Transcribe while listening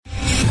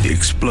The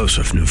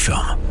explosive new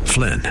film,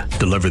 Flynn,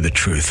 deliver the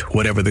truth,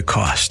 whatever the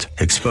cost,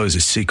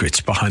 exposes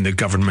secrets behind the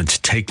government's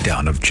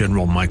takedown of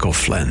General Michael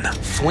Flynn.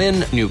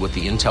 Flynn knew what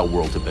the intel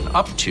world had been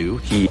up to.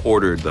 He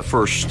ordered the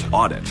first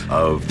audit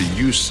of the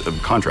use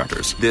of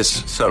contractors.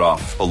 This set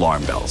off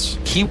alarm bells.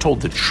 He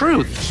told the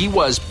truth. He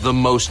was the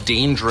most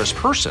dangerous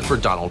person for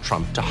Donald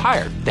Trump to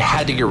hire. They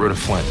had to get rid of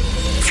Flynn.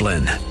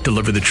 Flynn,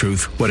 deliver the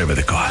truth, whatever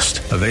the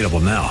cost. Available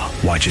now.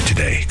 Watch it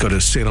today. Go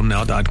to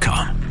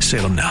salemnow.com.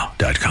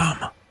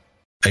 salemnow.com.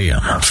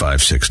 AM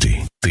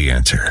 560, The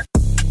Answer.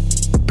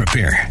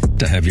 Prepare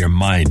to have your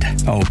mind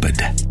opened.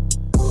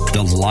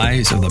 The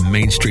lies of the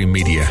mainstream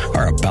media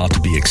are about to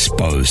be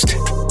exposed,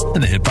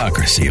 and the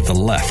hypocrisy of the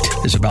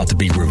left is about to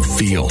be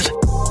revealed.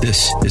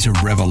 This is a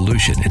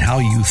revolution in how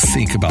you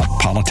think about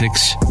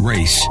politics,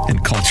 race,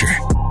 and culture.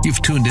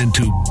 You've tuned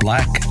into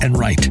Black and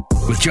Right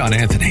with John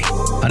Anthony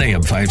on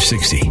AM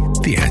 560,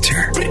 The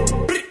Answer.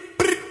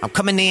 I'm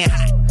coming in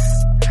hot.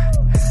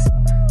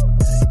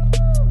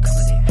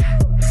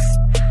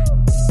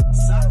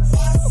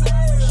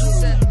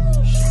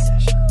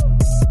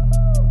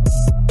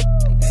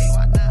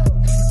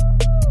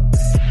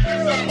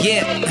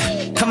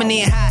 Yeah, coming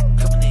in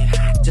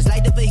hot, just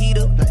like the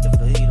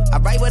fajita. I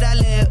write what I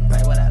live,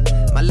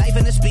 my life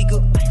in the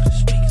speaker.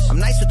 I'm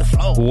nice with the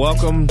flow.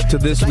 Welcome to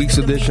this week's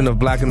edition of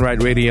Black and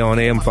Right Radio on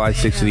AM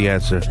 560 The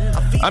Answer.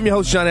 I'm your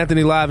host, John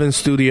Anthony, live in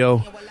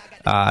studio.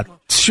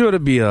 Sure to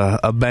be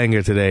a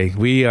banger today.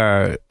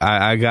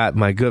 I got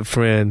my good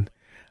friend,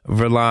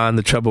 Verlon,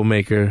 the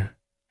troublemaker.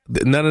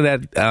 None of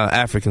that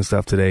African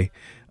stuff today,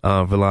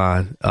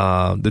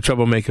 Verlon, the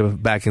troublemaker,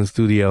 back in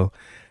studio.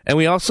 And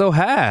we also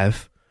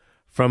have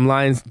from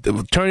Lions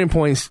Turning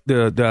Points,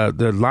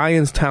 the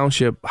Lyons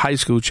Township High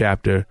School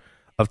chapter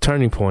of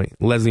Turning Point,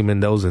 Leslie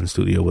Mendoza in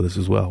studio with us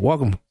as well.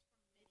 Welcome.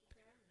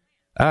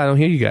 I don't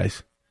hear you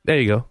guys. There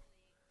you go.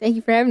 Thank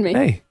you for having me.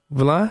 Hey,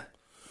 Verlon.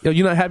 Yo,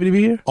 you not happy to be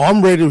here? Oh,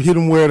 I'm ready to hit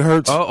him where it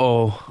hurts.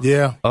 Uh-oh.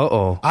 Yeah.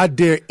 Uh-oh. I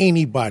dare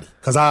anybody,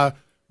 because I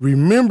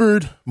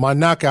remembered my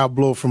knockout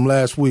blow from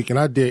last week, and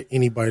I dare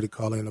anybody to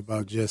call in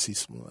about Jesse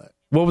Smollett.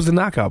 What was the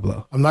knockout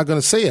blow? I'm not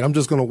going to say it. I'm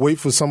just going to wait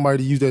for somebody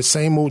to use that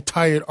same old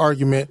tired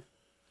argument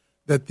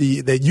that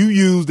you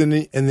used, and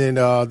then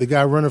the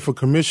guy running for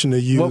commissioner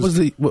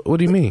used. What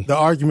do you mean? The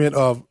argument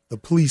of the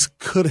police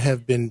could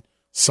have been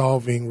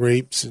solving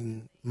rapes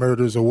and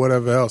murders or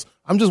whatever else.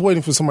 I'm just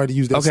waiting for somebody to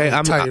use that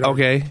same tired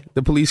argument.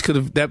 The police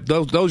could have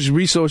those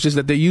resources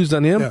that they used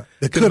on him.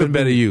 They could have been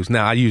better used.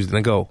 Now I used it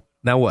and go.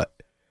 Now what?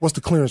 What's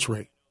the clearance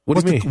rate?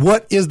 What do you mean?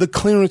 What is the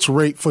clearance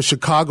rate for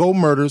Chicago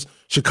murders,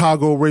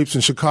 Chicago rapes,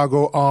 and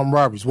Chicago armed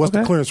robberies? What's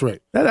the clearance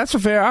rate? That's a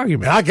fair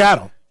argument. And I got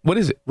them. What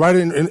is it? Right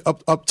in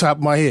up top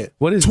of my head.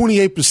 What is it?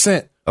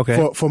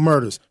 28% for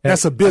murders.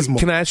 That's abysmal.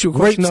 Can I ask you a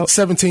question? Rapes,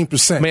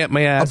 17%.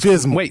 May I ask?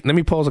 Abysmal. Wait, let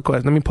me pose a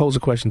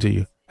question to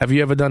you. Have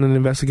you ever done an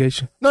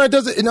investigation? No, it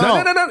doesn't.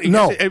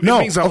 No. It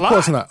means a lot. Of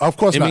course not. Of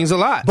course not. It means a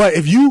lot. But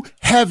if you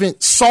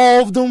haven't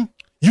solved them,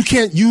 you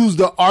can't use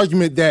the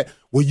argument that,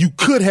 well, you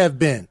could have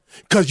been,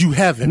 because you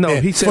haven't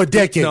been he said, for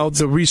decades. No,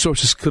 the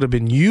resources could have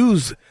been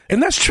used,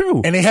 and that's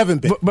true. And they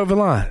haven't been. But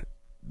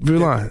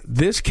Verlon,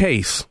 this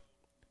case,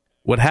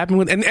 what happened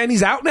with, and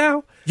he's out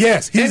now?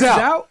 Yes, he's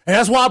out. And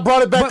that's why I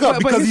brought it back up,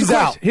 because he's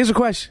out. Here's a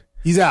question.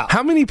 He's out.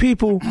 How many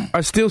people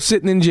are still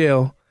sitting in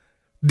jail,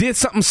 did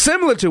something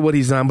similar to what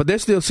he's done, but they're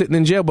still sitting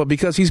in jail, but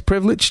because he's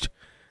privileged,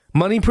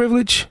 money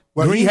privilege,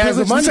 green privilege,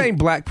 the money. This ain't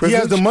black privilege. He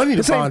has the money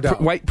to find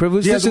out. White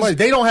privilege. He has the money.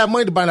 They don't have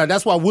money to find out.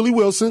 That's why Willie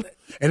Wilson.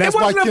 And that's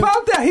it wasn't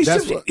about that.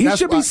 He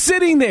should be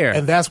sitting there.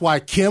 And that's why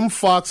Kim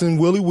Foxx and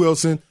Willie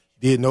Wilson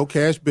did no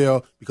cash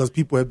bail, because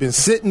people have been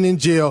sitting in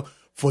jail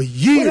for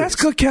years. Well, that's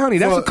Cook County.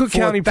 That's a Cook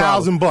County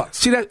problem. $1,000.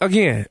 See that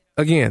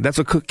again? That's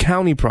a Cook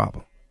County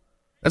problem.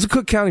 That's a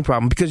Cook County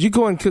problem, because you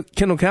go in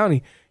Kendall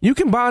County, you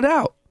can bond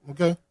out.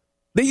 Okay.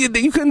 You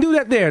couldn't do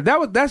that there.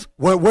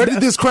 Where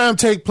did this crime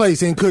take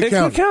place? In Cook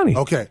County. Cook County.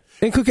 Okay.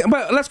 In Cook County.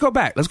 But let's go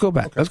back.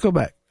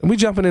 Okay. We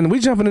jumping in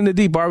the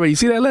deep already. You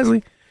see that,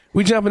 Leslie?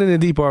 We jumping in the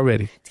deep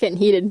already. It's getting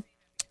heated.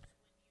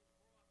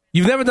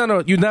 You've never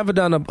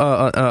done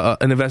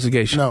an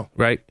investigation. No.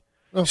 Right?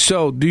 No.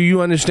 So do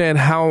you understand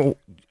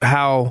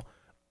how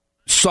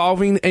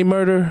solving a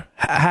murder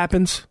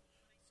happens?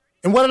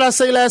 And what did I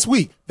say last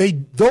week?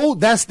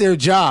 That's their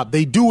job.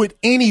 They do it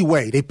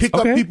anyway. They pick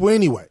up people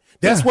anyway.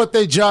 That's what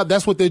their job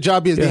is.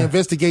 Yeah. They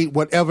investigate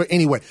whatever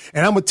anyway.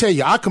 And I'm gonna tell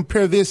you, I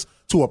compare this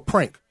to a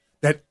prank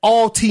that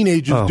all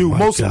teenagers do.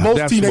 Most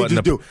teenagers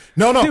do.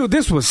 No. Dude,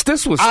 this was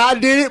I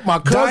did it. My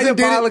cousin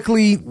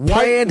diabolically did it.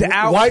 Planned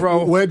out,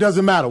 bro. Well, it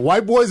doesn't matter.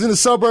 White boys in the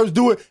suburbs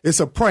do it. It's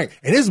a prank.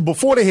 And this is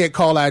before they had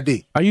Call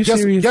ID. Are you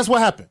serious? Guess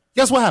what happened?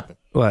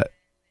 What?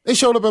 They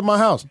showed up at my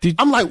house.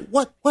 I'm like,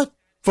 what?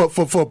 For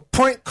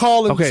prank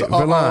calling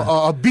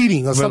a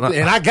beating or something.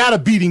 And I got a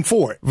beating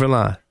for it.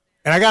 Verlon.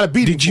 And I got a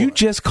beating. Did you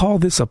just call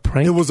this a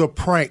prank? It was a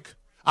prank.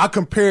 I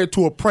compare it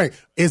to a prank.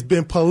 It's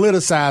been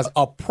politicized.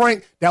 A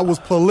prank that was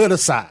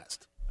politicized.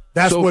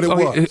 That's what it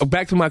was.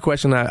 Back to my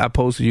question I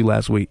posed to you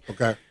last week.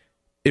 Okay.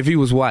 If he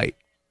was white.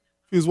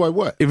 He was white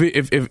what?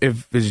 If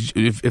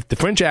the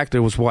French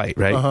actor was white,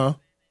 right? Uh-huh.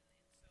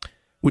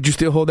 would you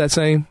still hold that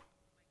same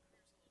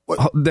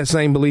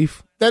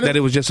belief that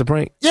it was just a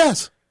prank?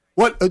 Yes.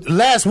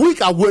 Last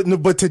week I wouldn't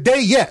have, but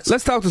today, yes.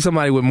 Let's talk to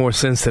somebody with more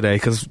sense today,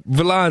 because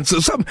Villan, so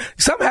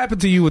something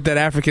happened to you with that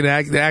African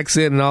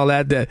accent and all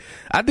that. That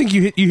I think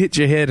you hit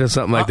your head or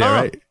something like that,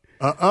 right?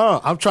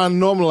 I'm trying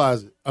to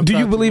normalize it. Do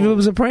you believe it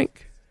was a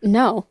prank?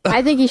 No,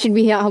 I think he should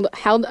be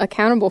held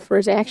accountable for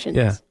his actions.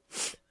 Yeah,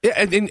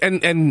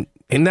 and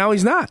now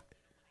he's not.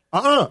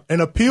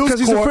 An appeals court, because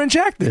he's a French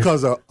actor.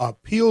 Because an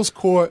appeals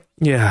court,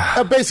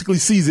 that basically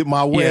sees it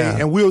my way,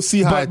 and we'll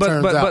see how it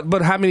turns out.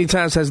 But how many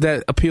times has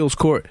that appeals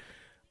court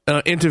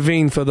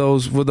intervened for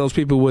those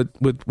people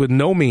with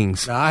no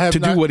means do what he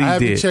did? I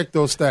haven't checked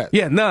those stats.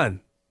 Yeah, none.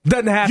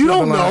 Doesn't happen. You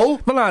don't know.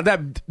 Milan,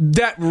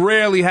 that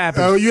rarely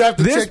happens. Oh, you have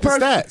to check the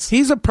stats.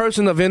 He's a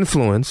person of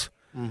influence.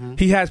 Mm-hmm.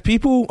 He has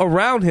people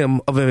around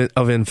him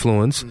of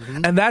influence,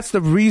 and that's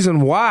the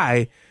reason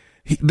why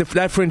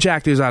that French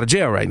actor is out of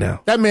jail right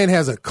now. That man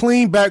has a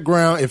clean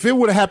background. If it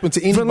would have happened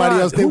to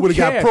anybody else, they would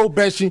have got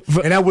probation,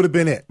 and that would have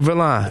been it.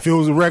 Villan, if it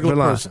was a regular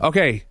person.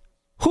 Okay,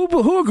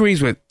 who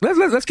agrees with?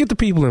 Let's get the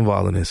people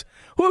involved in this.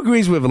 Who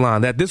agrees with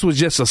Villan that this was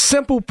just a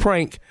simple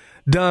prank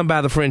done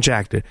by the French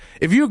actor?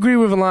 If you agree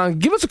with Villan,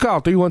 give us a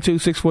call,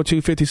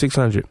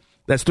 312-642-5600.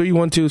 That's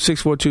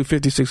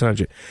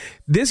 312-642-5600.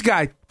 This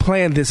guy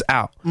planned this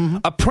out. Mm-hmm.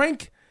 A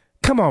prank?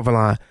 Come on,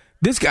 Villan.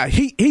 This guy,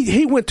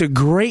 he went to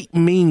great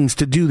means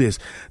to do this.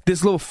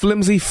 This little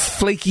flimsy,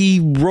 flaky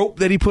rope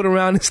that he put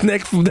around his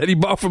neck that he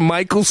bought from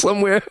Michael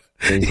somewhere.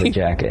 He's a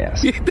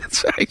jackass. Yeah,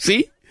 that's right.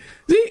 See,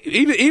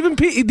 even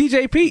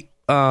DJ Pete.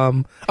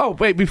 Oh,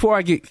 wait, before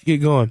I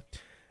get going.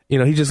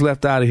 He just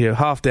left out of here.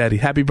 Hoff Daddy,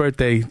 happy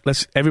birthday.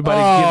 Let's everybody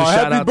give a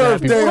shout out to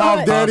Happy birthday,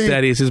 Hoff Daddy. Hoff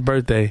Daddy, it's his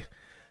birthday.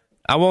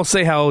 I won't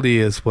say how old he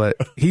is, but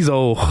he's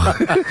old.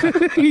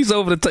 he's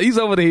over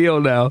the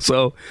hill now.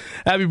 So,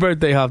 happy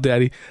birthday, Hoff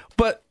Daddy.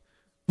 But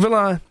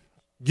Villan,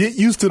 get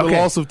used to the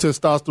loss of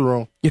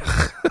testosterone.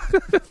 Yeah,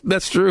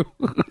 that's true.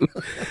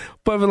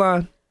 But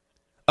Villan,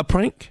 a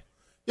prank?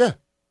 Yeah,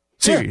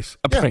 serious.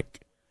 A prank.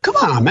 Come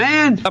on,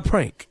 man. A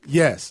prank.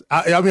 Yes.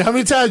 I mean, how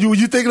many times were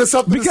you thinking of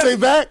something to say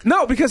back?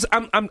 No, because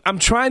I'm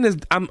trying to.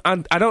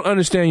 I don't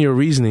understand your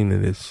reasoning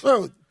in this.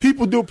 Well,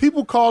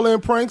 people call in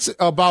pranks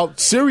about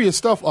serious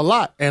stuff a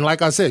lot, and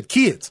like I said,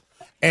 kids.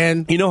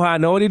 And you know how I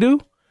know what they do?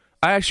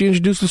 I actually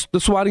introduced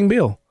the swatting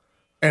bill,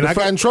 and I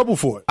got in trouble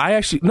for it. I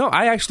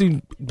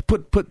actually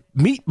put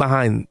meat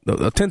behind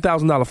a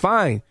 $10,000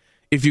 fine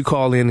if you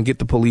call in and get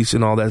the police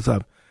and all that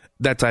stuff.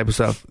 That type of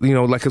stuff,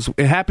 like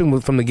it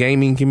happened from the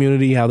gaming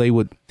community, how they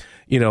would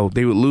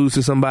lose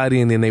to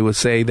somebody and then they would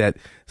say that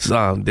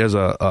there's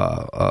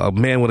a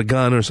man with a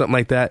gun or something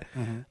like that,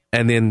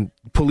 and then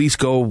police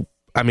go.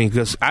 I mean,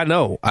 because I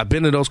know I've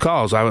been to those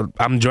calls.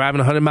 I'm driving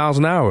 100 miles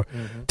an hour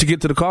to get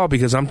to the call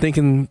because I'm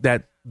thinking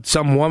that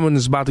some woman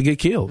is about to get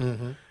killed,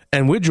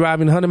 and we're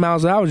driving 100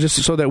 miles an hour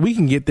just so that we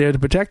can get there to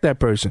protect that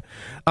person.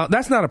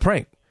 That's not a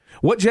prank.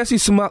 What Jesse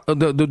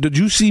the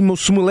Juicy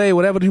Smollett,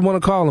 whatever you want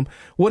to call him,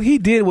 what he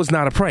did was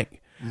not a prank,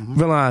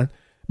 Villan,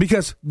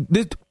 because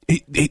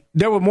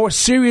there were more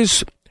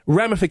serious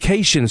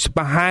ramifications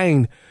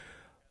behind,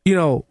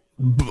 two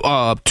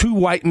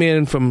white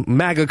men from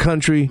MAGA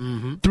country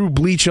threw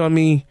bleach on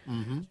me.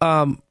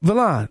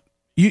 Villan,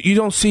 you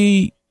don't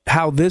see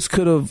how this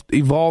could have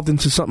evolved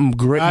into something much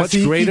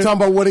greater? You're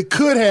talking about what it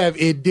could have.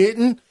 It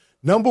didn't,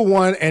 number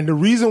one, and the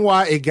reason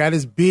why it got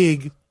as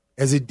big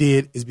as it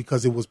did is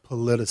because it was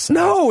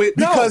politicized.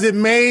 Because it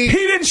made. He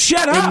didn't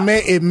shut up.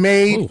 It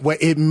made.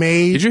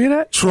 Did you hear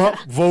that? Trump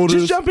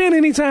voters. Just jump in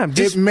anytime.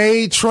 It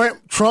made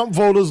Trump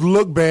voters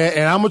look bad,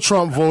 and I'm a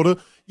Trump voter.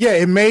 Yeah,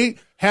 it made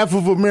half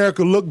of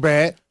America look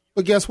bad.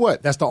 But guess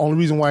what? That's the only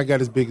reason why it got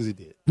as big as it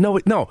did.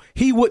 No,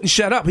 he wouldn't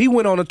shut up. He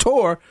went on a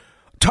tour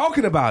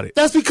talking about it.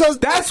 That's because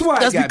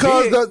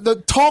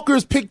the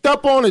talkers picked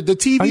up on it. The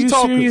TV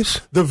talkers. Serious?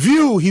 The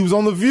View. He was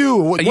on The View.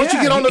 Once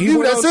you get on The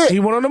View, that's it.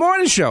 He went on the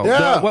morning show.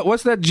 Yeah.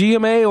 What's that,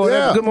 GMA or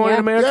Good Morning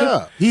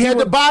America? Yeah. He had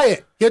to buy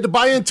it. He had to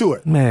buy into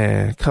it.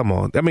 Man, come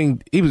on. I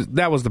mean,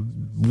 that was the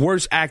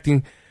worst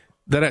acting.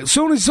 As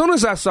soon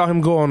as I saw him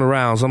go on the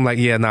rounds, I'm like,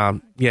 he's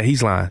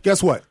lying.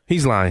 Guess what?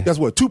 He's lying. Guess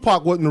what?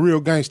 Tupac wasn't a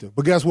real gangster.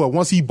 But guess what?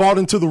 Once he bought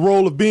into the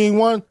role of being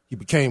one, he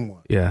became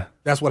one. Yeah.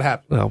 That's what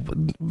happened. Well,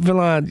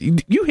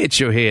 Villan, you hit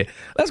your head.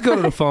 Let's go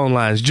to the phone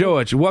lines.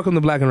 George, welcome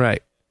to Black and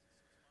Right.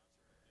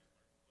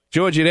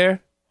 George, you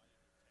there?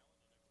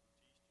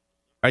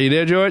 Are you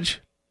there,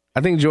 George?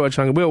 I think George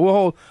hung up.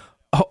 We'll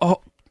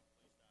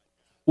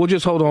we'll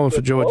just hold on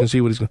for George and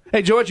see what he's going to.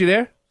 Hey, George, you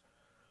there?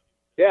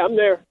 Yeah, I'm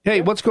there.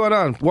 Hey, what's going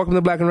on? Welcome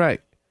to Black and Right.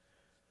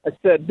 I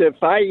said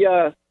if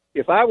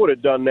I would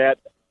have done that,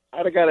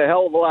 I'd have got a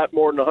hell of a lot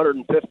more than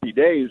 150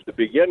 days to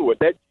begin with.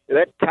 That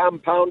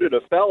compounded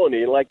a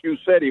felony. Like you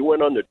said, he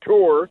went on the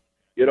tour,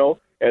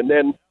 and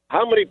then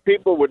how many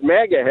people with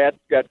MAGA hats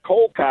got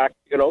cold-cocked,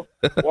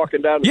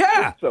 walking down the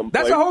street someplace?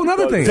 That's a whole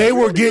other thing. They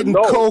were getting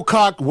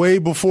cold-cocked way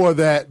before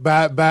that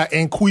by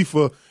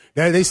Anquifa.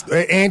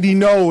 Andy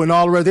Ngo and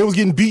all the rest. They was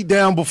getting beat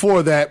down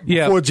before that,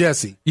 before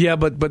Jesse. Yeah,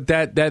 but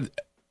that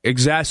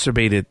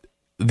exacerbated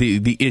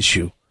the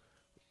issue.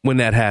 when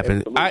that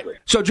happened.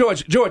 So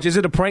George, is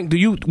it a prank?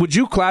 Would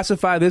you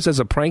classify this as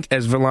a prank,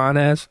 as Verlon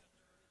has?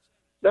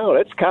 No,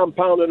 that's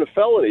compounding a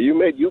felony.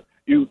 You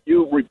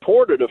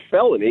reported a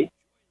felony,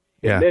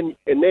 yeah, and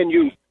then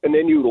you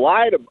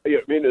lied.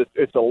 I mean,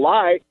 it's a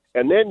lie,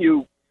 and then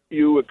you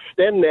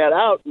extend that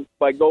out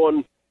by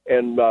going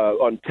and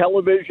on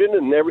television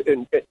and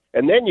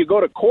then you go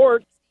to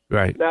court.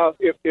 Right now,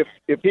 if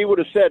he would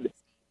have said,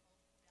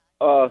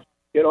 I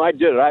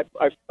did it,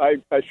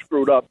 I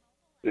screwed up.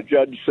 The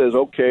judge says,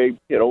 okay,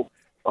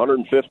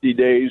 150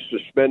 days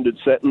suspended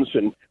sentence,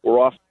 and we're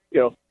off.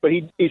 But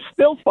he's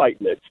still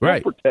fighting it, still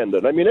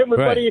pretending. I mean,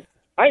 everybody.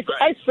 Right.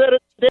 I said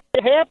it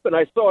happened.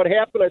 I saw it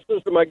happen. I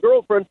said to my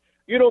girlfriend,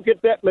 "You don't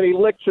get that many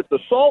licks at the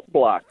salt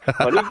block,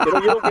 honey.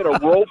 You don't get a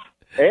rope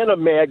and a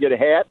maggot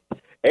hat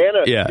and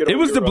a." Yeah, it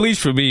was the bleach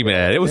for me,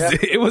 man. It was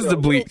the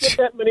bleach. You don't get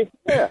that many.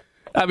 Yeah.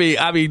 I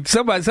mean,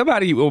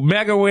 somebody, a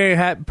MAGA wearing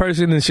hat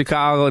person in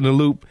Chicago in the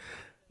Loop.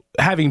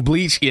 Having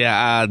bleach,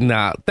 yeah,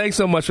 nah. Thanks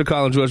so much for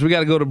calling, George. We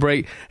got to go to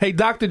break. Hey,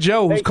 Dr.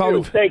 Joe, who's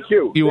calling? Thank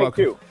you. You're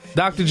welcome.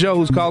 Dr. Joe,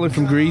 who's calling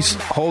from Greece,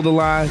 hold the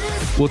line.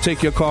 We'll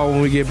take your call when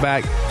we get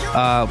back.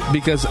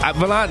 Because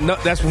Verlon,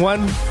 that's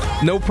one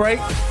no prank.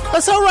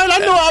 That's all right. I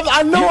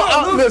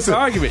know. Listen,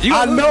 argument.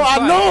 I know.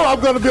 I'm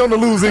going to be on the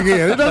losing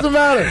end. It doesn't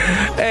matter.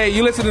 Hey,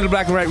 you listen to the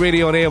Black and White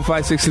Radio on AM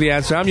 560 The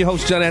Answer. I'm your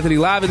host, John Anthony,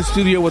 live in the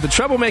studio with the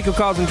troublemaker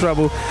causing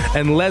trouble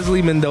and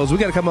Leslie Mendoza. We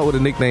got to come up with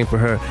a nickname for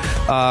her.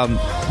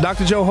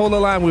 Dr. Joe, hold the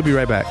line. We'll be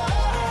right back.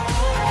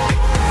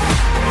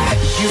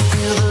 You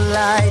feel the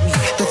lightning,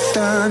 the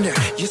thunder.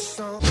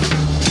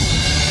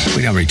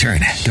 We now return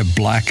to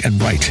Black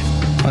and White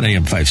on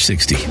AM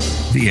 560.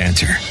 The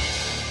Answer.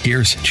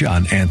 Here's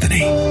John Anthony.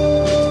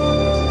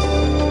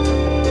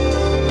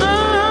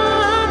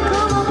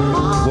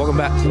 Welcome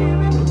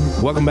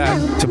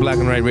back to Black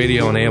and White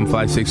Radio on AM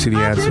 560 The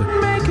Answer.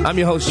 I'm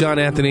your host, John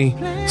Anthony,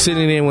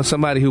 sitting in with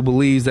somebody who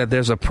believes that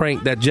there's a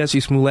prank, that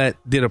Jesse Smollett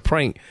did a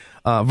prank,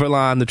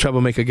 Verlon, the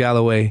troublemaker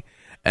Galloway,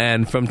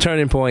 and from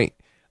Turning Point,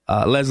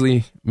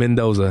 Leslie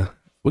Mendoza.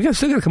 We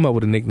still got to come up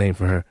with a nickname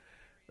for her.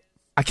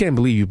 I can't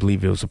believe you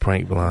believe it was a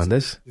prank, Verlon.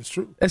 It's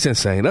true. That's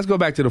insane. Let's go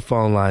back to the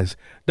phone lines.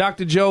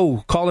 Dr.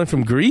 Joe calling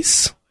from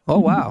Greece. Oh,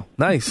 wow.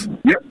 Nice.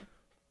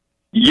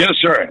 Yes,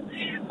 sir.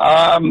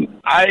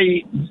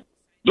 I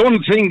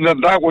don't think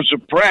that was a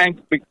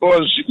prank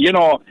because,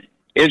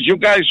 as you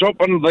guys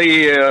open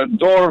the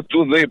door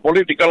to the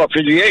political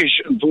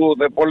affiliation, to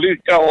the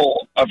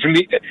political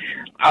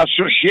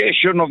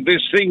association of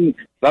this thing,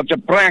 that the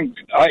prank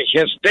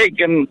has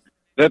taken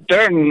the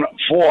turn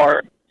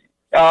for,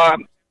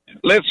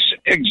 let's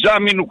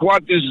examine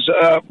what is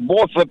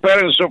both the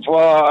parents of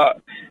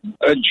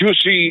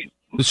Juicy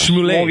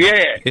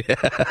Smollett.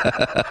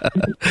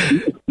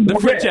 The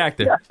French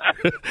actor.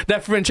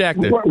 That French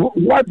actor.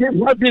 What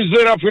is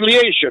their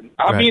affiliation?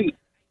 I mean,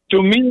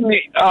 to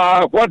me,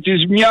 what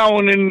is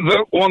meowing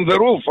on the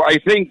roof? I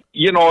think,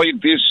 it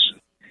is,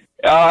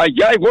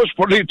 it was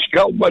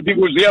political, but it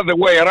was the other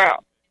way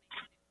around.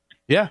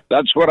 Yeah.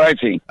 That's what I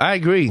think. I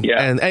agree.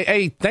 Yeah. And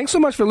hey, thanks so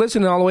much for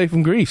listening all the way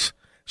from Greece.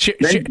 Share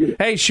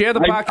the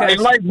podcast. I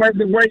like, by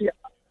the way,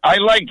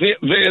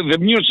 the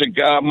music.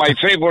 My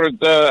favorite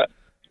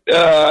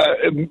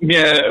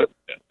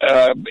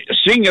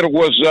singer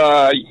was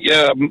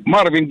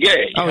Marvin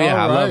Gaye. Oh, yeah,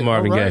 I love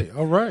Marvin Gaye.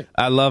 All right.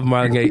 I love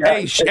Marvin Gaye.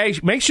 Hey,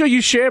 make sure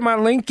you share my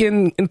link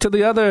into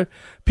the other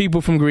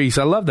people from Greece.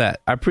 I love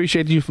that. I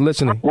appreciate you for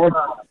listening.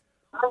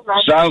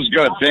 Sounds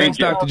good. Thanks,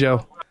 Dr.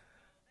 Joe.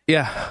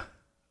 Yeah.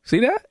 See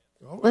that?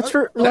 Let's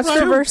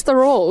reverse the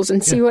roles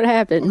and see what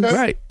happens. Okay.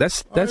 Right.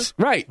 That's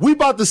right. We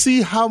about to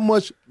see how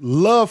much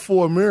love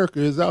for America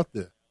is out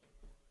there.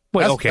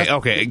 Wait,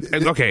 okay.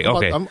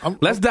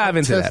 Let's dive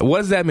into that. What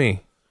does that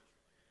mean?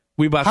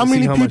 How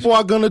many people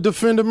are going to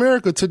defend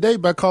America today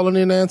by calling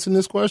in and answering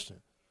this question?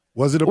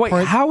 Was it a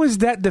prank? How is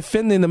that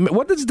defending them?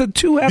 What does the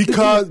two have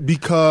to do?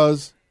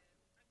 Because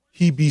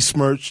he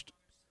besmirched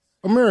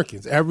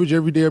Americans, average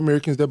everyday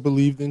Americans that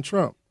believed in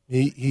Trump.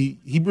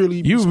 He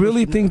really. You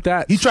really think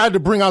that he tried to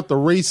bring out the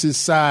racist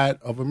side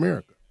of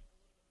America?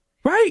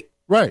 Right.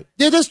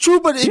 Yeah, that's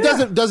true, but it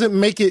doesn't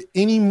make it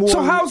any more.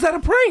 So how is that a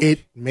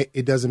prank?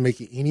 It doesn't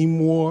make it any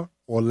more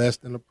or less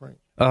than a prank.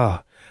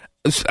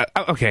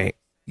 Okay.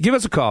 Give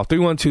us a call,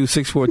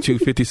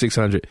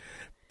 312-642-5600.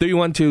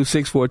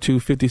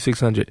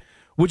 312-642-5600.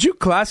 Would you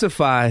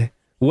classify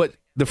what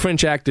the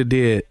French actor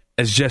did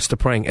as just a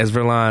prank, as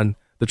Verlon,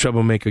 the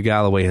troublemaker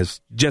Galloway,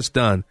 has just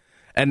done?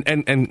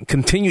 And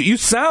continue. You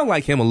sound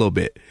like him a little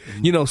bit.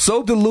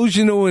 So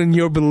delusional in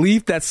your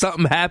belief that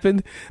something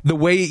happened the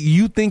way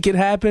you think it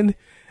happened,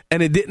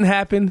 and it didn't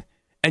happen,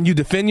 and you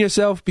defend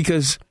yourself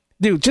because,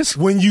 dude, just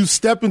when you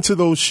step into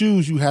those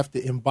shoes, you have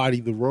to embody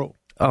the role.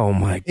 Oh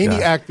my God!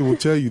 Any actor will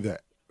tell you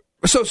that.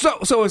 So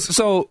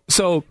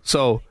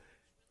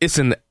it's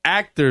an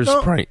actor's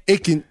prank.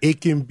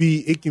 It can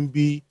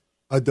be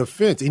a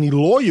defense. Any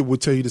lawyer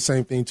would tell you the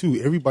same thing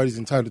too. Everybody's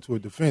entitled to a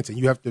defense, and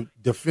you have to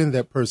defend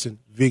that person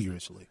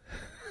vigorously.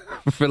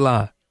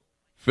 Verlon.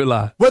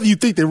 Whether you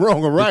think they're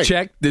wrong or right.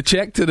 The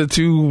check to the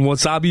two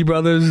Wasabi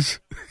brothers.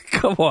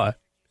 Come on.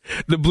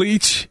 the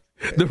bleach,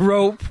 the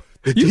rope.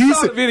 You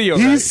saw the video,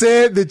 He right?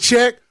 said the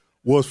check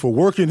was for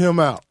working him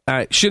out. All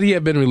right. Should he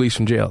have been released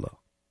from jail, though?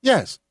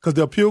 Yes, because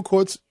the appeal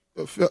courts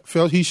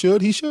felt he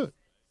should. He should.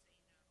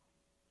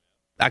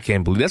 I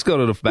can't believe. Let's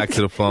go back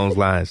to the phones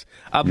lines.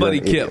 Our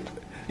buddy Kip.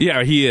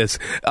 Yeah, he is.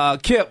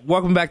 Kip,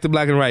 welcome back to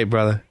Black and Right,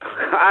 brother.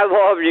 I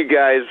love you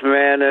guys,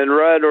 man. And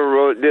Red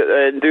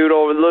and Dude,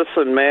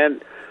 listen,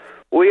 man.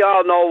 We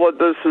all know what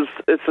this is.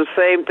 It's the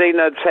same thing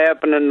that's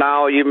happening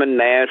now, even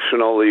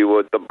nationally,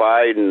 with the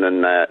Biden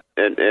and that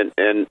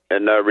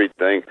and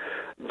everything.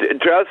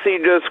 Jesse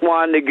just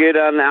wanted to get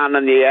on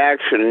the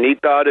action, and he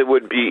thought it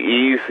would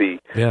be easy.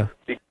 Yeah.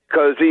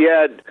 Because he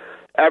had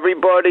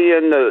everybody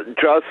in the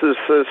justice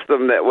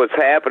system that was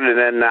happening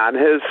and on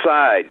his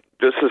side.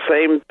 Just the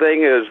same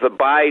thing as the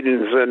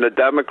Bidens and the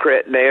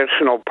Democrat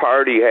National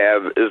Party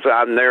have is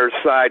on their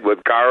side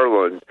with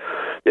Garland.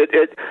 It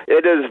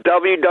is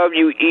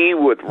WWE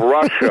with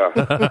Russia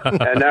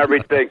and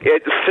everything.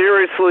 It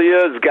seriously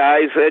is,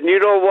 guys. And you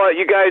know what?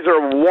 You guys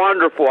are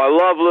wonderful. I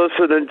love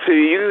listening to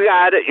you. You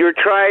got it. You're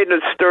trying to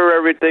stir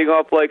everything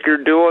up like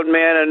you're doing,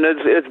 man, and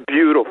it's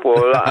beautiful.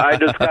 I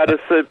just got to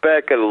sit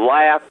back and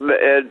laugh.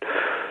 And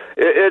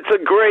it's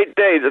a great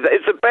day.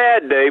 It's a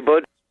bad day,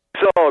 but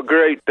it's all a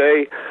great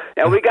day.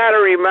 And we got to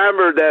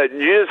remember that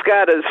you just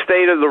got to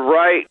stay to the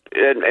right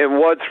and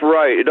what's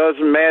right. It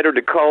doesn't matter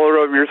the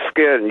color of your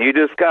skin. You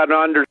just got to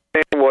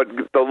understand what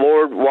the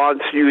Lord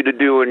wants you to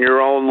do in your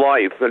own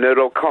life, and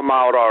it'll come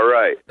out all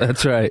right.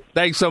 That's right.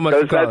 Thanks so much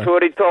for calling. That's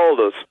what he told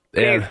us.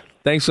 Yeah.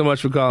 Thanks so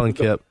much for calling,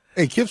 Kip.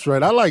 Hey, Kip's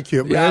right. I like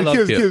Kip, man. Yeah, I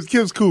love Kip.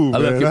 Kip's cool, I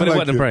love man. Kip, but it like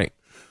wasn't a prank.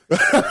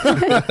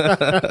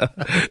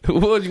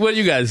 What do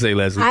you guys say,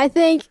 Leslie? I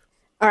think,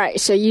 all right,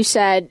 so you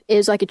said it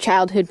was like a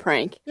childhood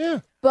prank. Yeah.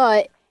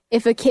 But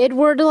if a kid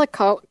were to like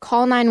call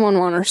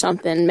 911 or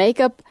something,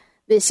 make up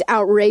this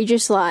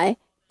outrageous lie,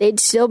 they'd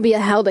still be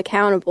held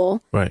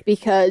accountable. Right.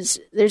 Because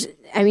there's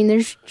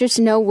just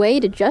no way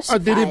to justify I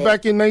did it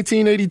back in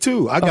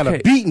 1982. I got a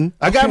beating.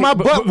 I got my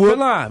butt whooped,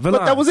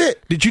 but that was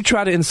it. Did you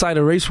try to incite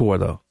a race war,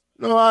 though?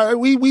 No,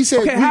 we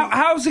said. Okay,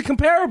 how is it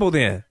comparable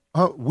then?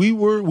 We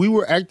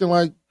were acting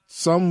like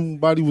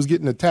somebody was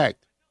getting attacked.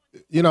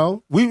 You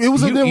know, it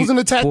was an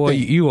attack. Boy,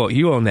 thing.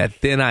 you on that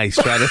thin ice.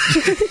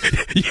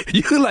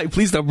 You like,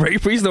 please don't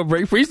break, please don't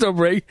break, please don't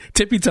break.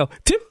 Tippy toe.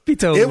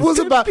 It was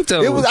about.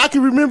 It was. I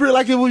can remember it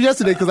like it was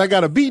yesterday because I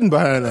got a beating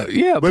behind that.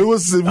 Yeah, but it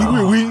was.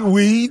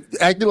 We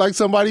acted like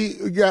somebody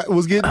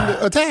was getting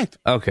attacked.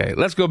 Okay,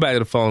 let's go back to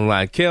the phone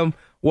line. Kim,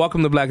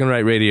 welcome to Black and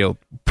Right Radio.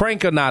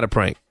 Prank or not a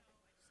prank?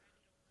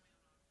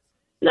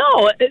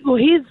 No,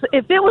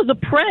 if it was a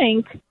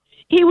prank,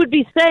 he would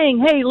be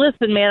saying, hey,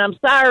 listen, man, I'm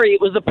sorry, it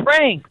was a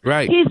prank.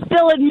 Right. He's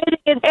still admitting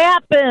it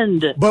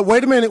happened. But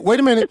wait a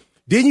minute.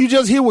 Didn't you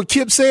just hear what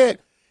Kip said?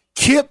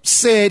 Kip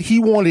said he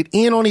wanted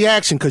in on the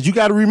action because you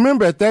got to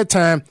remember at that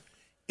time,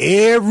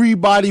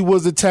 everybody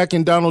was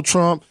attacking Donald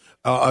Trump,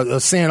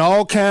 saying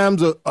all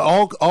kinds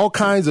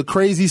of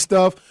crazy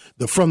stuff.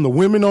 From the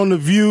women on The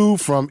View,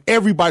 from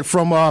everybody,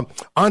 from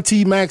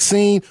Auntie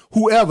Maxine,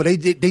 whoever. They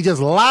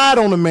just lied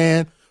on the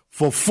man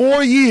for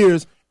 4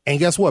 years. And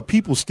guess what?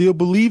 People still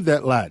believe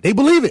that lie. They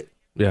believe it.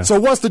 Yeah. So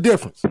what's the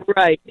difference?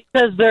 Right.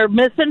 Because they're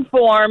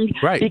misinformed.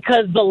 Right.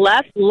 Because the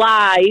left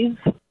lies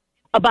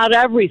about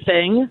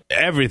everything.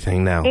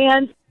 Everything now.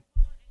 And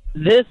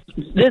this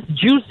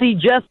Juicy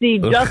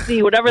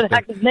Justy, whatever the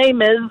heck his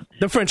name is.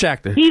 The French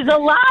actor. He's a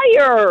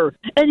liar.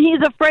 And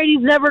he's afraid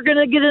he's never going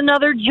to get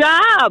another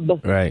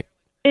job. Right.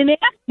 In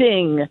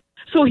acting.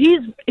 So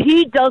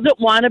he doesn't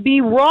want to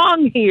be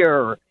wrong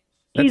here.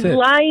 He's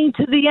lying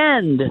to the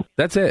end.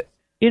 That's it.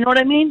 You know what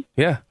I mean?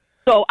 Yeah.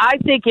 So I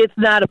think it's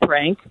not a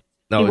prank.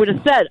 No, he would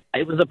have said,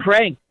 it was a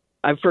prank.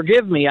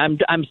 Forgive me. I'm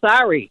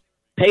sorry.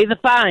 Pay the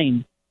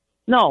fine.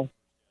 No.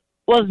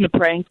 Wasn't a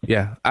prank.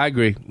 Yeah, I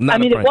agree. It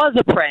was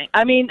a prank.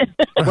 I mean,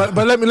 but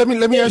let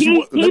me ask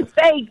you. He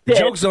faked it.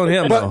 Joke's on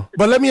him, though.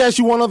 But let me ask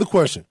you one other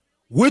question.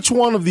 Which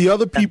one of the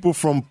other people,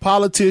 from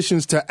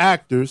politicians to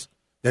actors,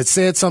 that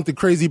said something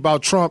crazy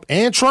about Trump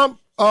and Trump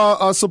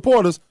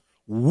supporters,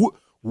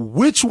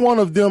 which one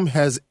of them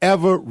has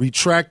ever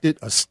retracted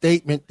a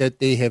statement that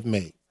they have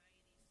made?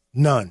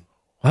 None.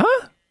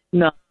 Huh?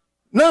 No.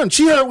 None.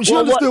 She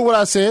understood what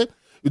I said.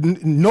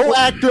 No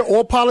actor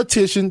or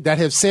politician that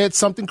have said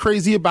something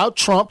crazy about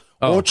Trump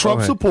or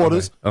Trump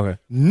supporters. Okay.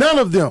 None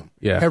of them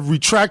have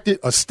retracted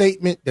a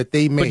statement that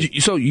they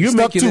made. So you're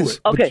making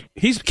this. Okay.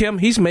 He's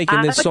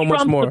making this so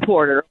much more. I'm a Trump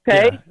supporter,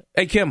 okay? Yeah.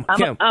 Hey, Kim.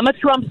 I'm a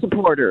Trump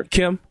supporter.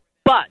 Kim.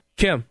 But.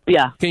 Kim.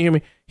 Yeah. Can you hear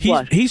me?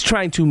 He's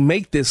trying to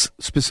make this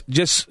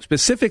just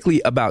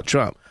specifically about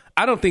Trump.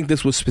 I don't think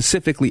this was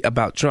specifically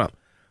about Trump.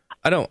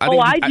 I don't.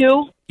 I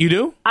do. You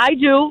do? I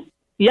do.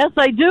 Yes,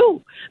 I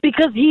do.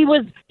 Because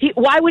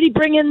why would he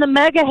bring in the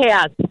mega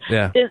hats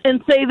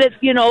and say that,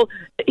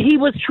 he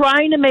was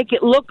trying to make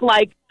it look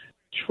like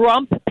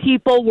Trump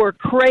people were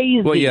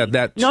crazy. Well, yeah,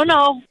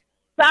 No.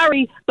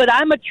 Sorry, but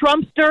I'm a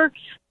Trumpster,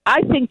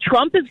 I think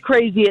Trump is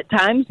crazy at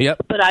times.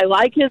 Yep. But I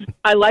like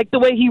the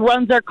way he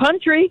runs our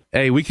country.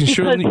 Hey, we can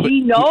because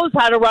he knows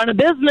how to run a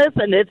business,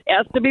 and it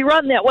has to be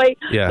run that way.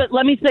 Yeah. But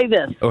let me say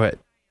this. Go ahead.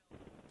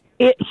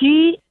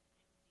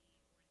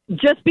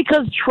 Just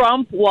because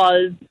Trump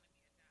was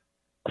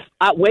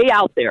way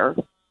out there,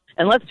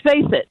 and let's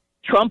face it,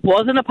 Trump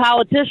wasn't a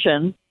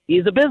politician.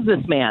 He's a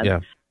businessman.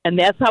 Yeah. And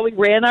that's how he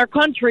ran our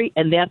country,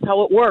 and that's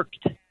how it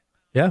worked.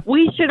 Yeah.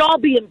 We should all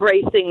be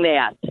embracing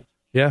that.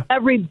 Yeah.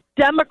 Every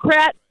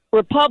Democrat,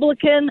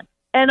 Republican,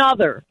 and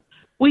other.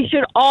 We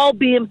should all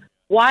be.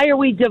 Why are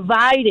we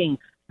dividing?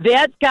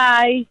 That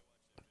guy,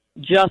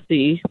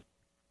 Jussie,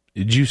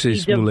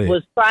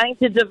 was trying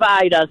to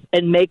divide us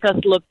and make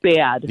us look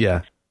bad.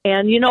 Yeah.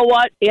 And you know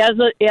what? As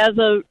a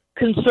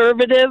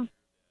conservative,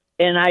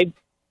 and I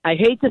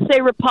hate to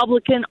say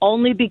Republican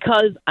only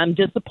because I'm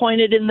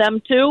disappointed in them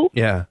too.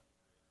 Yeah.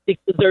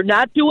 Because they're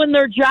not doing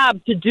their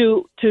job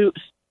to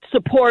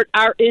support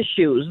our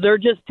issues. They're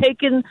just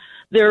taking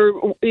their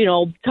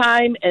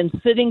time and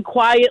sitting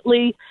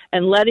quietly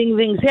and letting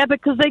things happen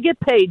because they get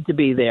paid to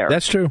be there.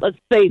 That's true. Let's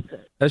face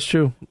it. That's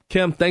true.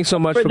 Kim, thanks so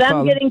much for them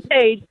calling. getting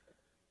paid.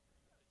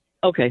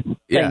 Okay.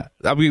 Yeah,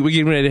 we're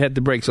getting ready to head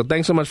to break. So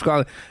thanks so much for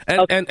calling.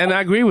 And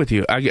I agree with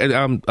you.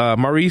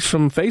 Maurice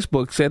from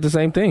Facebook said the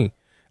same thing.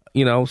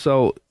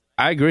 So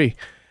I agree,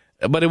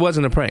 but it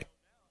wasn't a prank.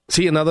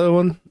 See another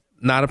one,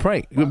 not a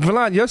prank.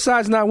 Valon, your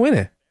side's not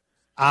winning.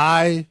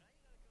 I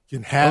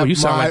can have. Oh, you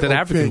sound my like that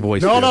opinion. African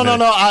voice. No.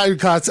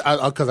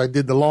 Because I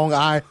did the long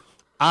I.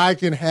 I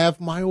can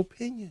have my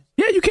opinion.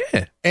 Yeah, you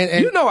can.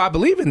 And I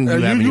believe in you.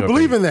 You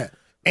believe in that,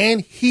 and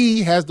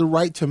he has the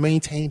right to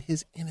maintain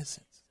his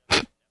innocence.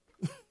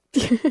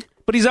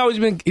 But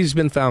he's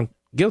been found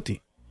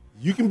guilty.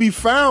 You can be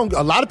found.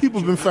 A lot of people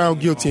have been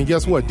found guilty, and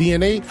guess what?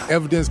 DNA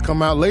evidence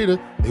come out later.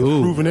 They were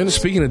proven innocent.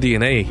 Speaking of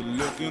DNA,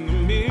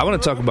 I want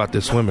to talk about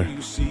this swimmer.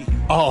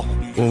 Oh,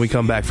 when we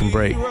come back from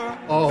break.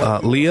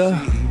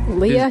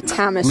 Leah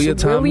Thomas.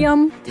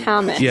 William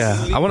Thomas.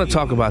 Yeah, I want to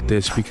talk about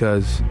this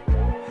because,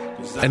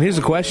 and here's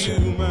the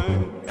question: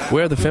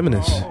 where are the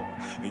feminists?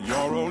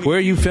 Where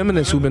are you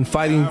feminists who've been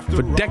fighting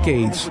for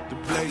decades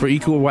for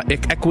equal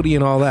equity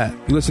and all that?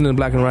 You listen to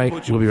Black and Right.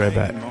 We'll be right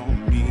back.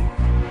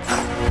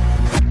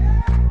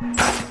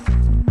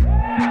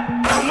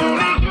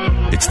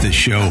 It's the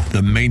show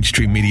the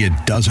mainstream media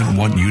doesn't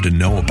want you to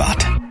know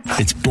about.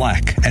 It's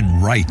Black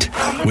and Right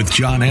with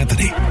John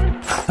Anthony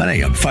on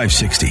AM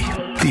 560.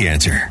 The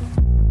Answer.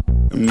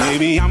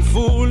 Maybe I'm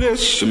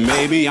foolish, or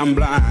maybe I'm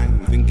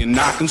blind, thinking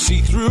I can see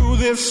through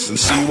this and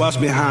see what's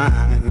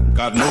behind.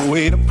 Got no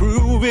way to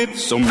prove it,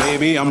 so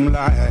maybe I'm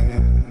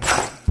lying.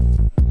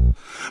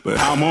 But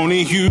I'm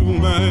only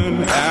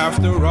human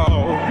after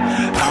all.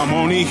 I'm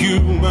only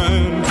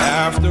human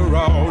after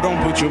all.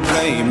 Don't put your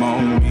blame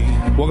on me.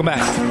 Welcome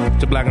back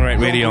to Black and Right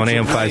Radio on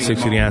AM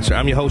 560 The Answer.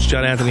 I'm your host,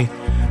 John Anthony,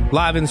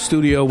 live in the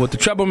studio with the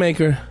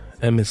Troublemaker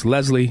and Miss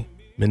Leslie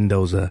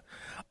Mendoza.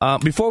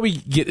 Before we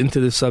get into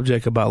this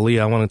subject about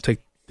Leah, I want to take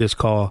this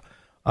call.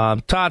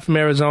 Todd from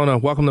Arizona,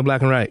 welcome to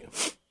Black and Right.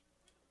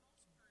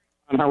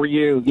 How are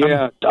you?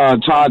 Yeah,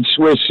 Todd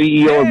Swiss,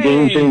 CEO of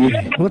Game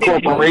Changer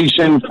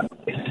Corporation.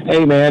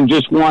 Hey, man,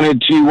 just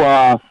wanted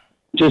to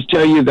just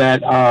tell you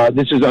that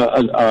this is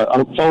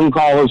a phone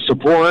call of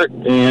support,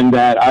 and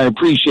that I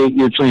appreciate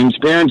your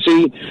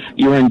transparency,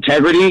 your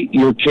integrity,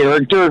 your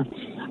character.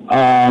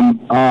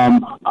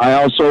 I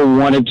also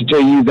wanted to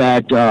tell you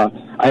that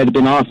I had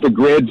been off the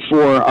grid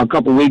for a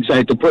couple weeks. I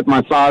had to put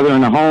my father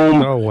in a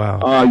home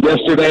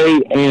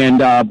yesterday, and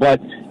but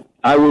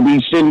I will be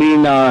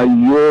sending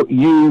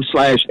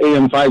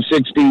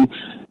you/AM560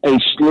 a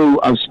slew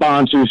of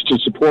sponsors to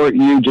support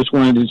you. Just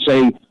wanted to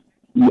say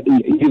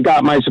you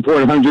got my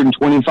support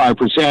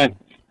 125%.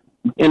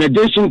 In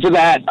addition to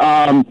that,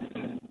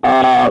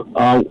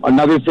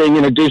 another thing,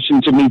 in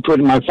addition to me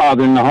putting my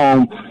father in the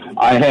home,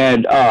 I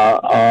had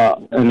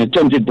an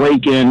attempted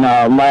break-in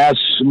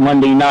last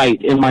Monday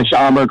night in my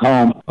Schaumburg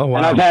home. Oh, wow.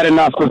 And I've had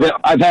enough of it.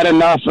 I've had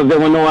enough of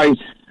Illinois.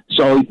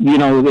 So,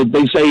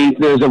 they say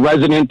there's a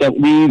resident that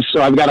leaves.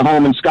 So I've got a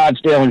home in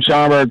Scottsdale and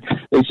Schaumburg.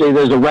 They say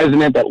there's a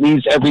resident that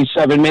leaves every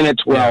 7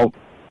 minutes. Well,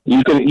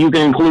 you can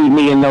include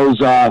me in those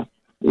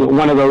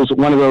one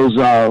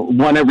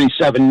every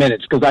 7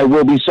 minutes, because I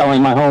will be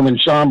selling my home in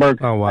Schaumburg.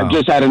 Oh, wow. I've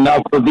just had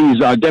enough of these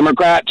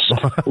Democrats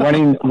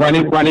running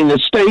the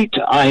state.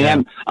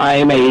 I'm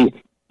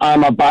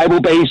a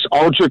Bible-based,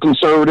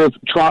 ultra-conservative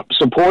Trump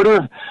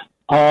supporter,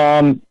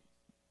 and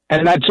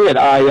that's it.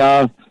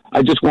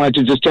 I just wanted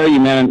to just tell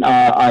you, man,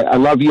 I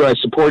love you. I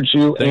support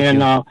you. Thank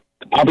you.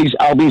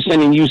 I'll be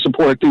sending you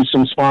support through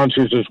some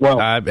sponsors as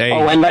well. I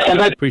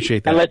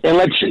appreciate that.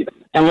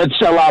 And let's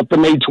sell out the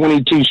May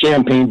 22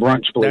 champagne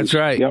brunch, please. That's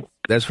right. Yep.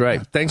 That's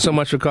right. Thanks so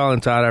much for calling,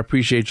 Todd. I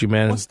appreciate you,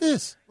 man. What's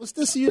this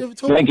you never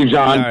told me? Thank you,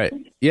 John. All right.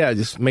 Yeah,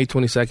 just May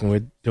 22nd,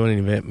 we're doing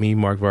an event. Me,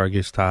 Mark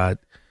Vargas, Todd,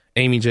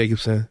 Amy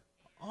Jacobson.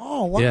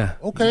 Oh, wow. Yeah.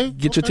 Okay.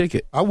 Get your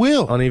ticket. I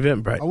will. On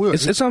Eventbrite. I will.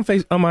 It's on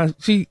Facebook. On my,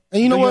 see,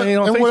 and you know what?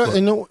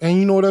 And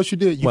you know what else you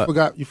did? You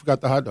forgot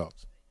the hot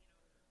dogs.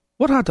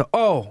 What hot dog?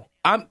 Oh,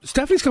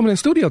 Stephanie's coming in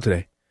studio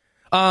today.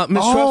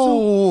 Miss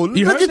Trussell,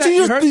 you look heard at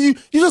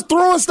that? you just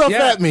throwing stuff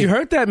Yeah, at me. You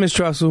heard that, Miss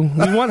Trussell.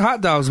 We want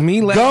hot dogs.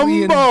 Me,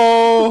 Leslie,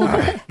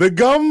 Gumbo. The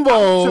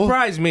gumbo.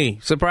 Surprise me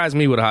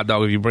with a hot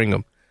dog if you bring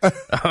them.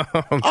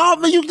 Oh,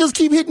 man, you just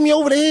keep hitting me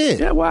over the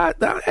head. Yeah, why?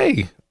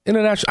 Hey,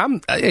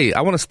 international.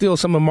 I want to steal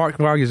some of Mark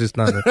Vargas'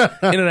 thunder.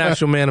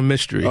 International man of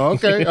mystery.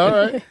 Okay, all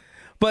right.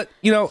 But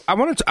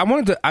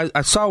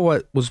I saw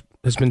what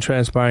has been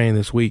transpiring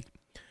this week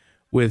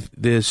with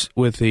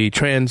the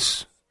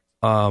trans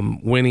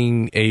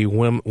winning a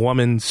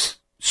woman's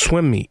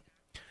swim meet.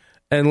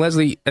 And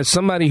Leslie, as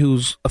somebody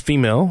who's a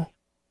female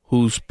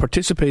who's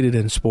participated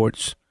in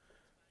sports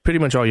pretty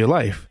much all your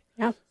life,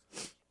 yeah,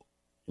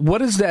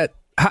 what is that?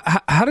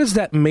 How does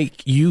that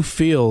make you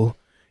feel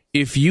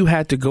if you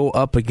had to go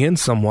up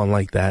against someone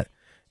like that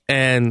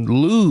and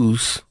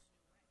lose?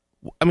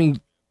 I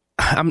mean,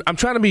 I'm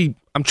trying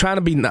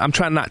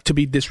not to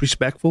be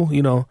disrespectful,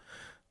 you know.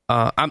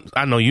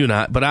 I know you're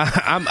not, but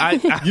I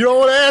you don't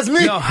want to ask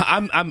me. No,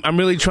 I'm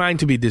really trying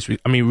to be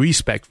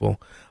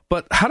respectful.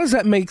 But how does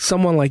that make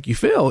someone like you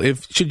feel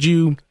should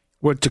you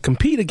were to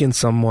compete against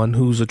someone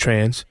who's a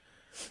trans,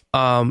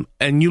 and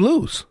you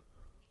lose?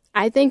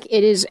 I think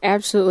it is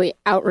absolutely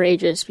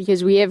outrageous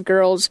because we have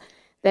girls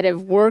that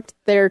have worked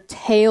their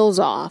tails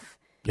off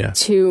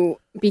to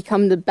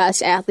become the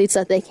best athletes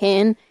that they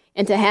can,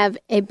 and to have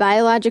a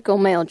biological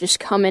male just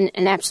come in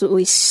and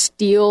absolutely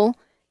steal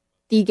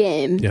the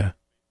game. Yeah.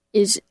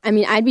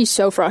 I'd be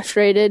so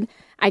frustrated.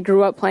 I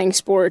grew up playing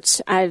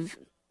sports. I've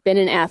been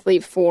an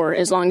athlete for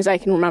as long as I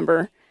can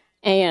remember,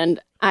 and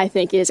I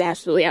think it is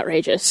absolutely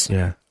outrageous.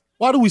 Yeah.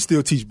 Why do we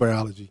still teach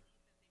biology?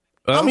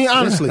 I mean,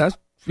 honestly.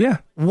 Yeah.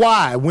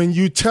 Why? When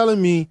you telling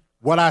me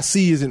what I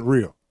see isn't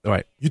real.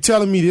 Right. You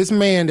telling me this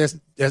man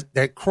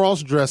that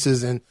cross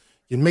dresses and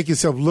can make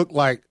himself look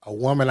like a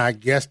woman, I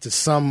guess, to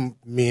some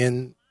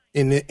men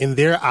in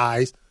their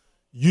eyes.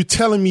 You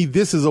telling me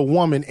this is a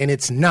woman and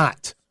it's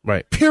not.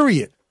 Right.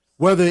 Period.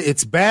 Whether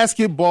it's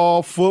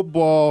basketball,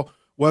 football,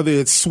 whether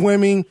it's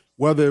swimming,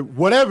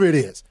 whatever it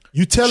is.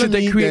 You telling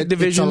me that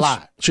divisions? It's a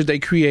lie. Should they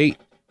create?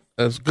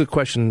 That's a good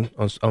question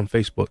on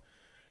Facebook.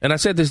 And I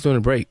said this during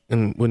the break,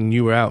 and when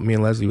you were out, me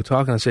and Leslie were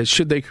talking, I said,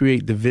 should they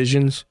create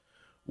divisions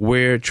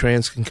where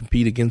trans can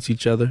compete against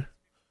each other?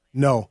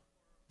 No.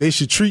 They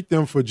should treat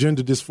them for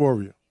gender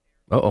dysphoria.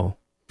 Uh-oh.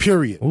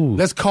 Period. Ooh,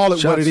 let's call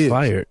it what it is.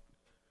 Fired.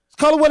 Let's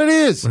call it what it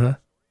is. Uh-huh.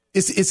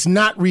 It's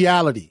not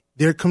reality.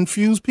 They're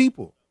confused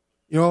people.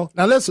 You know,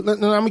 now I'm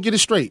going to get it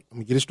straight. I'm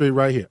going to get it straight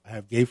right here. I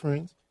have gay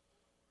friends,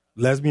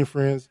 lesbian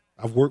friends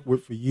I've worked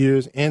with for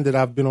years and that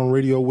I've been on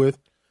radio with.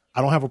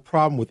 I don't have a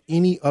problem with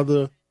any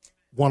other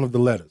one of the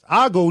letters.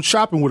 I'll go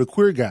shopping with a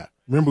queer guy.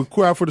 Remember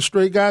Queer Eye for the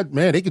Straight guy?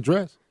 Man, they could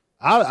dress.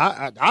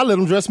 I let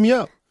them dress me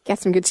up. Got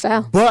some good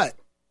style. But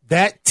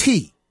that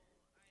T,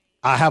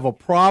 I have a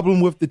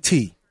problem with the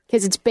T.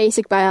 Because it's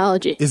basic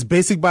biology. It's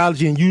basic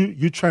biology, and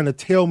you're trying to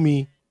tell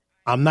me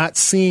I'm not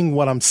seeing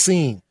what I'm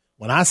seeing.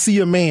 When I see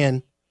a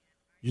man,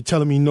 you're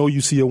telling me, no,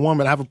 you see a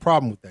woman. I have a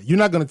problem with that. You're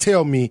not going to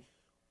tell me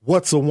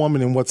what's a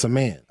woman and what's a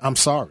man. I'm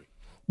sorry.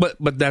 But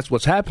that's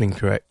what's happening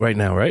right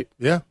now, right?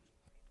 Yeah.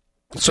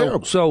 So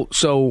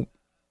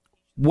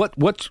what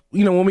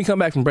when we come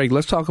back from break,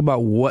 let's talk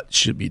about what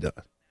should be done.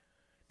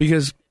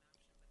 Because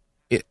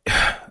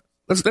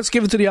let's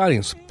give it to the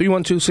audience.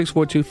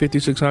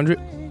 312-642-5600.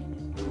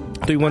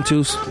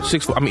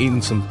 312-64. I'm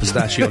eating some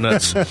pistachio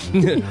nuts.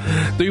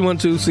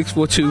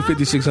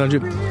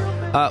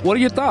 312-642-5600. What are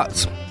your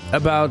thoughts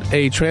about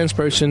a trans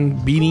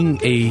person beating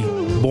a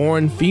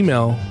born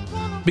female?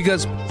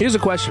 Because here's a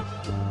question: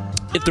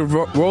 if the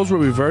roles were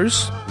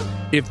reversed,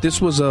 if this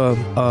was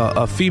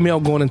a female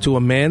going into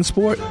a man's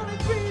sport,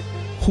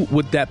 who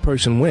would that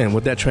person win?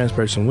 Would that trans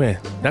person win?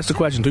 That's the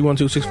question.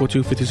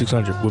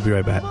 312-642-5600. We'll be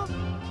right back.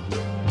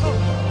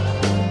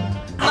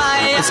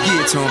 Let's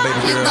get it to him,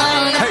 baby girl.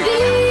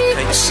 Hey,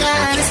 that's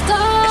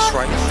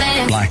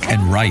right. Black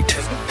and Right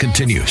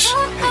continues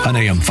on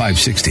AM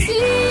 560.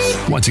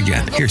 Once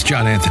again, here's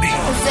John Anthony.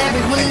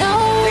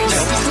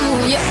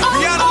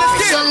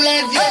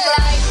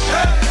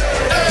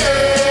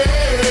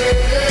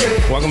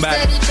 Welcome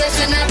back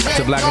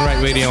to Black and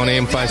Right Radio on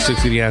AM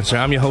 560 The Answer.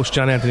 I'm your host,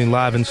 John Anthony,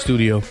 live in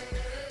studio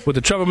with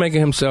the troublemaker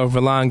himself,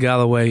 Verlon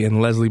Galloway,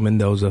 and Leslie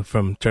Mendoza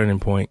from Turning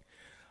Point,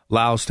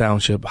 Laos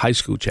Township High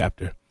School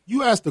chapter.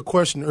 You asked a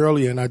question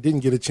earlier, and I didn't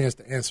get a chance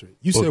to answer it.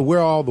 You said, where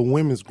are all the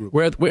women's groups?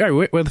 Where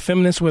the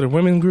feminists, where the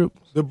women group?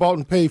 They're bought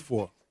and paid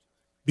for.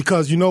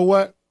 Because you know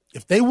what?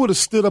 If they would have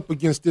stood up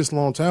against this a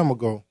long time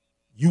ago,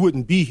 you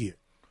wouldn't be here.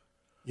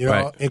 You know,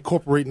 right.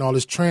 Incorporating all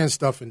this trans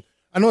stuff. And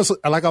I know it's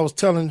like I was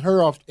telling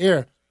her off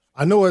air,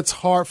 I know it's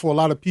hard for a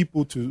lot of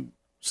people to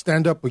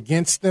stand up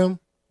against them.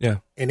 Yeah.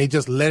 And they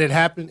just let it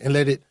happen and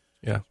let it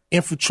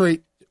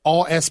infiltrate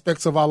all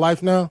aspects of our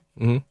life now.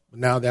 Mm-hmm. But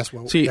now that's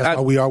why we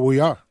are where we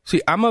are.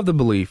 See, I'm of the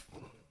belief,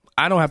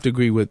 I don't have to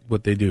agree with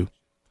what they do,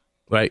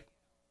 right?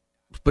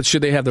 But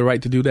should they have the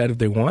right to do that if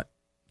they want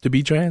to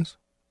be trans?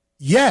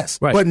 Yes,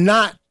 right. But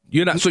not.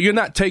 So you're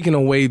not taking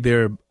away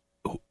their.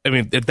 I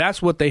mean, if that's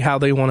how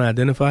they want to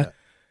identify,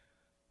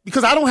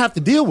 because I don't have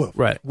to deal with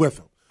them.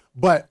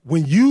 But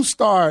when you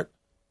start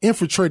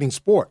infiltrating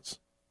sports,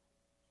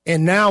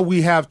 and now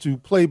we have to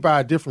play by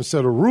a different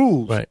set of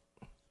rules, right?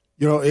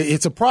 You know,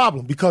 it's a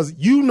problem because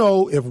you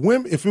know if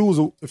it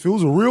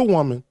was a real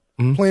woman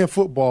playing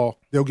football,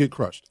 they'll get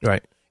crushed.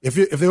 Right. If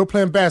they were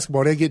playing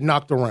basketball, they get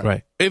knocked around.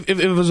 Right. If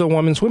it was a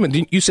woman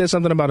swimming, you said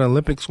something about an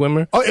Olympic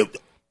swimmer.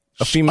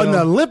 A female, an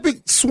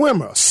Olympic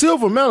swimmer, a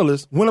silver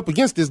medalist, went up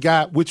against this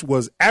guy, which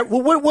was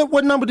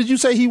what number did you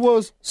say he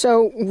was?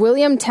 So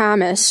William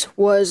Thomas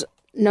was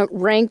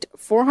ranked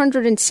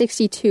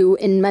 462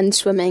 in men's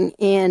swimming,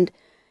 and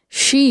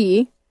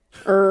he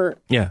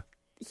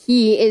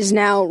is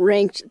now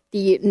ranked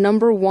the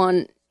number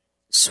 1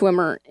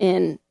 swimmer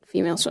in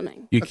female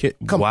swimming. You kid?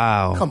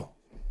 Wow. Come on.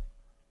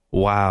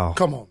 Wow.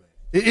 Come on,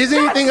 man. Is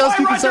there anything else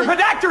you can say?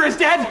 Roger Podacter is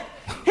dead.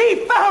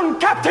 He found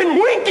Captain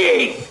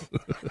Winky.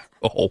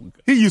 Oh,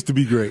 he used to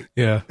be great.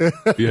 Yeah.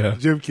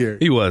 Jim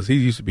Carrey. He was. He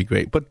used to be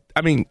great. But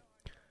I mean,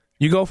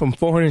 you go from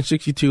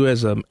 462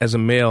 as a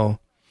male,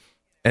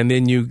 and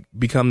then you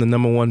become the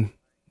number 1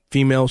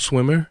 female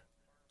swimmer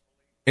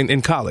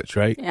in college,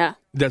 right? Yeah.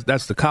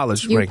 That's the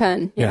college UPenn,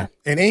 ranking. yeah.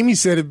 And Amy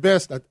said it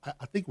best. I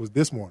think it was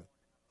this morning.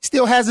 He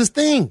still has his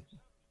thing.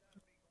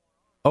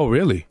 Oh,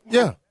 really?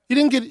 Yeah. He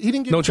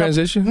didn't get no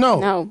transition.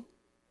 No.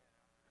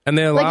 And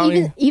they're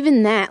allowing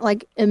even that.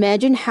 Like,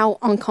 imagine how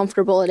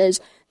uncomfortable it is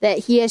that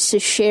he has to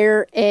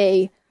share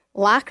a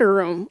locker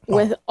room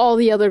with all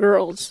the other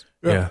girls.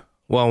 Yeah.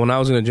 Well, when I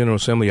was in the General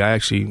Assembly,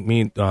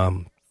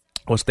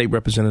 State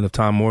Representative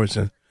Tom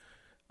Morrison,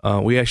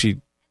 we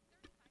actually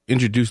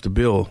introduced a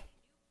bill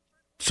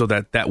so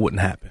that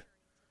wouldn't happen.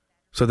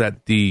 So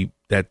that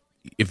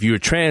if you're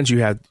trans, you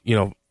had,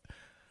 you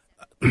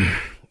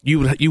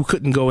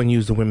couldn't go and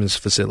use the women's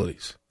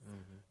facilities.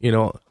 You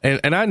know,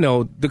 and I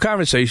know the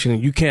conversation,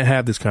 you can't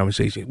have this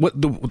conversation.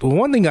 The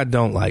one thing I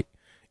don't like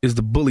is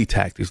the bully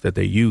tactics that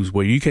they use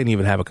where you can't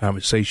even have a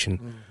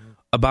conversation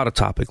about a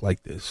topic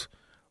like this.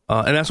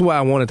 And that's why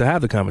I wanted to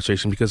have the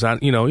conversation because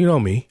you know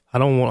me. I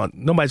don't want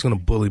nobody's going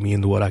to bully me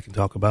into what I can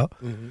talk about.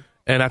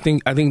 And I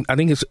think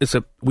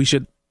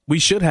we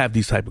should have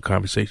these type of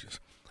conversations.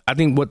 I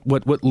think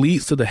what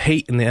leads to the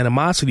hate and the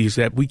animosity is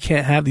that we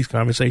can't have these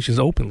conversations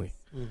openly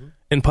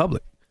in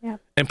public. Yeah.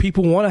 And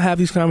people want to have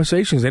these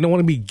conversations. They don't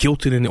want to be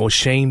guilted or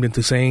shamed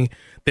into saying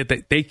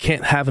that they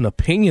can't have an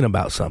opinion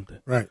about something.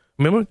 Right.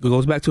 Remember, it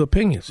goes back to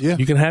opinions. Yeah.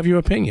 You can have your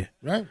opinion.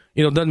 Right.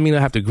 Doesn't mean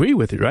I have to agree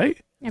with it,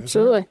 right?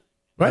 Absolutely.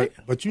 Right.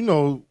 But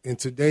in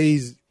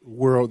today's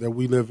world that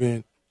we live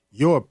in,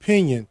 your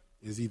opinion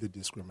is either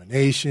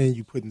discrimination,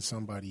 you putting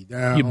somebody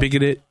down. You're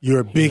bigoted. You're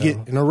a bigot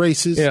and a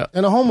racist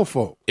and a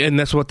homophobe. And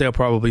that's what they'll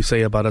probably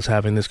say about us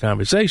having this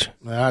conversation.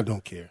 I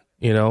don't care.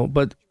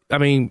 But I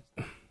mean,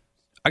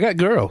 I got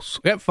girls.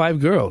 I got 5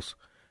 girls.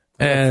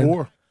 And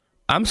 4.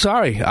 I'm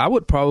sorry. I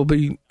would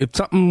probably, if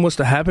something was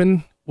to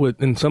happen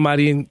with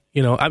somebody,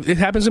 it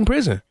happens in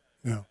prison.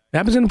 Yeah. It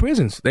happens in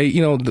prisons. They,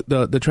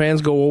 the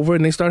trans go over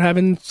and they start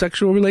having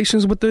sexual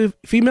relations with the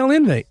female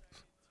inmate.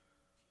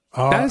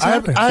 That has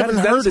happened. I haven't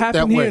heard it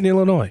that way. Here in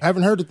Illinois. I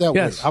haven't heard it that way.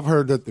 Yes. I've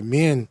heard that the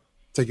men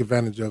take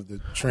advantage of the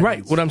trans.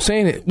 Right. What I'm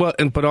saying is,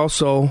 but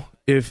also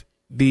if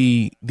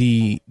the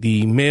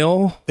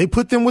male, they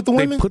put them with the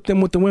women. They put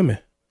them with the women.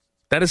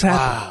 That has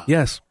happened. Wow.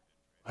 Yes,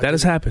 that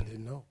has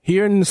happened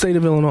here in the state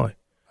of Illinois.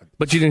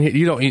 But they don't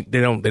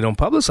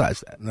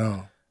publicize that.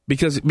 No,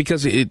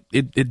 because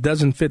it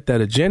doesn't fit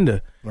that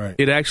agenda. Right.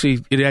 It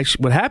actually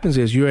what happens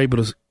is you're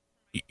able to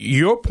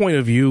your point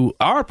of view,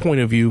 our point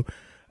of view,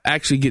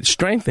 actually gets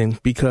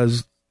strengthened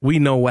because we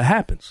know what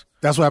happens.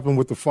 That's what happened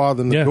with the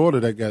father and the daughter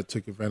that got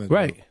took advantage of.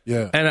 Right.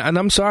 Yeah. And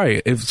I'm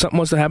sorry. If something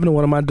was to happen to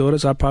one of my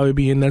daughters, I'd probably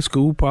be in that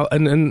school.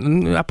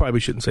 And I probably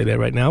shouldn't say that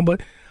right now,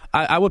 but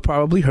I would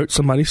probably hurt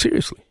somebody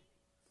seriously.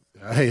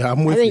 Hey,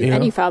 I'm with you. I think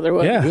any father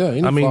would. Yeah.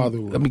 Any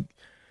father would.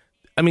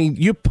 I mean,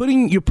 you're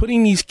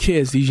putting these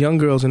kids, these young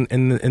girls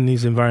in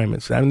these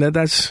environments. I mean,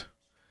 that's,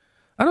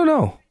 I don't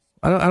know.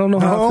 I don't know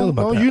how I feel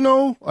about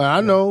that.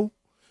 I know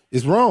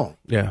it's wrong.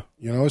 Yeah.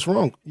 It's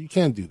wrong. You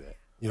can't do that.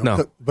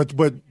 No.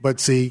 But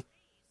see,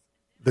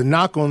 the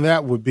knock on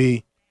that would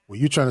be, well,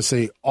 you're trying to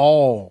say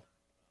all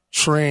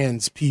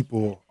trans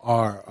people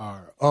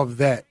are of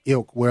that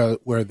ilk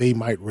where they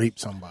might rape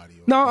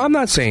somebody. No, I'm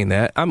not saying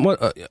that.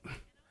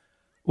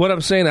 What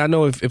I'm saying, I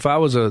know if I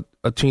was a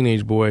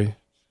teenage boy,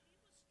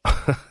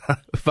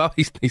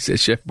 he said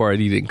Chef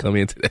Barty didn't come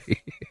in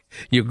today.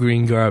 Your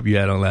green garb you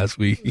had on last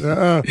week.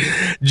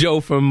 Joe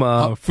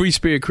from Free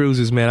Spirit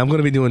Cruises, man. I'm going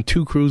to be doing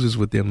 2 cruises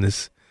with them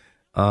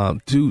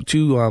two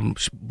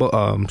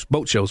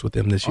boat shows with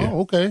them this year.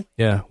 Oh, okay.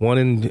 Yeah, one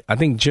in I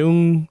think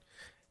June,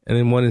 and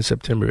then one in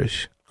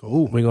September-ish.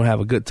 Cool. We're gonna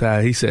have a good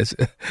time. He says,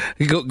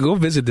 go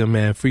visit them,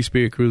 man. Free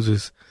Spirit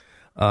Cruises,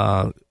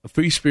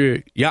 Free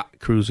Spirit Yacht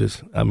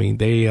Cruises. I mean,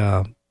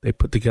 they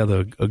put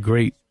together a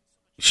great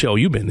show.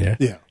 You've been there.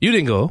 Yeah. You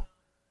didn't go.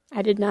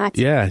 I did not.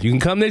 Yeah, you can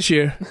come this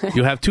year.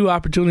 You'll have 2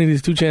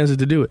 opportunities, 2 chances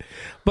to do it.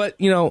 But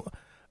coming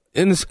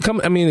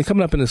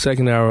up in the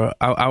second hour,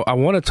 I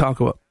want to talk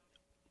about.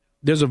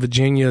 There's a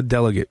Virginia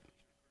delegate.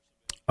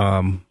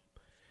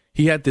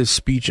 He had this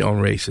speech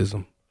on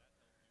racism,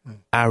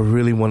 I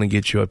really want to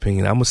get your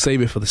opinion. I'm going to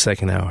save it for the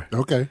second hour.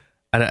 Okay.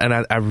 And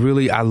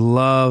I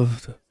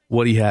loved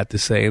what he had to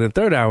say. In the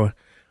third hour,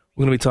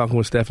 we're going to be talking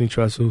with Stephanie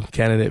Trussell,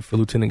 candidate for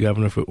lieutenant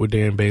governor with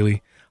Darren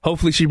Bailey.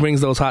 Hopefully she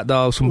brings those hot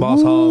dogs from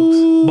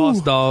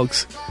Boss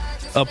Dogs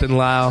up in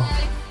Lyle.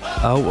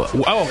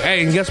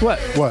 Hey, and guess what?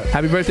 What?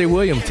 Happy birthday,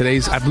 William.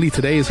 I believe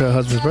today is her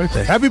husband's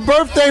birthday. Happy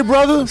birthday,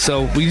 brother.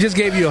 So we just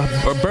gave you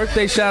a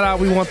birthday shout out.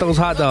 We want those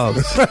hot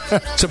dogs.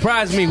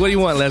 Surprise me. What do you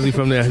want, Leslie,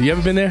 from there? You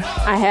ever been there?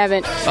 I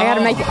haven't.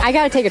 I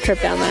gotta take a trip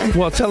down there.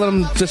 Well, tell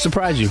them to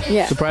surprise you.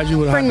 Yeah. Surprise you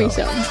with a Bring hot me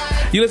dog.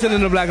 some. You listen to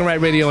the Black and Right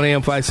Radio on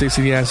AM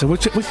 560 The Answer.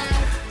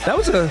 That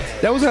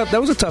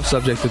was a tough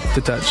subject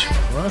to touch.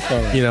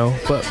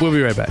 But we'll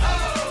be right back.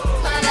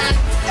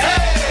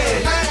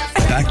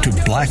 Back to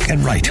Black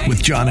and Right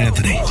with John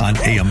Anthony on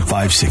AM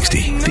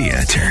 560. The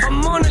Answer.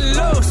 I'm on the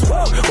lows,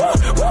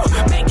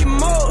 making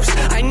moves.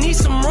 I need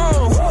some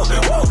room.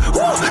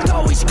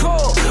 Always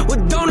cold.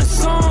 Well, don't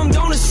assume.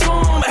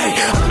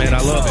 Man,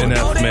 I love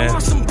NF, man.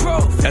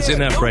 That's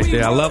NF right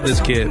there. I love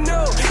this kid.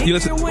 You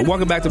listen.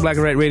 Welcome back to Black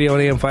and Right Radio on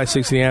AM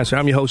 560 The Answer.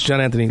 I'm your host,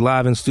 John Anthony,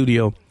 live in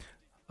studio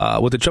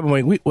with the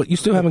Troublemaker. You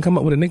still haven't come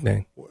up with a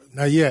nickname?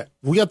 Not yet.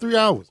 We got 3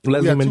 hours.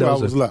 Leslie we got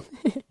Mendoza. 2 hours left.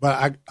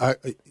 But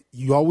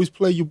you always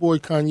play your boy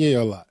Kanye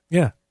a lot.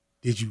 Yeah.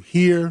 Did you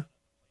hear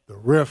the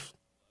riff,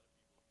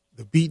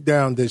 the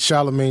beatdown that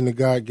Charlamagne the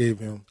God gave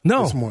him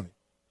this morning?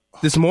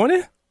 This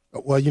morning?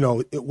 Well,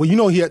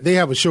 they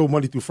have a show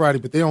Monday through Friday,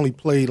 but they only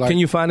play like. Can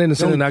you find it and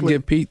send it and I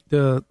get Pete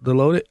the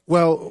load it?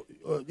 Well,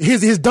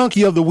 his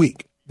donkey of the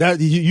week. That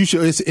you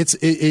should.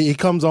 It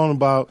comes on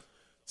about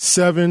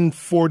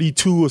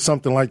 7:42 or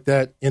something like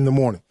that in the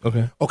morning.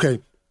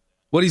 Okay.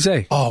 What'd he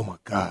say? Oh my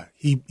God,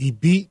 he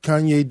beat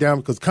Kanye down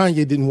because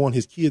Kanye didn't want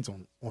his kids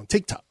on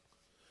TikTok.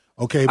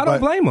 Okay, I don't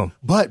blame him.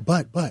 But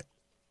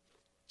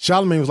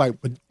Charlamagne was like,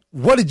 "But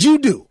what did you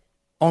do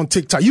on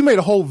TikTok? You made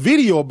a whole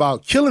video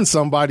about killing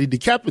somebody,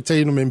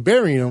 decapitating them, and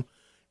burying them,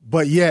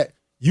 but yet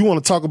you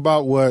want to talk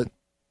about what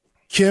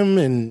Kim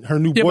and her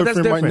new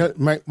boyfriend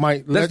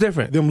might let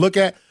them look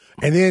at,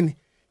 and then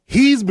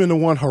he's been the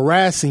one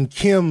harassing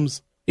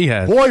Kim's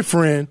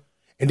boyfriend."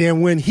 And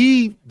then when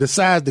he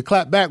decides to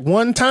clap back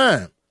one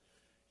time,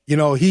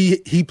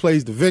 he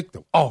plays the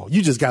victim. Oh,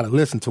 you just got to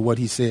listen to what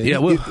he said. Yeah,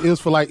 it was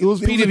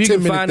Pete, if you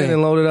can find it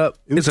and load it up,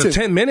 it's a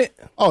 10-minute.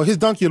 Oh, his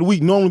donkey of the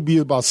week normally be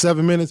about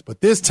 7 minutes, but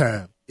this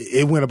time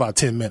it went about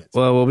 10 minutes.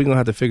 Well, we're gonna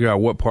have to figure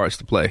out what parts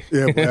to play.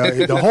 Yeah,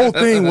 the whole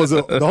thing was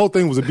a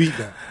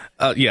beatdown.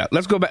 Yeah,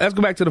 let's go back. Let's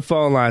go back to the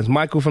phone lines.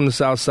 Michael from the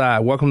South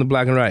Side. Welcome to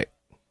Black and Right.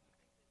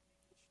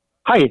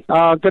 Hi.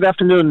 Good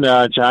afternoon,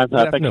 John.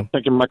 Thank you for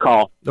taking my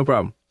call. No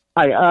problem.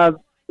 Hi.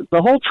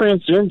 The whole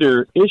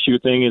transgender issue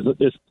thing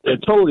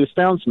it totally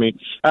astounds me.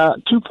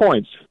 2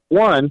 points.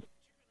 One,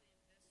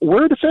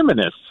 where are the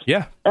feminists?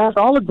 Yeah.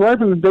 After all the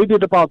griping they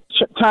did about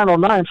Title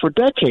IX for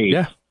decades.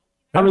 Yeah.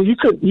 I mean, you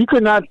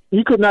could not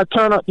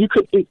turn on.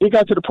 It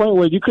got to the point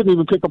where you couldn't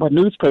even pick up a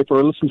newspaper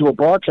or listen to a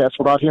broadcast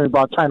without hearing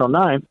about Title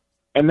IX.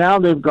 And now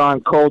they've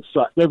gone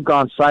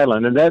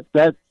silent, and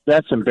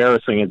that's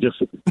embarrassing and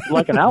just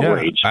like an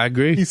outrage. Yeah, I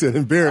agree. He said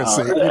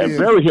embarrassing.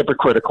 Very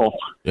hypocritical.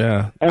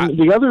 Yeah. And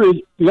the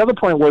other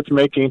point worth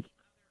making,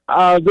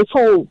 this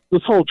whole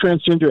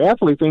transgender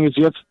athlete thing is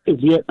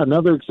yet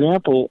another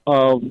example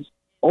of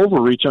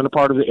overreach on the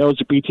part of the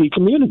LGBT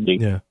community.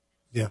 Yeah.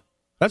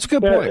 That's a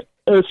good point.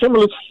 It's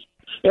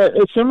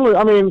similar.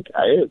 I mean,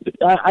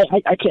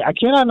 I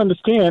cannot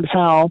understand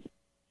how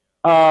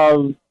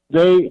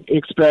they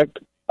expect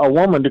a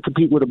woman to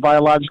compete with a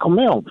biological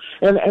male,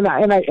 and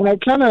I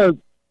kind of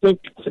think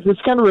this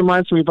kind of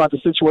reminds me about the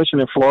situation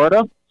in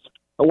Florida,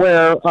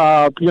 where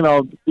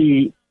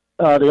the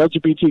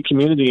LGBT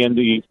community and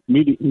the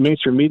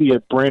mainstream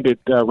media branded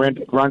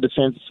Ron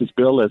DeSantis'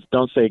 bill as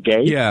 "Don't Say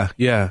Gay." Yeah.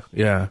 I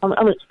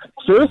mean,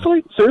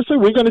 seriously,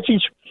 we're going to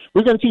teach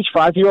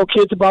 5-year-old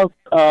kids about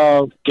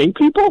gay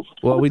people?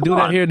 Well, we do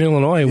that here in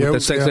Illinois with the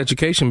sex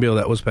education bill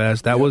that was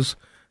passed. That's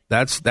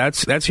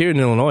here in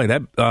Illinois.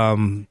 That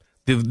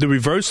the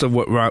reverse of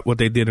what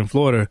they did in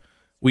Florida,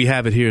 we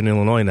have it here in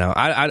Illinois now.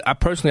 I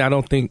personally, I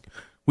don't think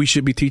we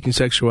should be teaching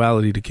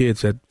sexuality to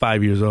kids at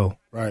 5 years old.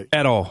 Right.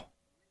 At all.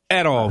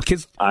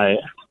 Kids.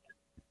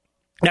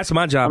 That's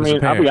my job as a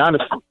parent. I'll be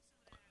honest.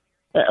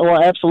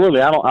 Well,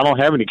 absolutely. I don't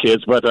have any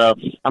kids, but I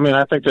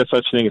think there's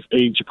such thing as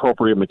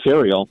age-appropriate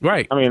material.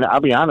 Right. I mean,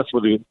 I'll be honest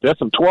with you. There's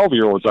some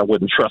 12-year-olds I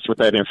wouldn't trust with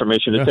that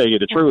information to tell you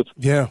the truth.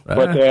 Yeah.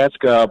 But to ask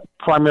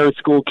primary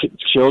school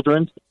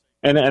children.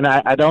 And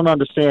I don't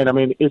understand. I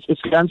mean,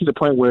 it's gotten to the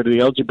point where the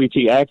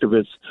LGBT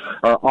activists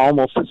are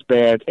almost as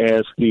bad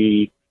as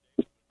the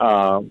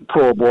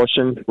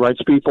pro-abortion rights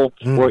people,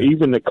 or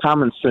even the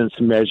common sense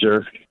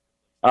measure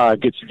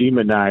gets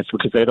demonized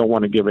because they don't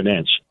want to give an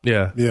inch.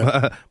 Yeah.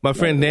 My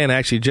friend Dan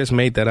actually just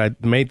made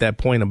that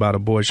point about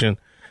abortion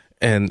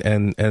and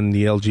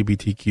the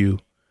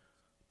LGBTQ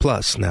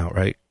plus now,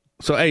 right?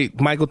 So, hey,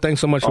 Michael, thanks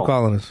so much for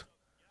calling us.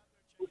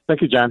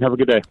 Thank you, John. Have a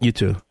good day. You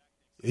too.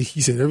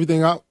 He said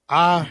everything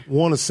I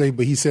want to say,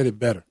 but he said it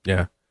better.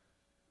 Yeah.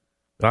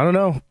 I don't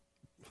know.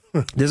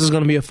 This is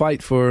going to be a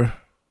fight for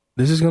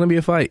This is going to be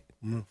a fight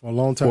for a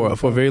long time.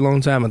 For a very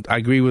long time. I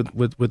agree with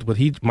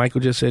what Michael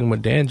just said and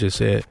what Dan just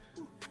said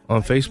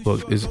on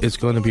Facebook. It's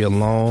going to be a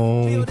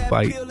long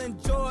fight.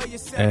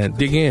 And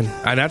dig in.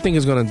 And I think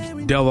it's going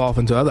to delve off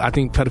into other. I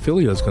think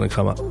pedophilia is going to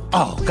come up.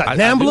 Oh, God.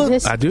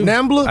 NAMBLA? I do.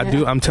 NAMBLA? I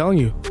do. I'm telling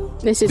you.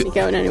 This isn't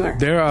going anywhere.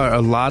 There are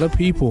a lot of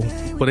people,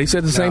 but they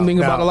said the same thing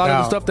about a lot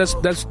of the stuff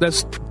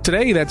that's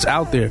today that's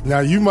out there. Now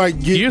you might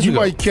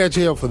might catch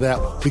hell for that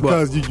one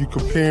because you're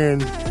comparing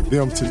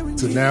them to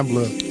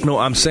NAMBLA. No,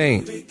 I'm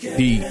saying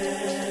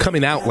the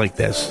coming out like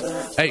this.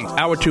 Hey,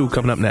 hour 2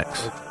 coming up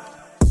next.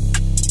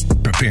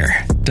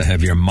 Prepare to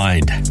have your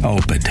mind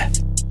opened.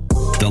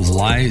 The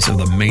lies of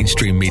the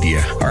mainstream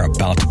media are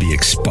about to be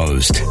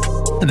exposed,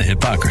 and the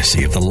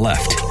hypocrisy of the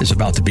left is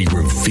about to be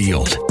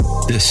revealed.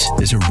 This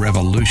is a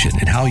revolution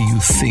in how you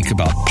think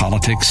about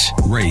politics,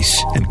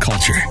 race, and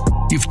culture.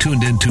 You've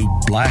tuned into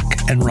Black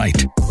and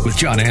Right with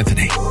John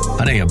Anthony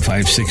on AM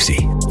 560.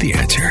 The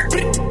Answer.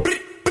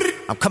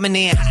 I'm coming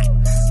in hot.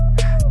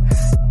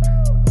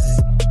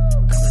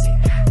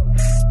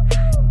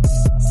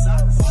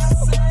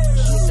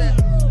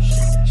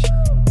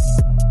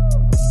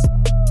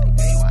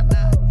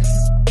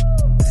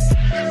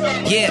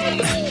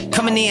 Yeah,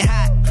 coming in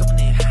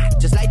hot,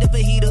 just like the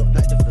fajita.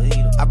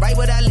 I write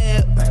what I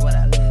live,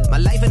 my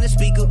life in the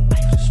speaker.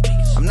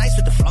 I'm nice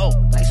with the flow,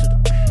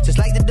 just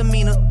like the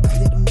demeanor.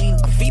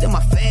 I'm feeding my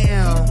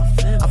fam,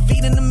 I'm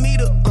feeding the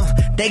meter.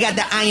 They got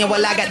the iron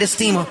while I got the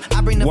steamer.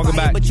 I bring the Welcome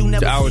fire, back but you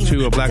never to Hour seen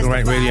 2 it. of Black and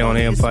Right Radio on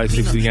AM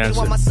 560 The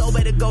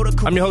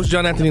Answer. I'm your host,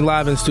 John Anthony,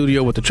 live in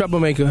studio with the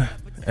Troublemaker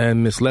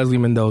and Miss Leslie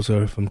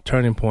Mendoza from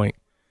Turning Point,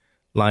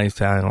 Lyons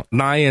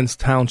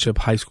Township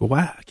High School.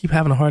 Why I keep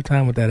having a hard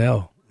time with that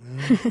L.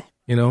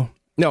 You know?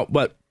 No,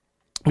 but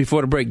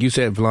before the break, you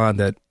said, Vlad,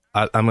 that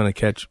I'm going to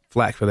catch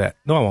flack for that.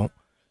 No, I won't.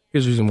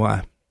 Here's the reason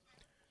why.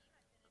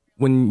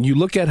 When you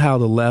look at how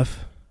the left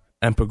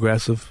and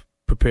progressive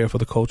prepare for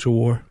the culture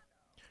war,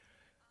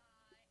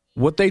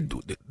 what they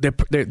do,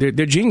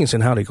 they're genius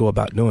in how they go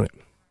about doing it.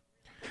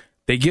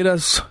 They get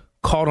us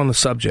caught on the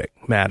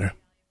subject matter,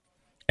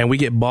 and we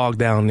get bogged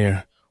down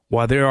there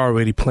while they're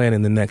already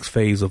planning the next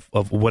phase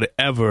of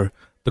whatever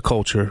the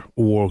culture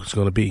war is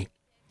going to be.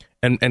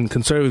 And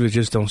conservatives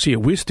just don't see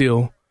it. We're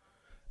still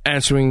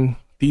answering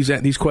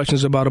these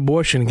questions about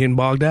abortion and getting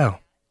bogged down.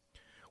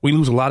 We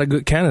lose a lot of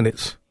good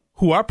candidates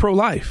who are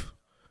pro-life,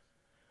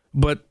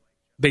 but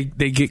they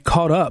get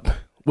caught up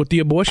with the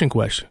abortion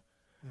question.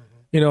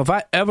 You know, if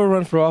I ever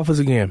run for office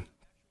again,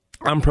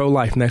 I'm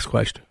pro-life. Next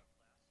question.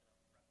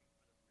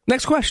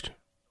 Next question.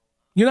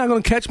 You're not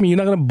going to catch me. You're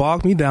not going to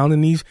bog me down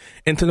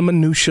into the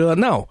minutia.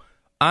 No,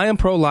 I am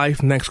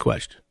pro-life. Next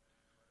question.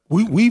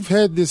 We've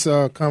had this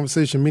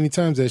conversation many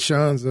times at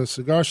Sean's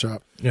cigar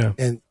shop. Yeah.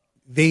 And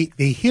they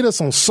hit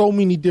us on so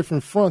many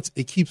different fronts,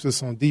 it keeps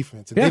us on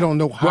defense. And yeah. They don't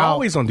know how. We're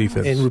always on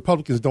defense. And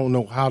Republicans don't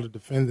know how to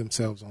defend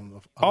themselves on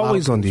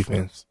always on defense,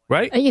 fronts.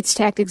 Right? I think it's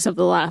tactics of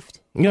the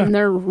left. Yeah. And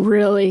they're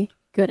really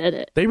good at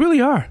it. They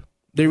really are.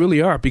 They really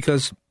are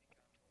because,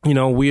 you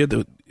know,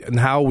 and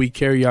how we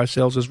carry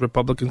ourselves as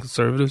Republican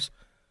conservatives.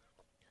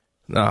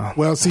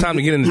 Well, see, time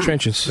to get in the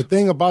trenches. The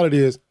thing about it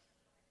is,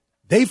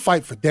 they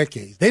fight for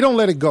decades. They don't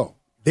let it go.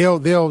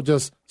 They'll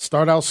just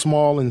start out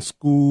small in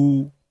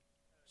school,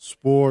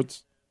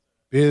 sports,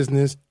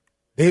 business.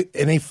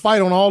 They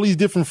fight on all these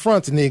different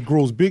fronts, and it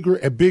grows bigger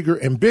and bigger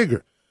and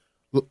bigger.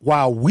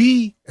 While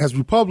we, as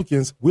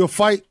Republicans, will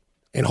fight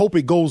and hope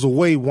it goes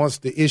away once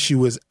the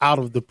issue is out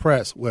of the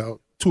press. Well,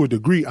 to a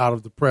degree, out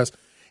of the press.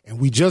 And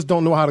we just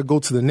don't know how to go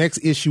to the next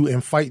issue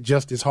and fight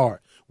just as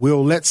hard.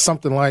 We'll let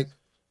something like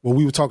what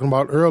we were talking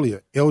about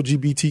earlier,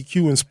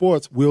 LGBTQ in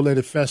sports, we'll let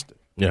it fester.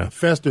 Yeah.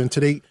 Fester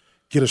until they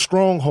get a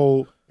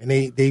stronghold, and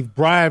they've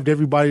bribed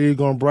everybody they're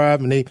going to bribe,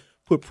 and they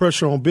put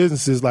pressure on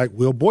businesses like,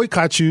 we'll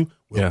boycott you.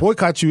 We'll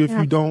boycott you if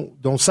you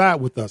don't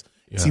side with us.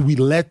 Yeah. See, we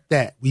let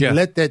that.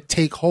 Let that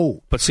take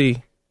hold. But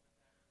see,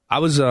 I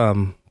was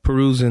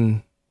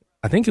perusing,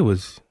 I think it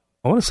was,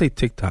 I want to say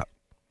TikTok,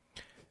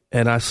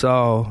 and I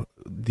saw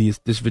this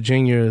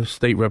Virginia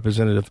state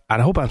representative, I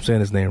hope I'm saying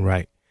his name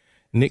right,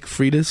 Nick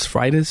Freitas.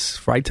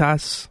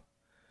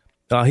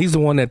 He's the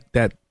one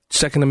that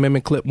Second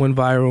Amendment clip went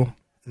viral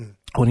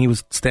when he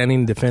was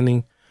standing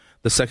defending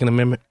the Second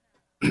Amendment.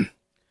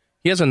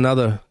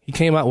 He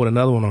came out with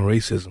another one on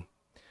racism.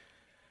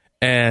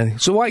 And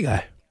he's a white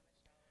guy.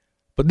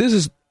 But this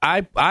is,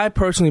 I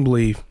personally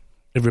believe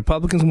if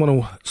Republicans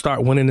want to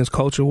start winning this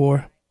culture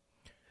war,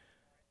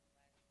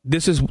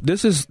 this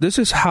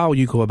is how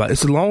you go about it.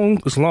 It's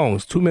long.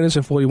 It's 2 minutes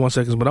and 41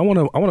 seconds, but I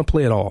want to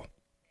play it all.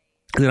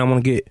 And then I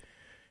want to get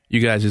you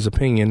guys'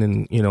 opinion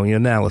and, you know, your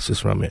analysis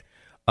from it.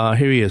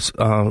 Here he is,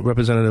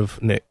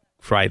 Representative Nick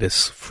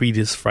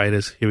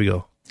Freitas. Here we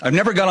go. I've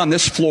never got on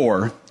this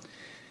floor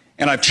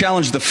and I've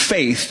challenged the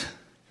faith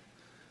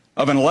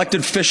of an elected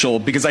official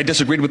because I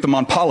disagreed with them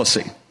on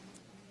policy.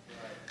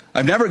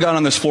 I've never gone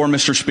on this floor,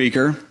 Mr.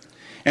 Speaker,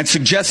 and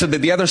suggested that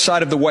the other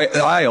side of the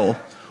aisle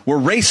were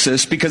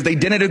racist because they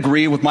didn't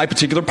agree with my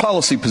particular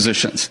policy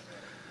positions.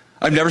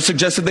 I've never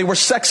suggested they were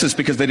sexist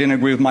because they didn't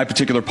agree with my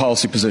particular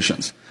policy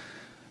positions.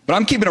 But But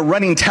I'm keeping a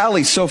running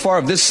tally so far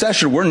of this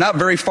session. We're not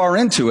very far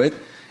into it.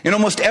 And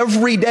almost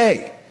every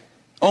day,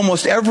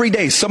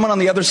 someone on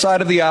the other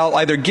side of the aisle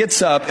either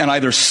gets up and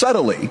either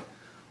subtly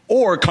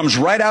or comes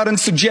right out and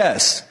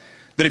suggests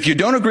that if you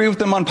don't agree with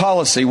them on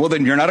policy, well,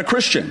 then you're not a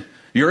Christian.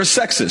 You're a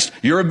sexist.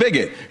 You're a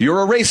bigot.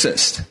 You're a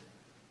racist.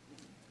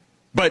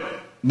 But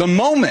the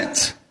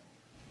moment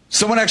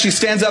someone actually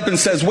stands up and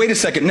says, wait a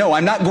second, no,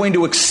 I'm not going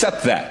to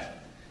accept that.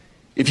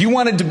 If you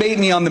want to debate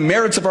me on the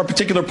merits of our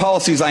particular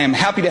policies, I am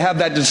happy to have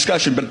that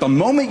discussion. But the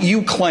moment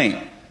you claim,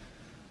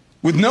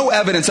 with no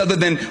evidence other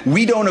than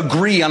we don't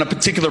agree on a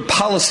particular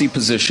policy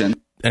position.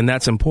 And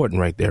that's important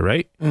right there,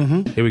 right?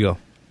 Mm-hmm. Here we go.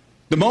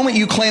 The moment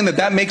you claim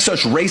that makes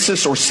us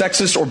racist or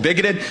sexist or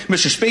bigoted,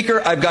 Mr. Speaker,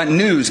 I've got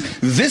news.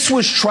 This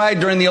was tried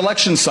during the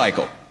election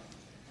cycle.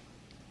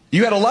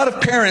 You had a lot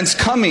of parents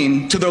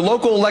coming to their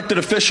local elected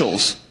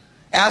officials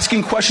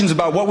asking questions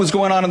about what was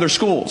going on in their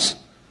schools.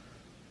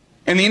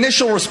 And the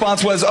initial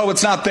response was, oh,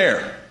 it's not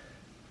there.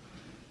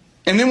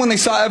 And then when they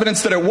saw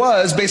evidence that it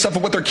was, based off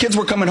of what their kids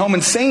were coming home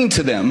and saying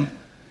to them,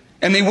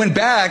 and they went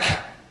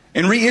back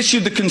and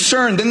reissued the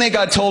concern, then they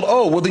got told,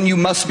 oh, well, then you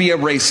must be a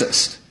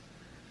racist.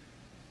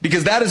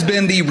 Because that has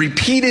been the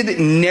repeated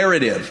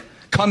narrative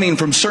coming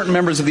from certain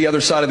members of the other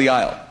side of the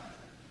aisle.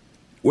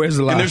 Where's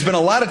the lie? And there's been a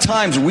lot of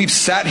times where we've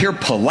sat here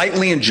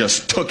politely and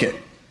just took it.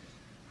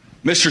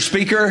 Mr.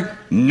 Speaker,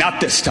 not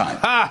this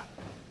time.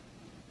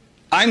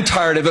 I'm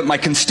tired of it. My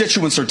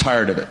constituents are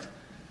tired of it.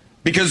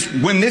 Because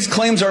when these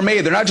claims are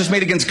made, they're not just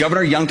made against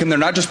Governor Youngkin. They're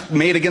not just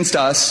made against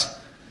us.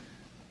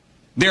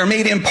 They're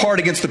made in part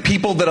against the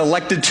people that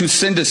elected to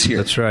send us here.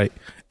 That's right.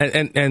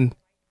 And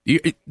you,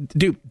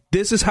 dude,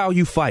 this is how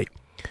you fight.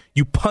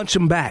 You punch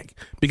them back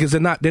because they're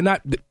not.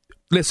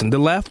 Listen, the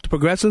left,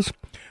 progressives,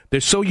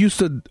 they're so used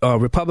to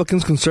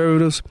Republicans,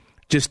 conservatives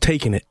just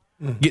taking it,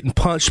 getting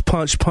punched,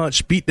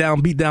 beat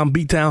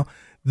down.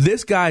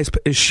 This guy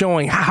is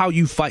showing how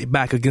you fight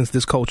back against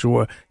this culture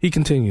war. He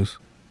continues.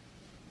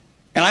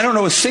 And I don't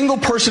know a single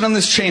person in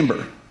this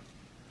chamber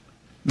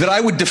that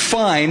I would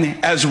define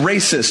as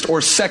racist or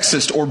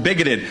sexist or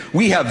bigoted.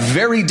 We have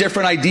very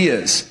different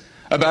ideas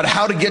about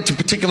how to get to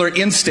particular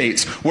end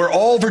states where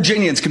all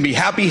Virginians can be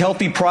happy,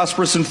 healthy,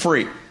 prosperous, and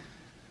free.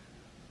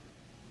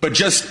 But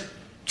just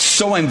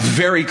so I'm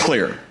very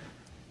clear,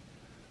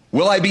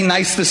 will I be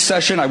nice this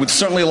session? I would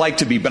certainly like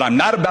to be, but I'm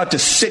not about to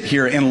sit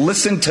here and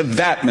listen to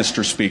that,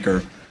 Mr.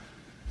 Speaker,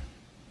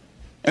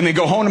 and then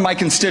go home to my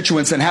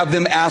constituents and have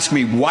them ask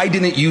me, why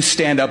didn't you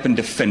stand up and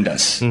defend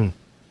us?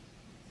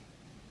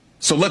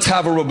 So let's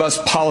have a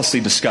robust policy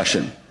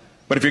discussion.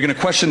 But if you're going to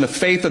question the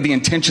faith or the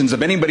intentions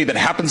of anybody that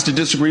happens to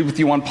disagree with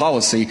you on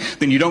policy,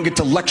 then you don't get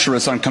to lecture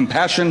us on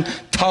compassion,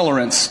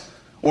 tolerance,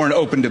 or an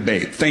open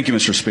debate. Thank you,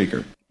 Mr.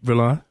 Speaker.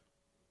 Verlon?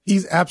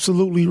 He's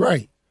absolutely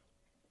right.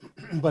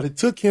 But it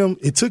took him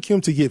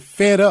to get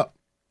fed up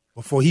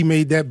before he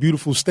made that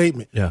beautiful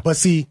statement. Yeah. But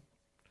see,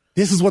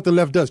 this is what the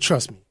left does,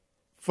 trust me.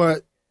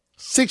 For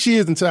 6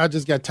 years until I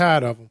just got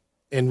tired of him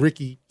and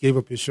Ricky gave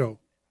up his show,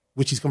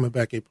 which he's coming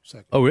back April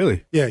 2nd. Oh,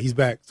 really? Yeah, he's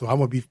back. So I'm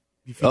going to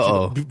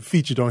be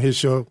featured on his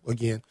show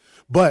again.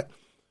 But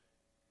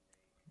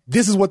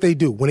this is what they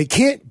do. When they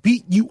can't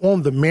beat you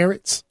on the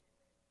merits,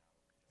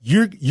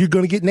 you're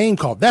going to get name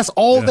called. That's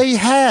all they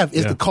have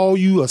is to call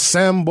you a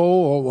Sambo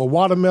or a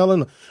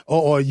watermelon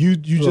or you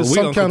just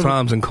some Uncle kind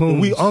Toms of and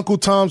Coons. We Uncle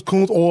Tom's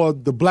Coons or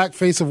the black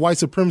face of white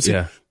supremacy.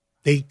 Yeah.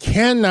 They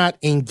cannot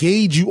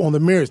engage you on the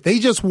merits. They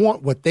just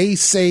want what they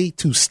say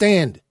to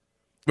stand.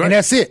 Right. And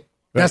that's it.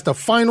 Right. That's the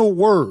final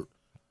word.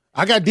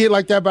 I got did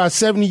like that by a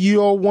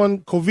 70-year-old one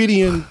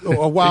COVIDian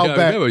a while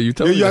back. Remember, you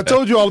told me I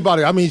told you all about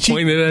it. I mean, she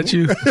pointed at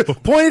you,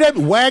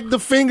 wagged the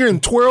finger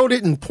and twirled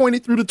it and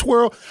pointed through the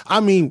twirl. I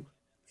mean,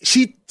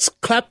 she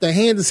clapped her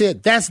hands and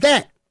said, "That's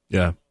that."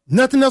 Yeah.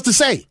 Nothing else to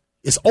say.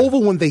 It's over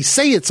when they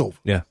say it's over.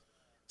 Yeah.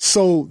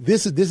 So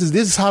this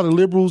is how the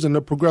liberals and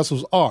the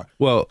progressives are.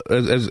 Well,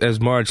 as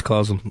Marge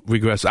calls them,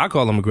 regressive. I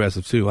call them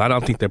aggressive too. I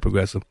don't think they're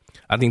progressive.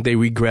 I think they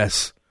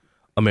regress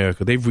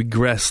America. They've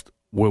regressed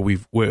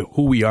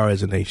who we are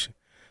as a nation.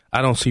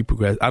 I don't see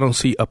progress. I don't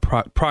see a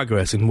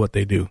progress in what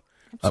they do.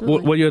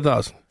 What are your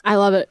thoughts? I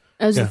love it.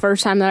 It was the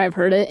first time that I've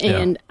heard it,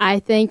 and I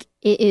think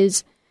it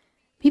is.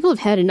 People have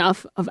had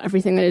enough of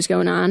everything that is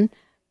going on,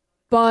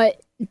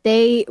 but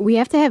we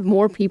have to have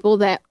more people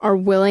that are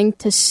willing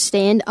to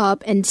stand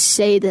up and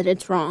say that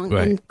it's wrong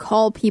and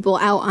call people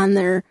out on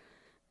their.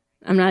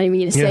 I'm not even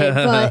going to say it,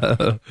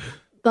 but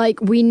like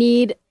we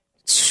need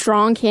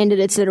strong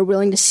candidates that are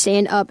willing to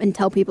stand up and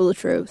tell people the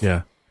truth.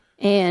 Yeah.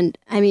 And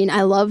I mean,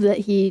 I love that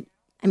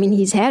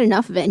he's had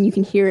enough of it, and you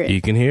can hear it.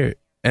 You can hear it,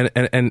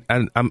 and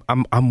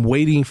I'm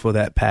waiting for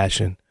that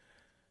passion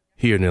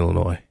here in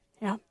Illinois.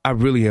 Yeah, I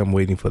really am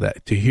waiting for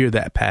that, to hear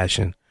that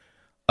passion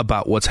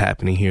about what's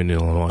happening here in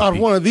Illinois. Out of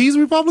one of these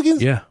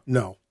Republicans? Yeah.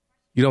 No.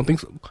 You don't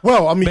think so?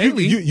 Well, I mean,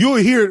 you'll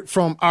hear it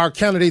from our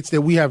candidates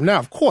that we have now.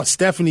 Of course,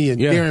 Stephanie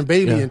and Darren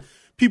Bailey and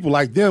people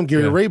like them,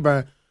 Gary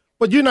Rabine.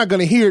 But you're not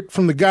going to hear it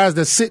from the guys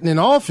that's sitting in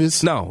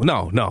office. No.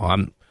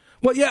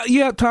 Well, yeah,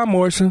 you have Tom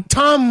Morrison.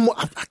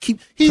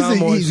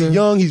 He's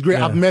young. He's great.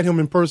 Yeah. I've met him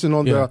in person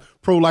on the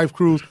pro-life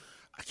cruise.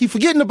 I keep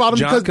forgetting about him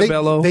John because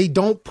Cabello. they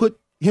don't put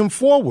him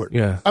forward.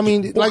 Yeah. I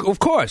mean, well, of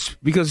course,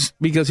 because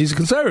he's a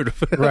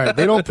conservative. Right.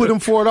 They don't put him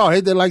forward at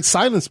all. They're like,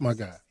 silence my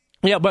guy.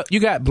 Yeah, but you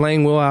got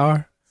Blaine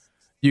Willauer.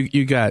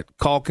 You got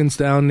Calkins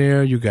down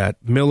there. You got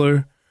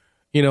Miller.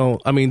 You know,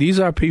 I mean, these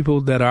are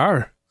people that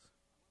are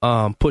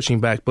pushing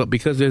back, but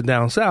because they're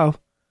down south,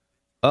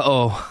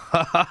 we're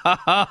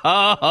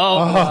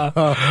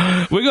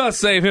gonna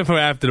save him for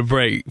after the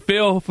break.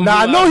 Phil, from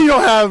I know you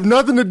don't have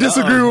nothing to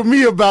disagree with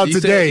me about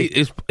today.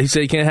 He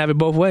said he can't have it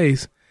both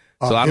ways.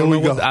 So I don't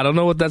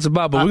know what that's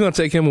about, but we're gonna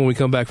take him when we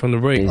come back from the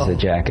break. He's a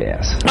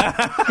jackass.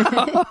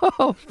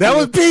 That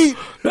was Pete.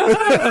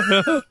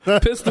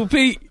 Pistol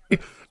Pete.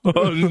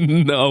 Oh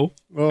no.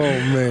 Oh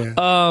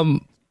man.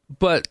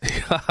 But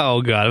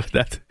oh god,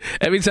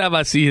 every time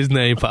I see his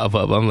name pop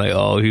up, I'm like,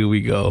 oh, here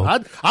we go.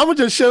 I'm gonna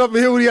just shut up and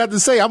hear what he has to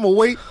say. I'm gonna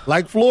wait,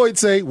 like Floyd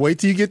say, wait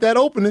till you get that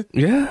opening.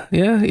 Yeah.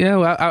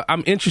 Well,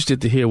 I'm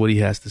interested to hear what he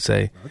has to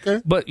say.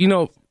 Okay. But you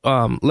know,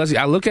 Leslie,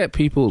 I look at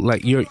people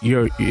like you're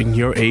in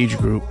your age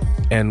group,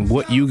 and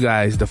what you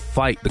guys, the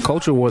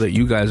culture war that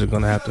you guys are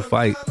going to have to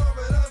fight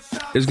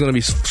is going to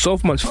be so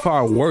much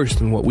far worse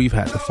than what we've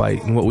had to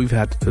fight and what we've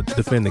had to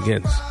defend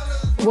against.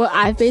 Well,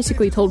 I've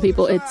basically told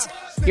people it's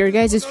your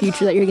guys'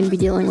 future that you're going to be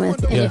dealing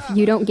with, and if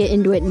you don't get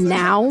into it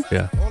now,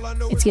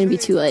 it's going to be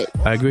too late.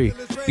 I agree.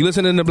 You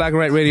listening to Black and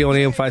White Radio on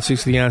AM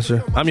 560 The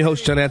Answer. I'm your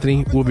host, John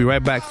Anthony. We'll be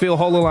right back. Phil,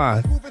 hold the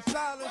line.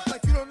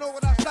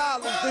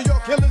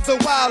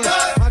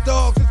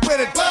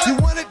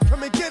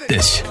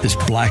 This is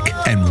Black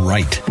and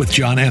Right with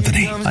John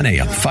Anthony on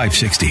AM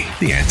 560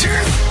 The Answer.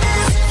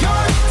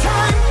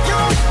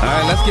 All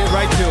right, let's get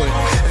right to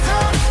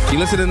it. You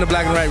listening to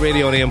Black and White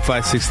Radio on AM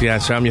 560 The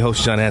Answer. I'm your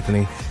host, John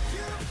Anthony.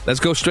 Let's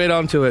go straight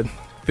on to it.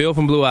 Phil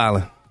from Blue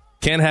Island.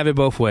 Can't have it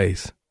both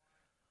ways.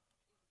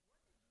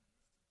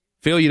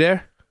 Phil, you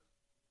there?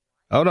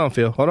 Hold on,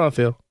 Phil.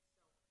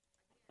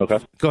 Okay.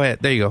 Go ahead.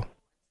 There you go.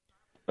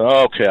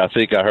 Okay, I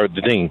think I heard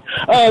the ding.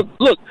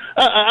 Look,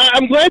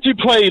 I'm glad you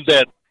played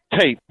that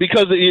tape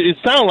because it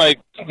sounded like,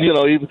 you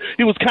know,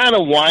 he was kind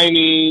of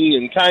whining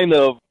and kind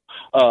of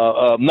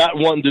not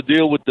wanting to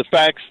deal with the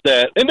facts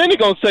that, and then he's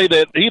going to say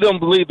that he don't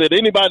believe that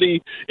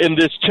anybody in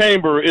this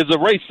chamber is a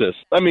racist.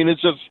 I mean,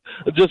 it's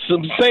just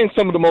saying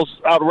some of the most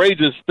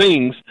outrageous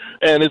things,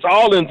 and it's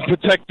all in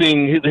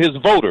protecting his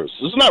voters.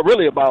 It's not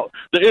really about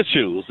the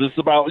issues. It's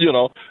about, you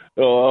know,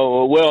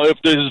 well, if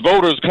his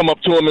voters come up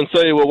to him and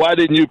say, well, why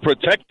didn't you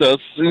protect us?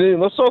 You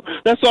know, so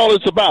that's all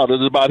it's about.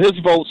 It's about his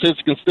votes, his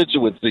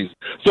constituencies.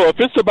 So if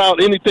it's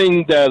about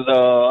anything that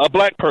a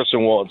black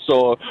person wants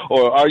or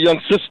our young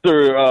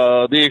sister,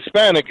 the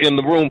Hispanic in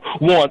the room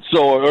wants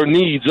or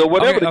needs or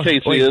whatever the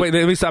case is. Wait,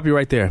 let me stop you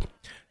right there.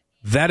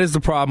 That is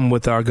the problem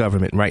with our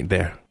government right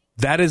there.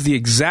 That is the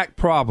exact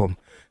problem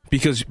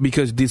because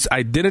this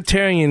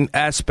identitarian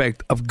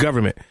aspect of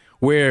government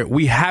where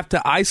we have to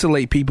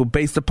isolate people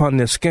based upon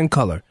their skin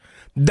color.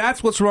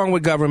 That's what's wrong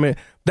with government.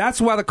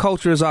 That's why the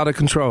culture is out of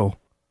control.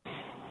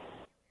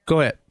 Go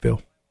ahead, Bill.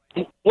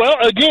 Well,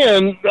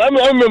 again, I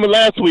remember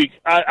last week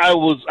I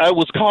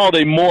was called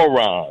a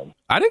moron.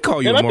 I didn't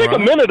call you a moron. And I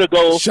think a minute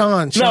ago,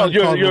 Sean no,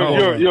 you're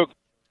right.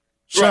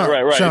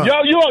 Sean.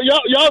 Y'all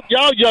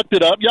yucked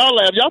it up. Y'all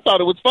laughed. Y'all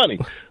thought it was funny.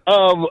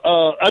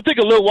 I think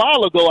a little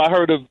while ago I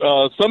heard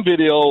of some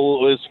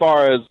video as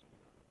far as,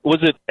 was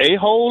it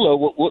A-hole or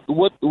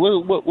what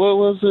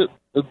was it?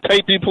 A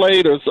tape he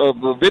played or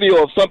a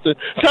video of something?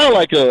 Sounded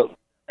like a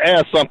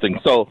ass something.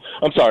 So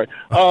I'm sorry.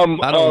 I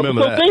don't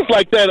remember that. Things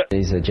like that.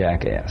 He's a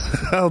jackass.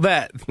 Oh,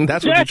 that's what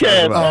jackass.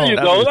 you're talking about. There you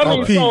go. I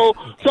mean,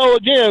 so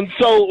again,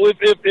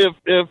 if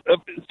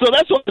so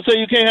that's what I say.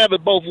 You can't have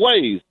it both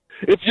ways.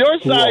 If your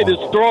side is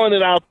throwing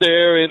it out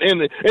there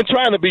and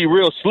trying to be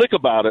real slick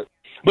about it,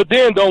 but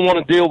then don't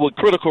want to deal with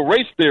critical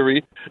race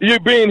theory, you're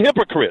being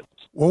hypocrite.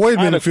 Well, wait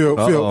a minute, Phil.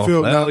 Now,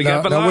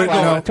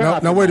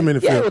 wait a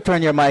minute, Phil.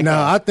 Turn your mic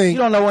now, on. I think you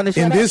don't know when to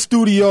in this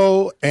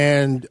studio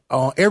and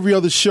every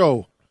other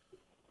show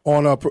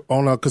on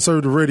a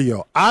conservative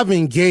radio, I've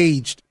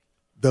engaged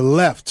the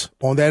left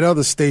on that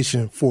other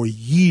station for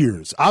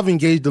years. I've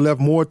engaged the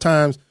left more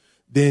times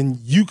than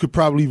you could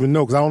probably even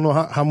know because I don't know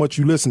how much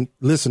you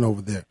listen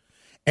over there.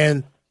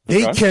 And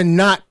they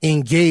cannot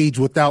engage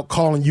without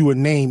calling you a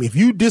name. If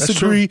you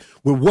disagree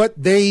with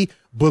what they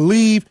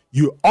believe,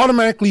 you're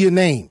automatically a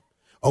name.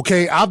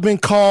 Okay, I've been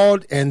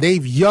called and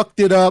they've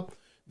yucked it up.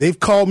 They've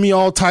called me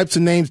all types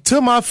of names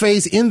to my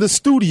face in the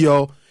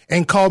studio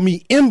and called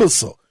me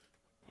imbecile.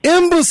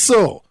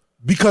 Imbecile,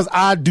 because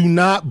I do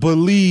not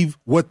believe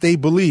what they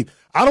believe.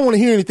 I don't want to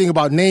hear anything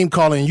about name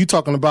calling and you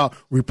talking about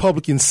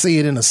Republicans say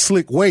it in a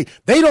slick way.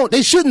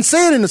 They shouldn't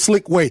say it in a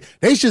slick way.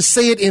 They should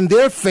say it in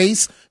their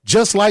face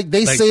just like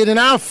they say it in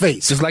our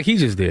face. Just like he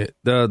just did.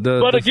 The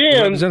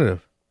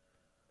representative.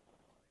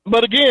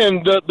 But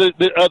again,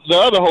 the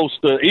other host,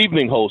 the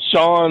evening host,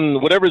 Sean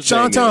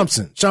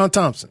Thompson. Sean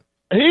Thompson.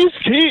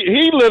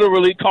 He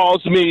literally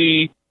calls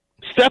me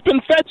step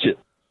and fetch it.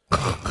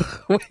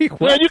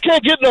 Wait, man, you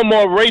can't get no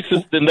more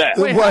racist than that.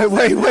 Wait.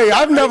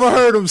 I've never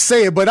heard him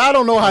say it, but I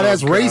don't know how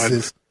that's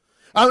racist.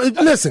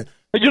 Listen.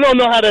 You don't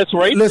know how that's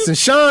racist? Listen,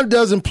 Sean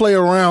doesn't play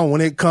around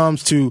when it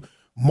comes to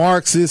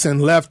Marxists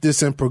and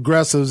leftists and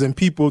progressives and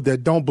people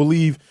that don't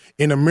believe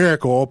in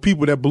America or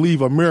people that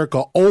believe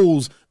America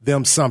owes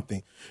them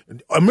something.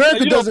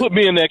 America doesn't put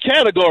me in that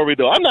category,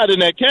 though. I'm not in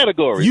that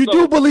category. You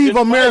do believe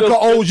America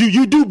owes you.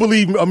 You do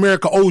believe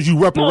America owes you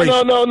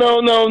reparations.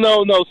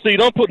 No. See,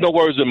 don't put no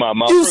words in my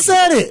mouth. You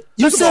said it.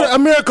 You said it.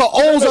 America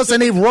owes us,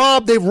 and they've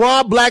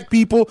robbed black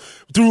people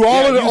through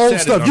all of the old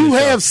stuff. You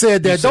have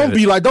said that. Don't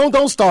be like,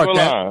 don't start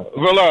that.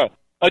 Verlaine,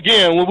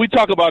 again, when we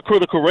talk about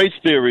critical race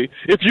theory,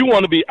 if you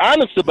want to be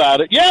honest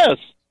about it, yes,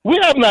 we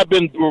have not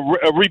been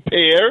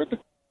repaired.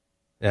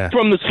 Yeah.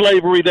 From the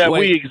slavery that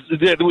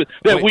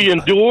we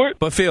endured.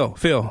 But Phil,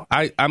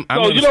 I'm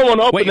so you don't want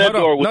to open that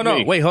door with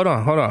me. Wait, hold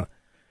on.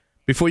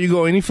 Before you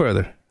go any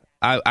further,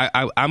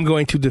 I'm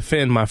going to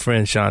defend my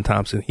friend Sean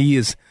Thompson. He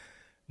is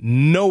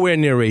nowhere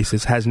near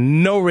racist, has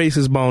no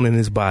racist bone in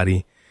his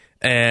body,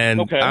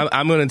 and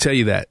I'm going to tell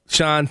you that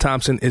Sean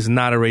Thompson is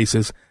not a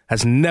racist.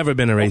 Has never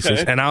been a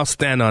racist, and I'll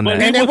stand on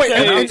that.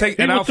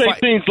 I'll say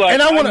things like,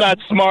 I'm not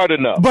smart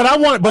enough.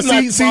 But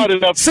see,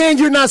 saying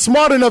you're not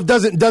smart enough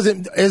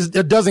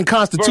doesn't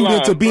constitute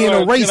into being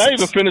a racist. Can I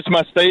even finish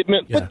my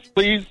statement,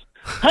 please?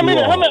 How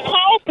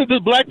often do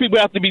black people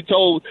have to be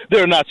told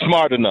they're not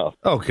smart enough?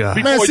 Oh, God.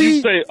 Before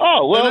you say,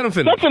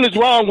 something is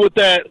wrong with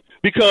that.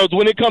 Because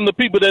when it comes to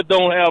people that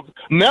don't have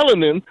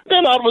melanin,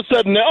 then all of a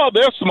sudden,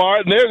 they're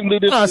smart and they're do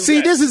this.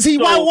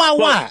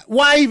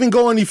 Why even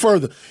go any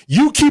further?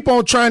 You keep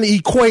on trying to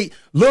equate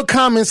little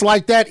comments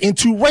like that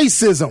into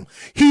racism.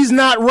 He's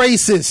not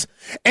racist.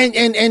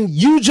 And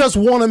you just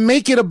want to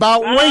make it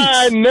about race.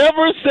 I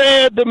never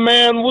said the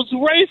man was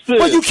racist.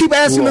 But you keep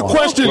asking the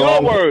question.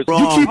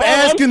 You keep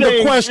asking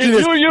the question.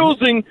 If you're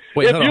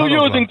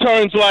using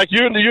terms like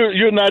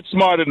you're not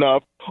smart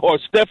enough or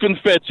Stephen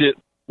Fetchit,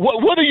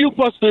 what are you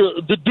supposed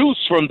to deduce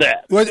from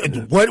that? What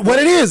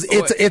it is?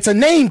 It's a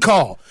name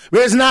call.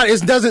 It's not.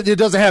 It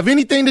doesn't have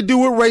anything to do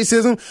with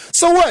racism.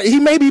 So what?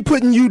 He may be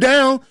putting you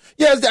down.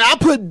 Yes, I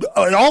put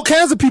all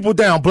kinds of people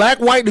down. Black,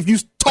 white. If you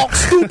talk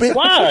stupid,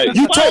 why?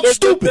 You talk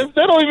stupid.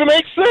 That don't even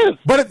make sense.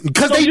 But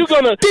because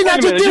hold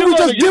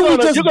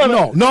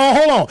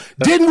on.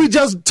 Didn't we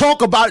just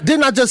talk about?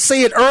 Didn't I just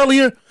say it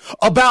earlier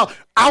about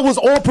I was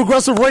on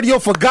Progressive Radio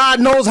for God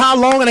knows how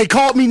long, and they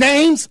called me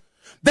names.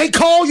 They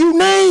call you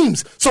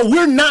names, so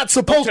we're not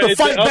supposed to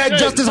fight back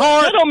just as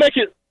hard. That don't make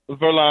it,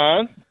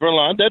 Verlaine,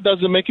 that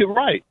doesn't make it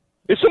right.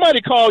 If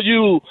somebody call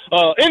you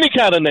any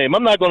kind of name,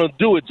 I'm not going to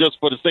do it just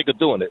for the sake of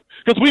doing it,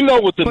 because we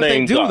know what the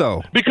names are.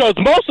 Though. Because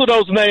most of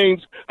those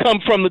names come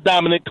from the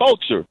dominant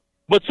culture,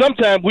 but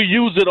sometimes we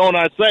use it on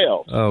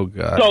ourselves. Oh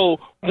God! So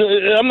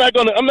I'm not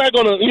gonna,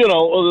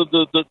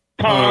 the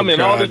Tom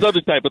and all these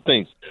other type of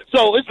things.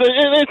 So it's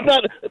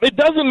not. It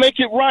doesn't make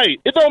it right.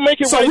 It don't make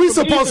it right.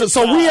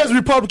 We as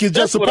Republicans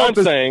just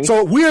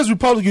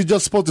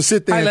supposed to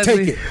sit there and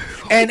take it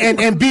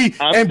and be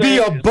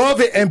above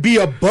it and be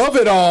above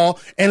it all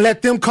and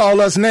let them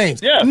call us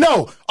names. Yeah.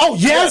 No. Oh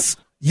yes.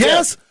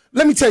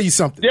 Let me tell you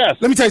something. Yes.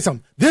 Let me tell you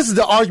something. This is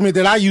the argument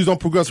that I use on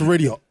Progressive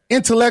Radio.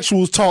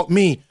 Intellectuals taught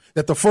me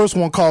that the first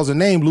one calls a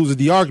name loses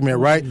the argument,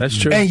 right? That's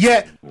true. And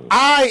yet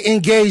I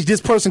engaged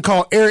this person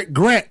called Eric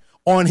Grant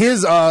on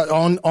his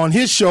on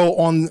his show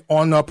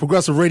on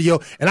Progressive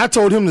Radio, and I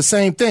told him the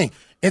same thing.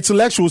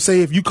 Intellectuals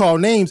say if you call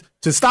names,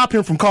 to stop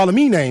him from calling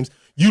me names,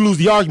 you lose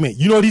the argument.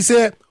 You know what he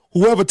said?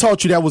 Whoever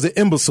taught you that was an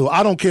imbecile.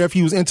 I don't care if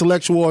he was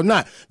intellectual or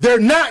not. They're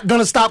not going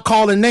to stop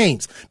calling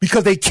names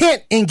because they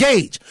can't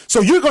engage.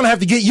 So you're going to have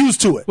to get used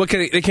to it. Well,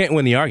 they can't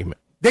win the argument.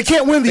 They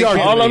can't win the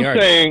argument.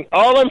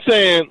 All I'm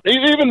saying,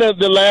 even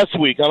the last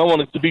week, I don't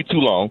want it to be too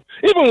long.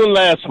 Even when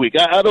last week,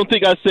 I don't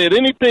think I said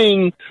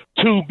anything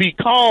to be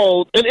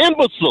called an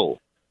imbecile.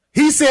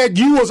 He said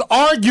you was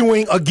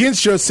arguing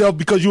against yourself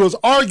because you was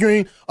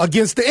arguing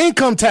against the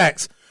income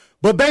tax.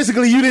 But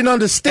basically, you didn't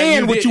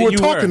understand what you were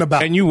talking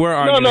about. And you were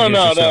arguing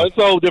against yourself. No, it's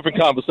a whole different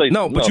conversation.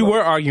 No, but you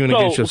were arguing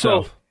against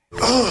yourself.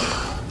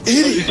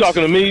 You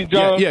talking to me,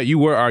 John? Yeah, you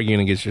were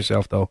arguing against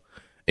yourself, though,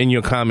 in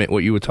your comment,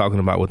 what you were talking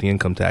about with the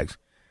income tax.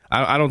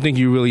 I don't think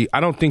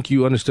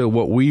you understood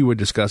what we were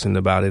discussing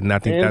about it, and I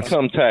think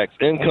income tax.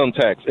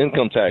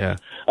 Yeah.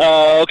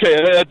 Okay,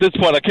 at this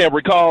point I can't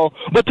recall,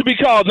 but to be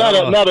called not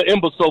an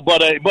imbecile,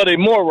 but a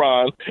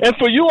moron, and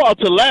for you all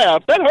to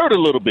laugh, that hurt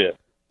a little bit.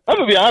 I'm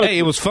gonna be honest. Hey,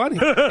 it was funny.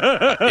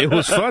 It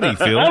was funny,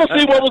 Phil. I don't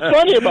see what was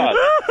funny about it.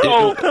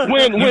 So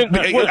when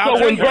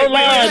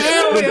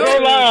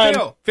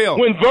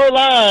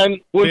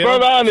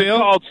Verlaine is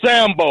called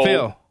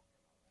Sambo,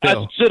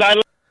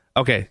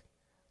 Okay.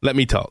 Let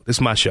me talk. This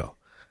is my show.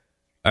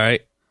 All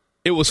right?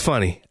 It was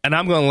funny. And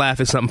I'm going to laugh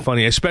at something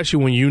funny,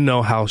 especially when you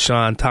know how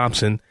Sean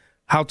Thompson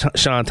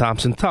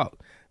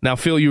talked. Now,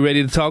 Phil, you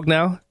ready to talk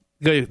now?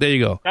 There you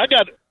go. I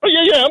got it. Oh,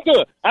 yeah, I'm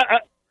good. I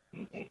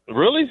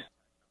really?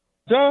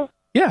 John?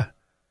 Yeah.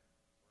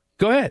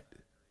 Go ahead.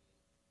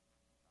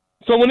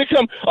 So when it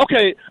comes,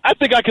 okay, I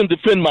think I can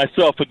defend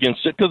myself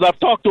against it because I've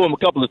talked to him a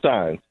couple of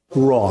times.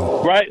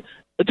 Wrong. Right?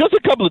 Just a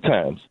couple of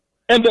times.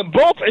 And then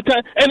both,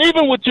 and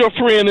even with your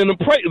friend in the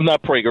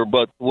not Prager,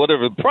 but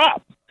whatever,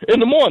 Prop in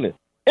the morning,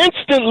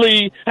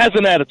 instantly has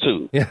an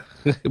attitude. Yeah,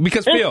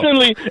 because Phil.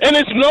 Instantly, and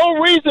there's no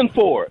reason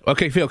for it.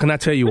 Okay, Phil, can I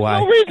tell you why?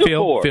 No reason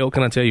for it. Phil,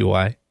 can I tell you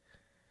why?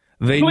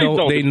 They Please know.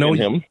 don't They know.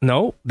 defend him.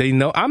 No, they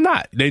know. I'm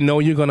not. They know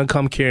you're going to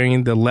come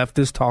carrying the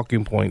leftist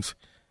talking points.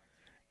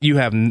 You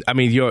have. I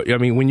mean,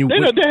 when you.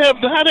 They have.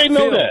 How they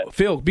know Phil, that?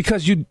 Phil,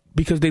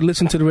 because they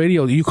listen to the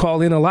radio. You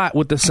call in a lot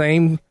with the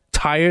same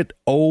tired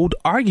old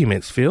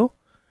arguments, Phil.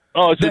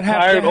 Oh, it's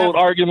old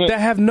argument that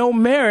have no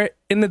merit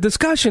in the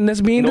discussion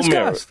that's being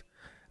discussed.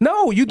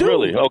 No, you do.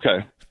 Really?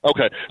 Okay.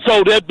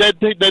 So that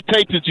tape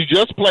that you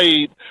just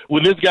played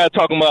with this guy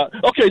talking about.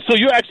 Okay, so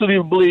you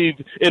actually believe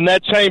in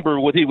that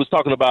chamber what he was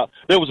talking about?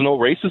 There was no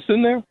racist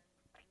in there.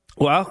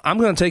 Well, I'm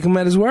going to take him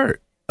at his word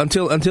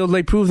until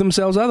they prove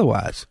themselves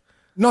otherwise.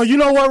 No, you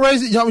know what,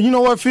 racist? You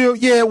know what, Phil?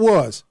 Yeah, it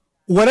was.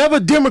 Whatever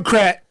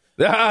Democrat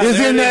is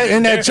in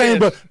that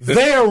chamber,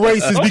 they're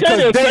racist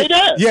because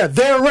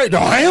they're racist. No,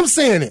 I am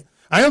saying it.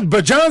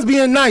 But John's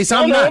being nice.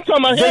 I'm not.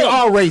 They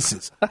are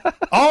racist.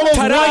 All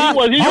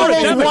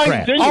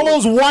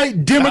those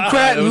white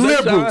Democrat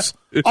liberals,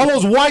 all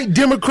those white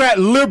Democrat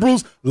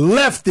liberals,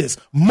 leftists,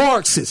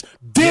 Marxists,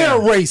 they're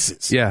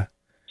racist. Yeah.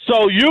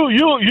 So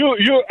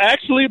you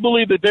actually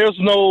believe that there's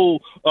no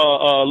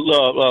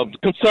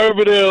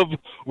conservative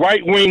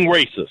right wing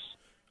racist?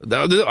 Is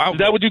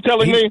that what you're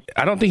telling me?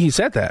 I don't think he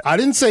said that. I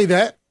didn't say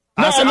that.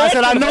 I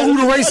said I know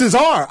who the racists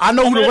are. I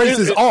know who the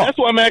racists are. That's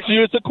why I'm asking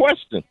you. It's a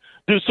question.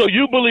 So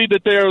you believe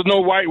that there is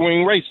no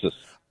right-wing racists?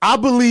 I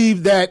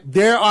believe that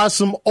there are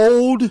some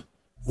old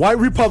white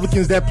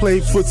Republicans that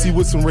played footsie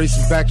with some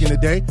racists back in the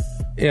day.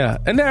 Yeah,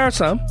 and there are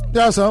some.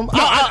 There are some. No,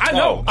 I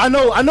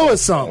know. I know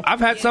it's some. I've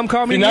had some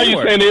call me. Now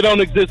you're saying they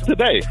don't exist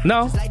today.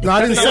 No,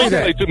 I didn't say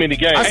that. Play too many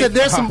games. I said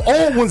there's some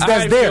old ones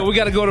that's there. Phil, we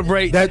got to go to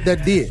break. That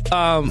did.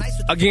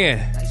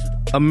 Again,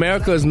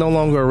 America is no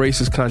longer a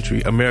racist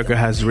country. America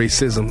has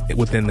racism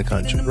within the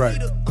country.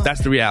 Right.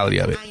 That's the reality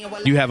of it.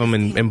 You have them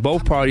in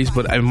both parties,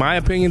 but in my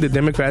opinion, the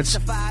Democrats,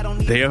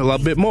 they are a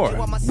little bit more.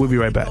 We'll be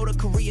right back.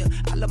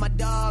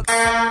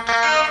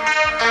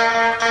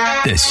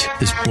 This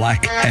is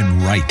Black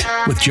and Right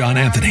with John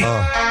Anthony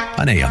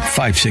on AM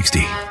 560.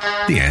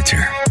 The Answer.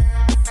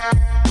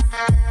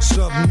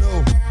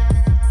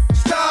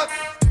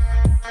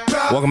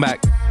 Welcome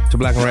back to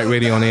Black and Right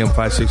Radio on AM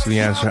 560. The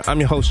Answer. I'm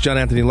your host, John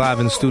Anthony, live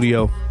in the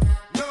studio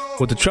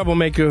with the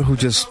troublemaker who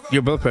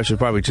your blood pressure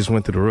probably just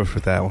went through the roof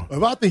with that one.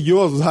 Well, I think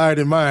yours was higher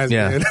than mine,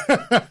 man.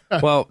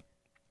 Well,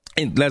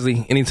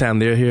 Leslie, anytime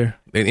they're here,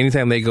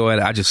 anytime they go at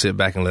it, I just sit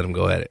back and let them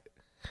go at it.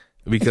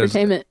 Because,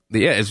 entertainment.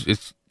 Yeah,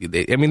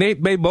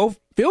 they both,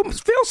 Phil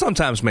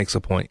sometimes makes a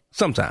point.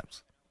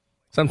 Sometimes.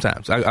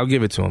 I'll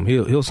give it to him.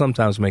 He'll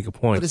sometimes make a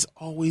point. But it's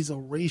always a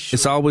racial.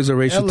 It's always a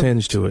racial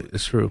tinge to it.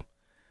 It's true.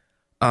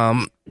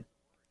 Have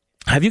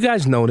you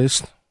guys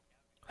noticed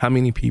how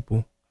many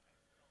people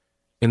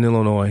in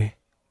Illinois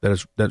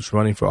that's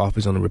running for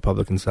office on the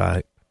Republican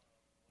side?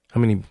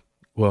 How many?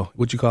 Well,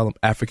 what you call them?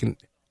 African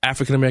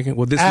American.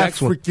 Well, this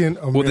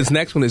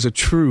next one is a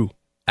true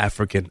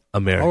African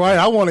American. All right,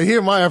 I want to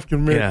hear my African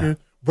American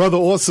brother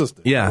or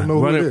sister. Yeah,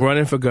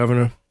 running for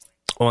governor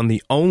on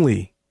the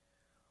only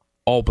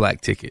all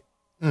black ticket,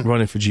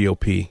 running for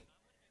GOP.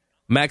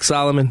 Max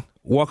Solomon,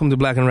 welcome to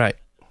Black and Right.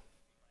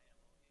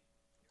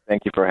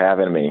 Thank you for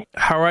having me.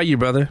 How are you,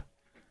 brother?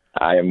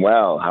 I am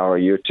well. How are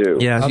you too?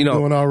 Yeah, I'm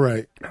doing all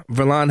right.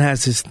 Verlon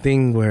has this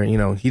thing where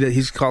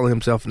he's calling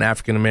himself an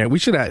African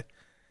American.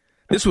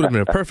 This would have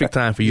been a perfect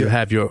time for you to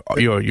have your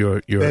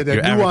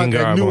African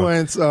garb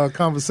nuance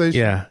conversation.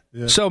 Yeah.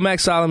 So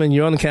Max Solomon,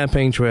 you're on the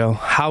campaign trail.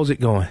 How's it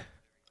going?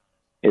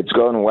 It's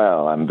going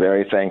well. I'm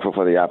very thankful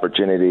for the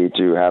opportunity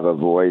to have a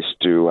voice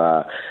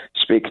to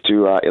speak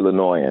to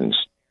Illinoisans.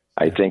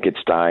 I think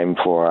it's time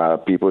for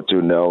people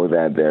to know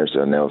that there's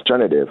an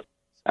alternative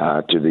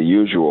to the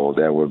usual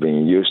that we're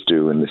being used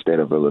to in the state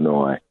of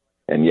Illinois.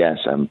 And yes,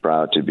 I'm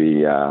proud to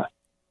be on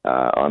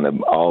the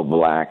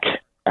all-black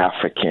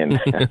African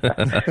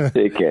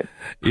ticket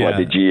for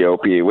the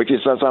GOP, which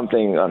is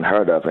something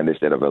unheard of in the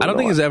state of Illinois. I don't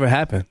think it's ever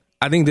happened.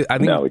 I think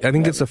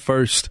it's the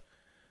first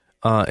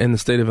in the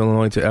state of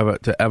Illinois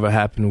to ever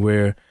happen.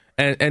 Where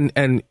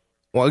and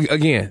well,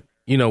 again,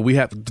 we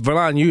have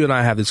Verlon. You and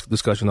I have this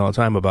discussion all the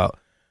time about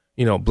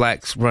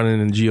blacks running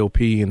in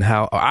GOP and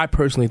how I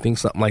personally think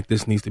something like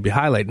this needs to be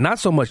highlighted. Not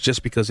so much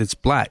just because it's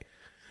black,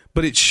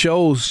 but it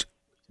shows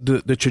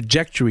the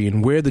trajectory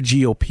and where the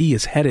GOP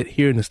is headed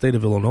here in the state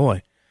of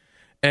Illinois.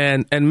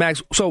 And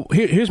Max, so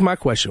here's my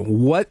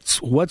question: What's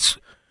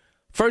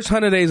first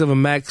 100 days of a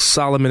Max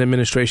Solomon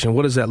administration?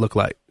 What does that look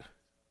like?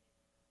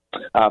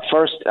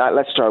 First,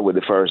 let's start with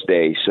the first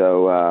day.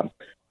 So,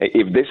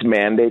 if this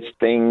mandates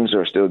things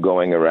are still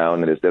going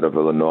around in the state of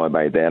Illinois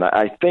by then,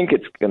 I think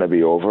it's going to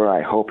be over.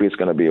 I hope it's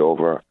going to be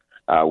over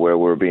where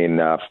we're being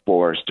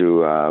forced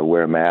to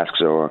wear masks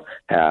or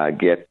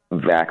get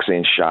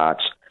vaccine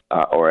shots.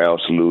 or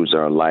else lose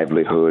our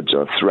livelihoods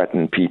or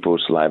threaten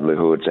people's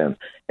livelihoods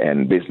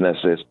and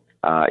businesses.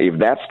 If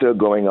that's still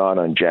going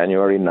on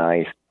January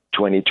 9th,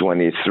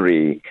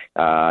 2023,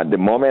 the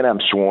moment I'm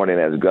sworn in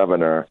as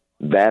governor,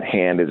 that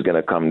hand is going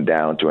to come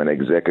down to an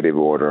executive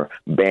order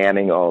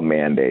banning all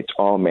mandates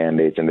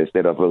in the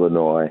state of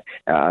Illinois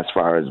as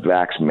far as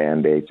vax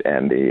mandates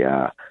and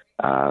the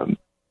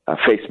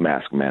face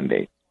mask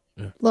mandate.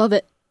 Love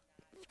it.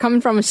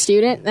 Coming from a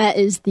student, that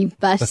is the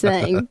best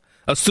thing.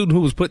 A student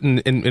who was put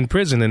in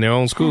prison in their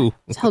own school.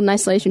 It's held in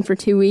isolation for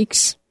 2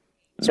 weeks.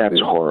 That's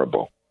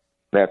horrible.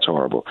 That's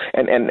horrible.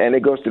 And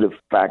it goes to the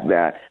fact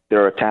that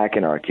they're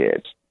attacking our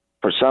kids.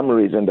 For some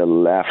reason, the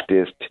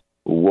leftist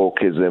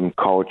wokeism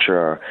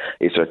culture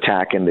is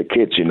attacking the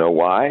kids. You know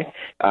why?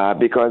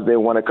 Because they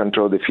want to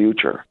control the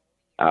future.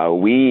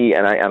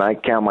 I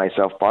count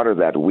myself part of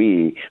that.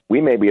 We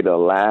may be the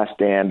last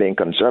standing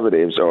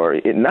conservatives, or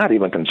not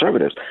even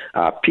conservatives,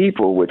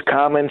 people with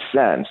common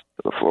sense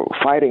for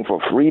fighting for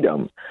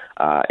freedom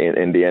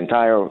in the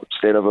entire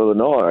state of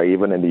Illinois, or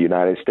even in the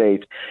United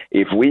States.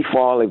 If we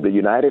fall, if the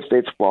United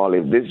States fall,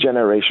 if this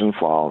generation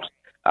falls,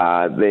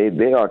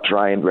 they are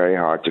trying very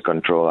hard to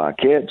control our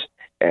kids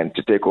and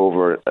to take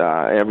over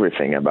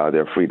everything about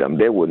their freedom.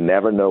 They would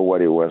never know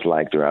what it was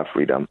like to have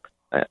freedom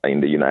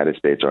in the United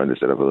States or in the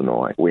state of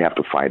Illinois. We have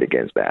to fight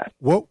against that.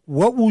 What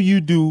will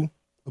you do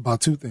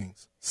about two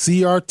things?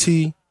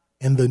 CRT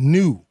and the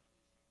new,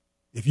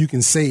 if you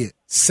can say it,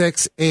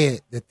 sex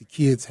ed that the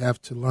kids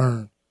have to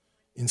learn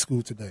in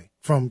school today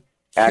from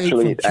K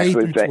through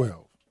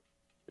 12.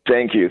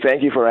 Thank you.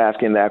 Thank you for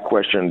asking that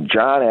question.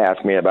 John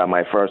asked me about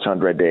my first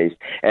 100 days,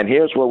 and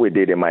here's what we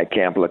did in my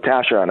camp.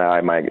 Latasha and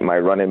I, my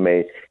running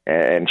mate,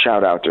 and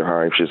shout out to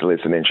her if she's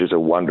listening. She's a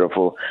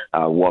wonderful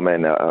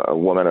woman, a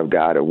woman of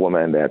God, a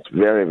woman that's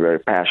very, very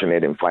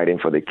passionate in fighting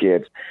for the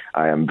kids.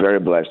 I am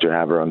very blessed to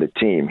have her on the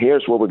team.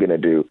 Here's what we're going to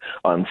do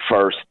on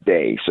first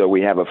day. So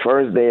we have a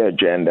first day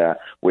agenda.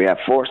 We have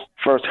first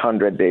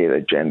 100-day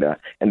agenda,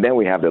 and then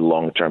we have the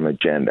long-term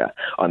agenda.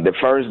 On the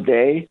first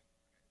day,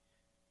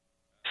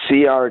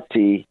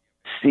 CRT,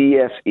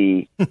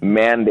 CSE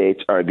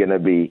mandates are going to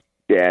be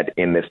dead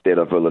in the state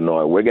of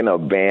Illinois. We're going to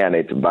ban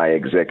it by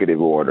executive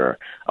order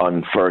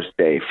on first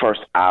day, first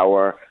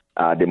hour,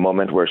 the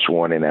moment we're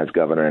sworn in as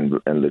governor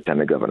and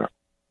lieutenant governor.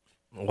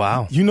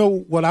 Wow. You know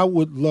what I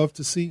would love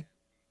to see?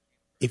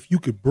 If you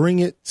could bring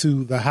it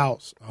to the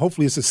House,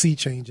 hopefully it's a sea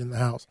change in the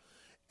House,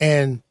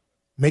 and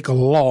make a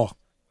law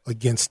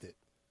against it.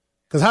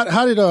 Because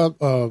how did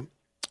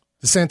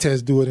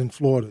DeSantis do it in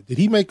Florida? Did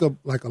he make a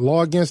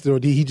law against it, or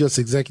did he just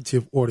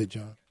executive order,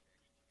 John?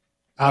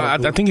 I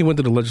think he went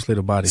to the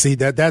legislative body. See,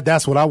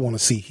 that's what I want to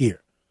see here.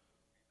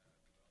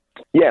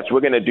 Yes, we're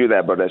going to do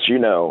that. But as you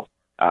know,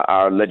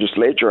 our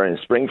legislature in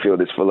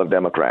Springfield is full of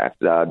Democrats.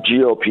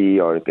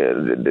 GOP, or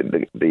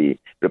the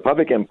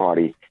Republican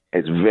Party,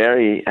 has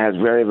very,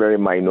 very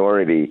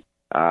minority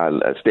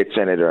state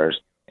senators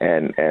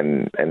and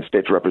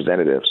state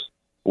representatives.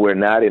 We're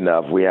not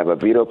enough. We have a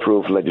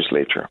veto-proof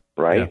legislature,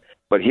 right? Yeah.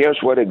 But here's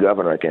what a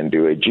governor can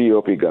do, a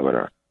GOP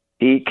governor.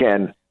 He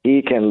can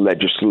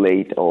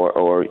legislate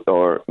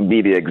or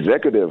be the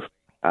executive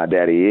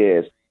that he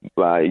is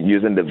by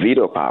using the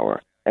veto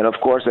power. And, of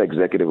course,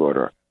 executive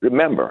order.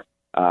 Remember,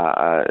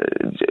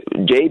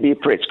 J.B.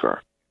 Pritzker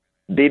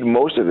did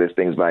most of these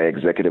things by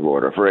executive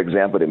order. For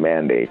example, the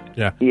mandate.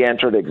 Yeah. He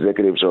entered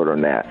executive order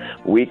on that.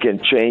 We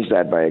can change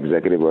that by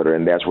executive order,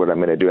 and that's what I'm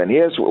going to do. And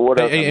here's what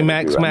else I'm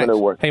going to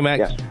do. Hey,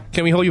 Max, yes.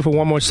 Can we hold you for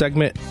one more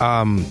segment?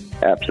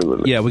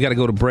 Absolutely. Yeah, we got to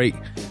go to break.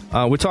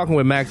 We're talking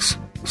with Max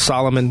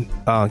Solomon,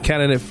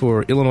 candidate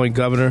for Illinois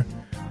governor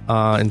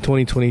in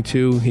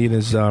 2022. He and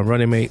his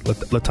running mate,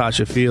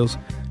 Latasha Fields.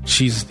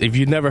 If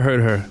you've never heard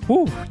her,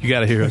 you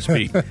got to hear her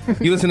speak.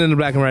 You listen to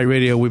Black and Right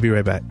Radio. We'll be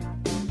right back.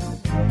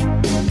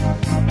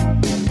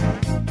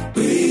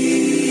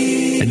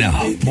 And now,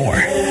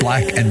 more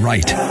Black and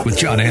Right with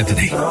John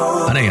Anthony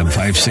on AM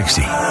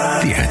 560. The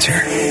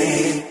Answer.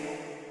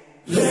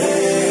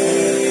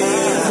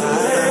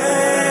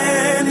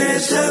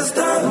 It's just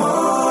a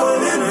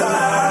morning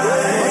vibe.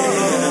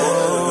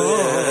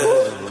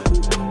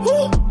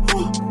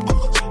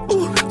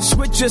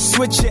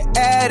 Switch your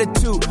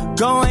attitude.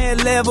 Go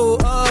ahead,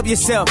 level up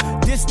yourself.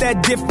 Just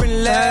that different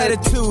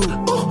latitude.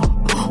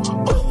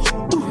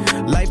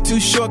 Life too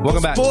short.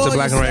 Welcome back to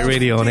Black and Right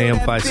Radio on AM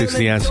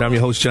 560 Answer. I'm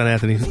your host, John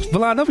Anthony.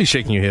 Valon, don't be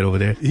shaking your head over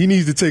there. He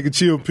needs to take a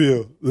chill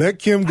pill. Let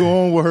Kim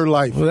go on with her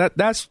life. Well,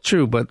 that's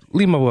true, but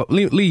leave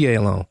Ye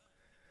alone.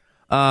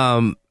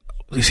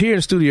 He's here in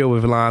the studio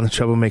with Valon,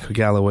 Troublemaker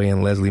Galloway,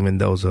 and Leslie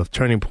Mendoza of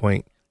Turning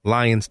Point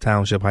Lyons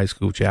Township High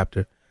School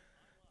chapter.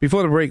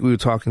 Before the break, we were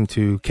talking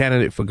to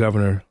candidate for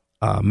governor,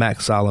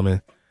 Max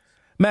Solomon.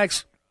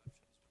 Max,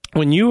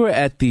 when you were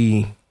at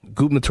the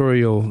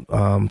gubernatorial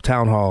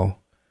town hall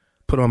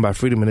put on by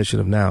Freedom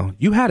Initiative Now,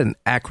 you had an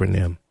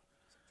acronym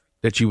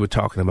that you were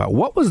talking about.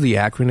 What was the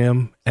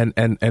acronym,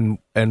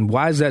 and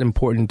why is that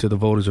important to the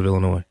voters of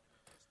Illinois?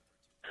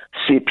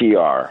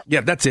 CPR.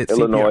 Yeah, that's it.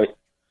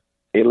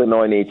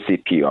 Illinois needs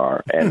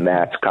CPR, and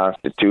that's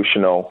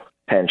constitutional,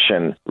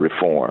 pension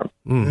reform.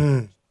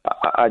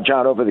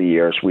 John, over the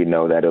years, we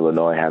know that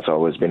Illinois has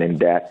always been in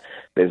debt.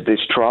 There's this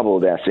trouble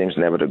that seems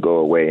never to go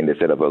away in the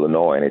state of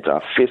Illinois, and it's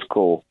a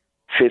fiscal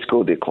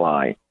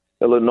decline.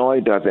 Illinois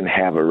doesn't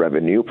have a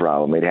revenue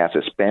problem. It has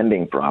a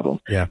spending problem.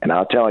 Yeah. And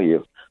I'll tell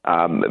you,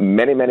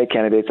 many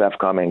candidates have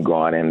come and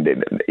gone, and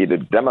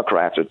the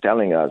Democrats are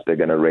telling us they're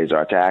going to raise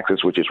our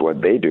taxes, which is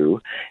what they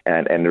do.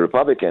 And the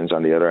Republicans,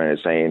 on the other hand,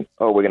 are saying,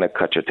 oh, we're going to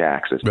cut your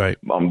taxes. Right.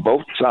 On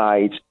both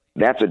sides,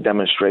 that's a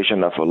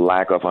demonstration of a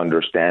lack of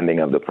understanding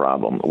of the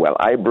problem. Well,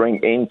 I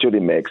bring into the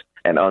mix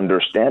an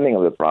understanding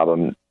of the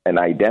problem and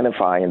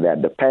identifying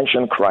that the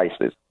pension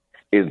crisis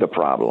is the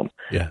problem.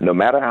 Yeah. No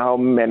matter how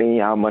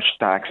much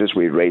taxes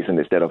we raise in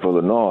the state of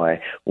Illinois,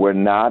 we're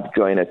not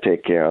going to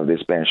take care of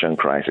this pension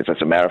crisis.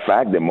 As a matter of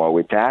fact, the more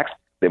we tax,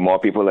 the more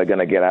people are going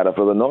to get out of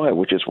Illinois,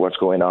 which is what's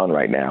going on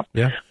right now.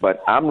 Yeah.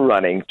 But I'm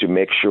running to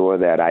make sure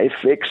that I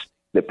fix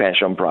the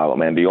pension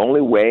problem. And the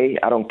only way,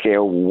 I don't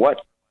care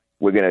what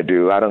we're going to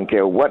do, I don't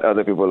care what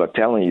other people are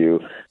telling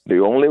you, the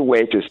only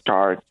way to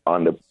start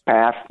on the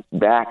path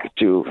back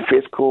to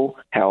fiscal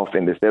health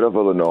in the state of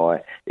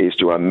Illinois is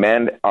to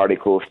amend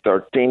Article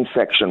 13,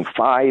 Section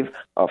 5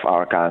 of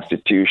our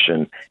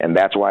Constitution. And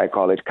that's why I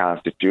call it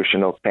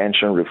Constitutional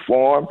Pension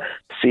Reform,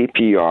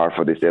 CPR,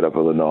 for the state of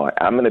Illinois.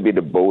 I'm going to be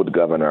the bold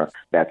governor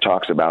that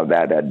talks about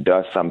that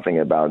does something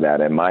about that.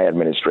 And my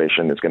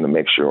administration is going to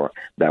make sure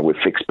that we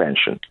fix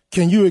pension.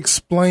 Can you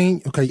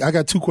explain? Okay, I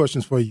got two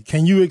questions for you.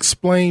 Can you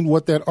explain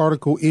what that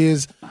article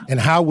is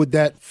and how would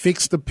that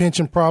fix the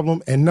pension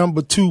problem? And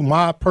number two,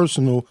 my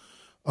personal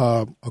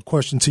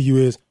question to you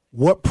is,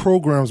 what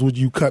programs would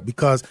you cut?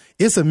 Because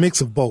it's a mix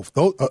of both.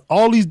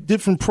 All these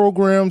different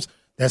programs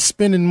that's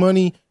spending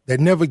money that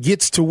never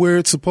gets to where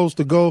it's supposed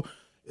to go,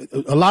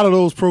 a lot of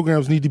those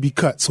programs need to be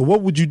cut. So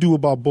what would you do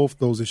about both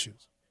those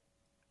issues?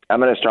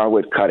 I'm going to start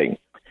with cutting.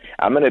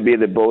 I'm going to be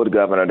the bold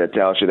governor that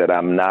tells you that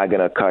I'm not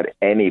going to cut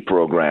any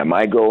program.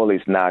 My goal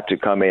is not to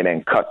come in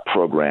and cut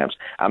programs.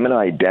 I'm going to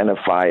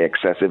identify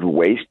excessive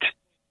waste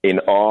in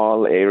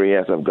all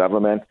areas of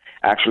government.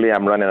 Actually,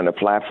 I'm running on a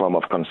platform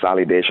of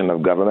consolidation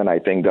of government. I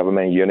think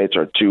government units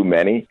are too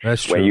many.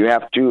 That's true.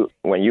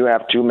 When you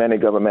have too many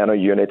governmental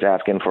units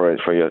asking for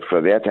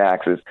their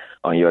taxes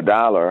on your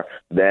dollar,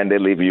 then they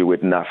leave you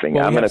with nothing.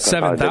 Well, I'm going to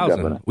consolidate 7,000.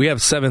 government. We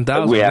have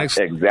 7,000.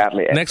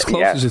 Exactly. Next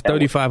closest is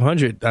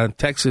 3,500.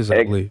 Texas,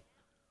 I believe.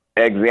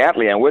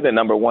 Exactly, and we're the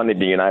number one in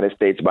the United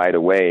States, by the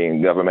way,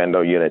 in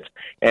governmental units.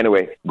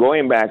 Anyway,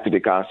 going back to the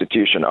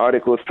Constitution,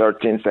 Article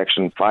 13,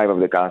 Section 5 of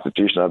the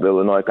Constitution of the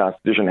Illinois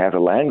Constitution has a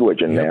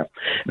language in there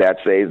that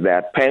says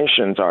that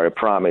pensions are a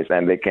promise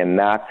and they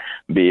cannot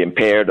be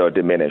impaired or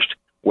diminished.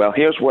 Well,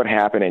 here's what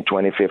happened in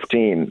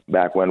 2015,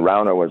 back when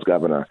Rauner was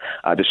governor.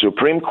 The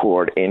Supreme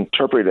Court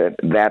interpreted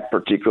that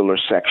particular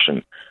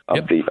section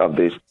of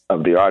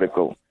the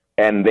article.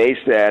 And they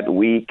said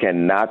we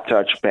cannot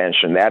touch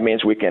pension. That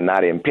means we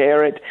cannot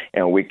impair it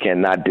and we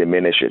cannot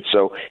diminish it.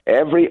 So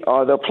every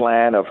other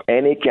plan of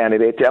any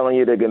candidate telling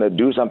you they're going to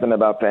do something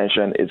about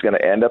pension is going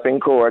to end up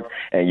in court.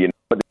 And you know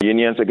what the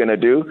unions are going to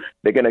do?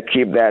 They're going to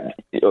keep that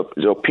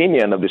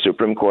opinion of the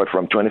Supreme Court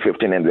from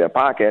 2015 in their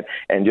pocket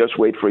and just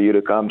wait for you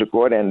to come to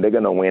court, and they're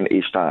going to win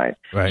each time.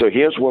 Right. So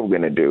here's what we're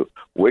going to do.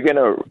 We're going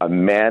to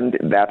amend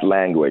that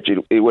language.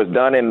 It was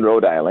done in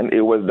Rhode Island.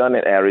 It was done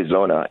in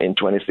Arizona in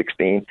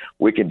 2016.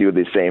 We can do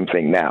the same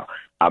thing now.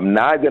 I'm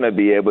not going to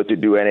be able to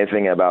do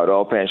anything about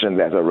all pensions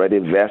that's already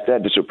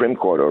vested. The Supreme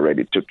Court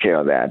already took care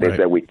of that. They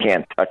said we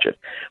can't touch it.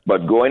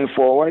 But going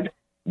forward,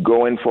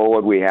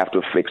 we have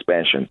to fix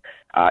pension.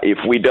 If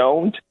we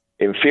don't,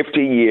 in 50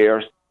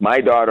 years, my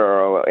daughter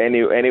or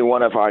any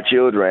one of our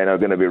children are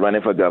going to be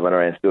running for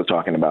governor and still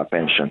talking about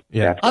pension.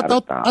 Yeah,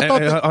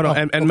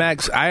 and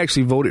Max, I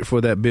actually voted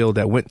for that bill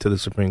that went to the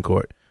Supreme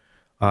Court.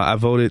 I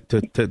voted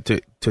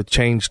to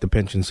change the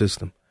pension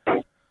system.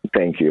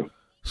 Thank you.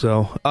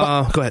 So,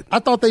 go ahead. I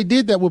thought they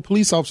did that with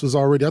police officers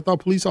already. I thought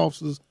police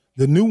officers,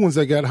 the new ones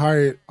that got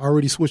hired,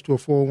 already switched to a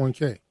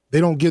 401k. They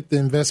don't get the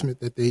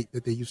investment that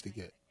they used to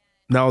get.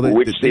 No, they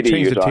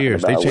changed the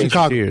tiers. They changed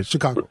the tiers.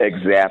 Chicago.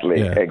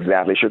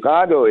 Exactly.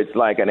 Chicago, it's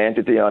like an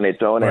entity on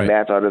its own, and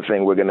that's other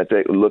thing we're going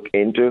to look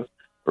into,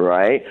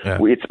 right? Yeah.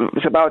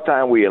 It's about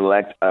time we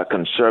elect a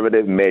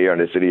conservative mayor in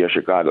the city of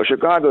Chicago.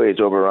 Chicago is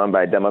overrun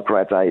by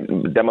Democrat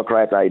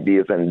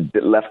ideas and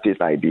leftist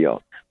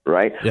ideals.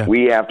 Right? Yeah.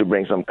 We have to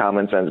bring some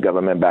common sense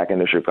government back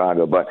into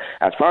Chicago. But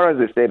as far as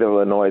the state of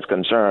Illinois is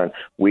concerned,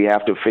 we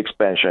have to fix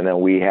pension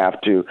and we have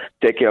to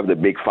take care of the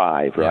big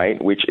five,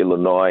 right? Which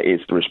Illinois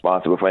is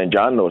responsible for. And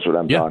John knows what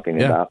I'm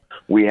talking about.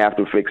 We have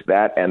to fix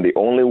that. And the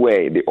only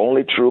way, the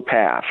only true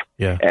path,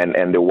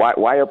 and the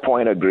Wire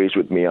Point agrees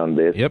with me on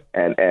this.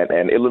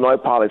 And Illinois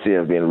policy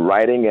has been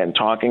writing and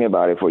talking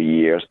about it for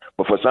years.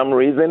 But for some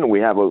reason,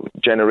 we have a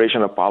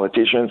generation of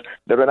politicians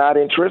that are not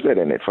interested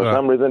in it. For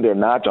some reason, they're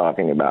not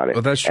talking about it.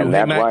 Well, that's true. And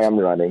that's Max, why I'm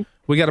running.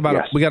 We got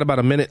about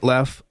a minute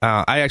left.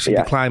 I actually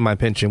declined my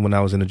pension when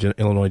I was in the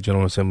Illinois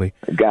General Assembly.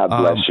 God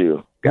bless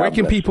you. Where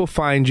can people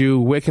find you?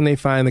 Where can they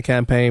find the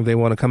campaign if they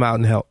want to come out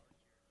and help?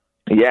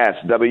 Yes,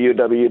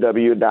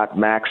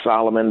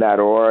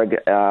 www.maxsolomon.org.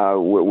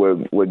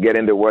 We're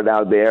getting the word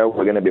out there.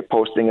 We're going to be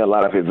posting a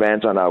lot of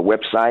events on our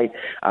website.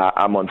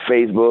 I'm on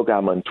Facebook.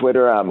 I'm on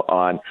Twitter. I'm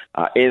on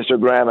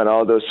Instagram and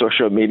all those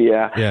social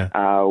media.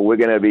 Yeah. We're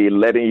going to be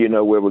letting you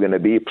know where we're going to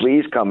be.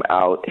 Please come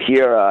out,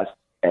 hear us,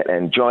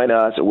 and join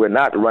us. We're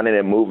not running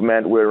a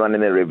movement. We're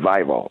running a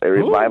revival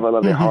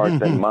of the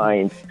hearts and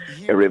minds,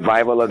 a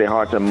revival of the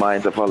hearts and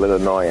minds of all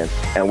Illinoisans.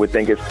 And we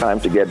think it's time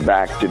to get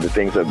back to the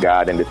things of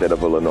God in the state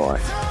of Illinois.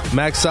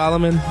 Max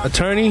Solomon,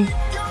 attorney,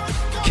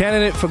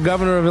 candidate for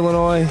governor of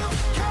Illinois.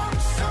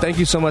 Thank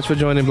you so much for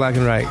joining Black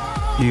and Right.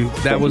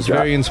 That was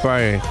very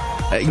inspiring.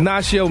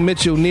 Ignacio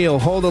Mitchell Neal,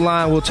 hold the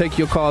line. We'll take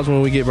your calls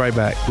when we get right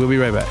back. We'll be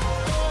right back.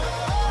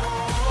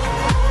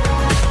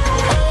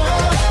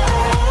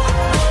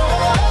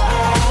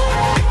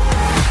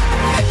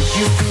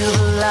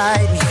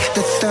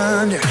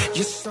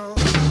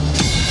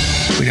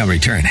 We now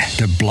return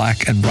to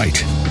Black and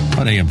White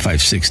on AM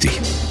 560.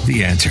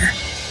 The Answer.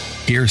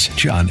 Here's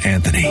John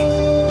Anthony.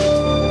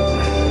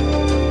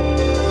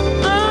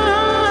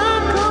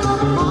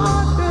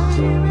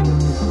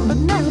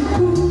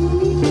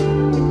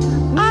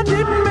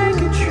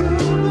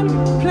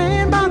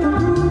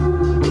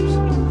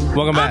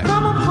 Welcome back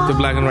to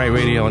Black and White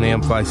Radio on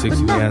AM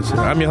 560. The Answer.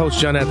 I'm your host,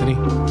 John Anthony.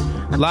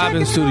 Live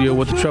in studio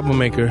with the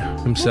troublemaker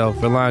himself,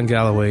 Verlon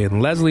Galloway, and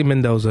Leslie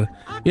Mendoza.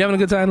 You having a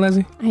good time,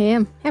 Leslie? I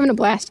am. Having a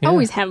blast. Yeah.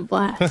 Always have a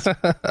blast.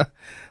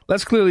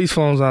 Let's clear these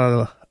phones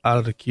out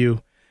of the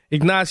queue.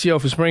 Ignacio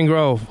for Spring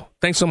Grove,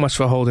 thanks so much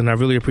for holding. I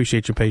really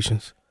appreciate your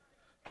patience.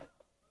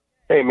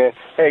 Hey, man.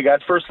 Hey, guys,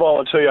 first of all,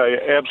 I'll tell you,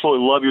 I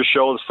absolutely love your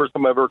show. It's the first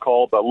time I ever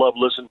called. I love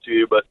listening to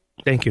you. But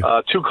thank you.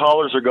 2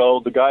 callers ago,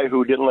 the guy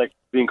who didn't like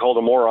being called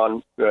a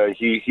moron,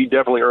 he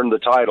definitely earned the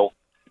title.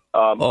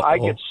 I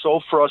get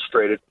so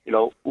frustrated.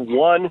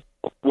 One,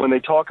 when they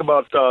talk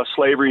about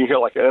slavery, you hear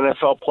like an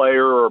NFL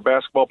player or a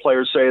basketball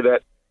player say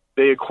that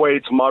they equate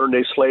it to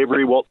modern-day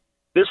slavery. Well,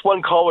 this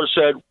one caller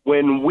said,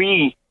 when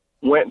we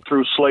went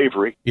through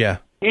slavery. Yeah.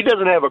 He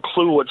doesn't have a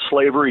clue what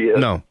slavery is.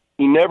 No.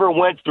 He never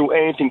went through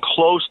anything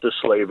close to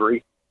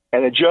slavery,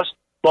 and it just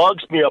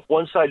bugs me up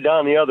one side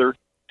down the other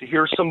to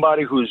hear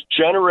somebody whose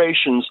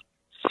generations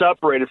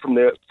separated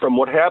from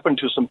what happened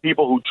to some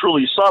people who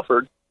truly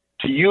suffered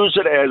to use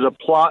it as a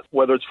plot,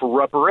 whether it's for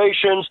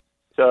reparations,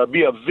 to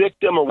be a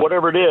victim or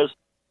whatever it is.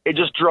 It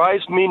just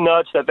drives me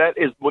nuts that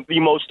is the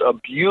most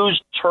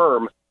abused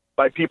term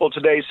by people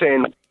today,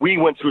 saying we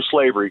went through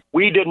slavery.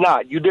 We did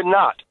not. You did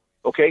not.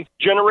 Okay?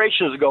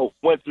 Generations ago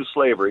went through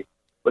slavery.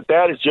 But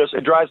that is just,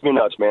 it drives me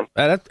nuts, man.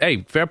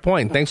 Hey, fair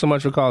point. Thanks so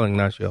much for calling,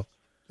 Ignacio.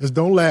 Just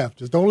don't laugh.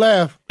 Just don't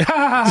laugh.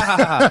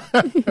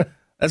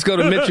 Let's go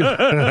to Mitchell.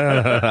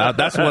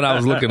 That's what I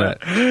was looking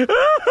at. Kind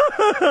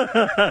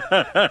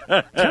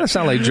of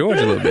sound like George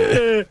a little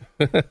bit.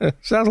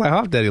 Sounds like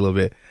Hop Daddy a little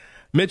bit.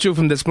 Mitchell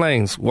from Des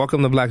Plaines.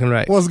 Welcome to Black and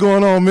Right. What's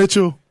going on,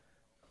 Mitchell?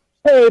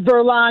 Hey,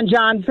 Verlon,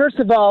 John. First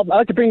of all, I'd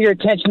like to bring your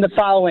attention to the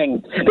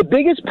following. The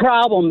biggest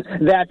problem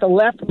that the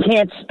left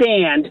can't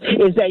stand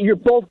is that you're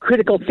both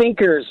critical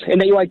thinkers and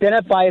that you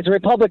identify as a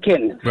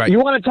Republican. Right. You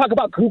want to talk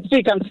about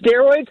groupthink on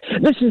steroids?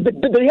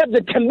 They have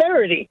the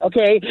temerity,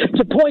 okay,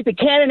 to point the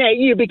cannon at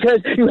you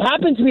because you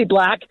happen to be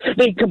black.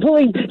 They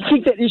completely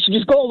think that you should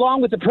just go along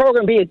with the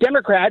program, be a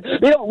Democrat.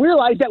 They don't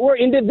realize that we're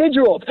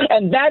individuals,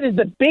 and that is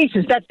the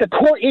basis. That's the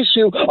core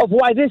issue of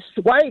why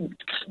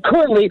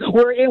currently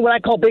we're in what I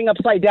call being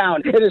upside down.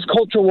 It is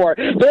culture war.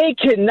 They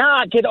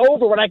cannot get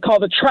over what I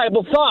call the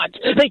tribal thought.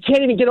 They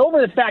can't even get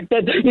over the fact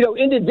that,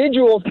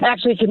 individuals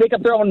actually can make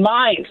up their own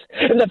minds.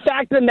 And the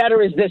fact of the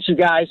matter is this, you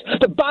guys.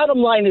 The bottom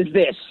line is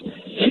this.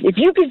 If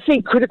you can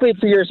think critically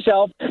for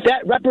yourself,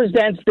 that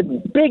represents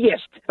the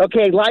biggest,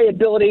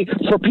 liability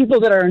for people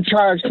that are in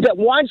charge that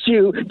want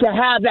you to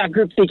have that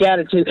groupthink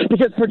attitude.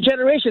 Because for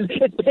generations,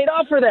 it's paid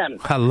off for them.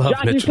 I love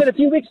John, you said a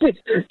few weeks ago,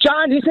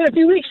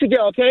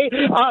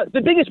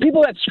 the biggest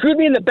people that screwed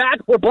me in the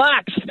back were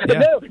blacks. Yeah.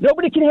 No,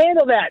 nobody can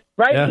handle that,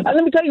 right? Yeah.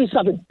 Let me tell you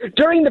something.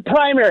 During the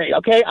primary,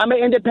 I'm an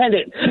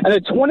independent, and the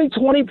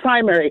 2020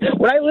 primary,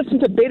 when I listened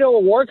to Beto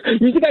O'Rourke,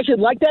 you think I should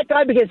like that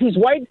guy because he's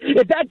white?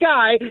 If that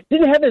guy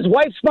didn't have his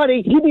wife's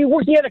money, he'd be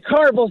working at a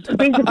carnival,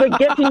 basically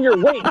guessing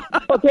your weight,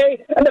 okay?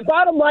 And the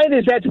bottom line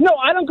is that, no,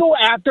 I don't go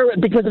after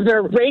it because of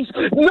their race.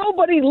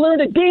 Nobody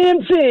learned a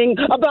damn thing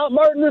about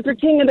Martin Luther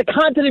King and the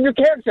content of your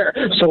character.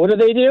 So what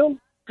do?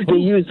 They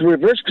use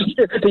reverse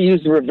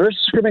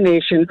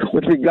discrimination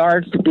with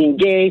regards to being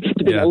gay,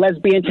 to being a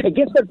lesbian. And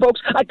guess what, folks?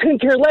 I couldn't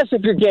care less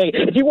if you're gay.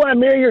 If you want to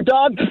marry your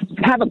dog,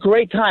 have a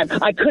great time.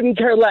 I couldn't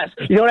care less.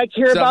 You know what I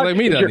care about? Like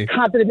me, is your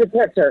content of your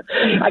character.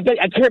 I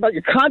care about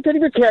your content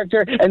of your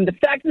character. And the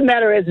fact of the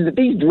matter is that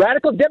these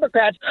radical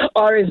Democrats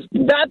are as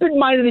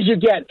vapid-minded as you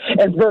get.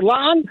 And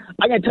Verlon,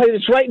 I'm going to tell you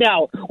this right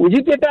now. When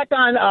you get back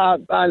on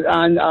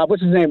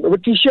what's his name,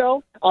 Ricky's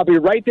show, I'll be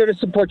right there to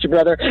support you,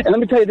 brother. And let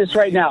me tell you this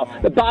right now.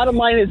 The bottom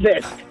line is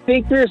this.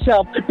 Think for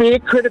yourself. Be a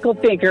critical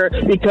thinker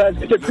because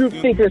the group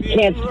thinkers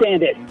can't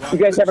stand it. You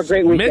guys have a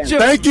great weekend. Mitchell.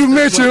 Thank you,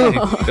 Mitchell.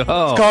 It's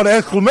called an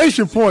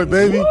exclamation point,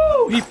 baby. Woo!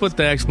 He put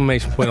the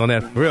exclamation point on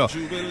that for real.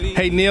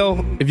 Hey,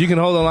 Neil, if you can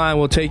hold the line,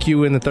 we'll take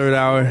you in the third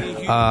hour.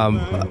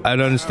 I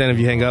don't understand if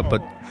you hang up,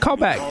 but call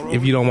back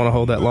if you don't want to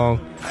hold that long,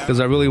 because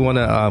I really want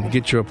to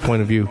get your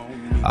point of view.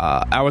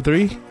 Hour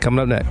 3 coming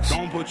up next.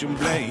 Don't put your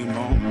blame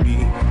on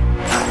me.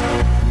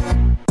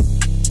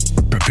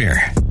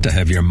 Prepare to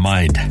have your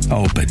mind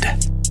opened.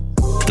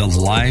 The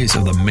lies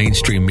of the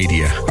mainstream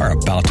media are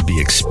about to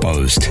be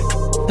exposed,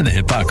 and the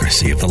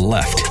hypocrisy of the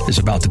left is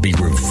about to be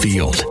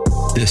revealed.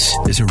 This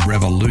is a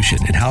revolution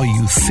in how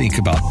you think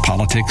about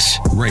politics,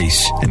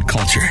 race, and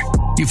culture.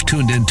 You've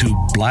tuned into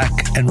Black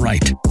and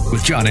Right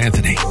with John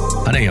Anthony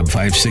on AM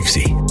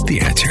 560. The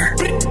Answer.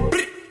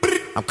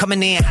 I'm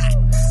coming in hot.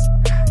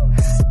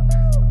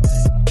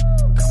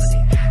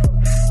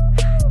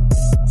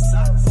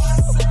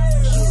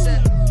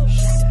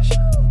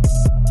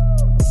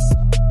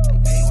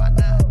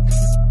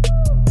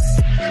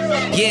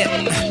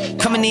 Yeah,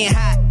 coming in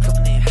hot,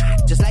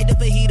 just like the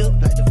fajita.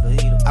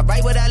 I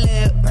write what I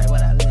live,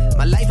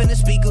 my life in the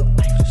speaker.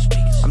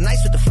 I'm nice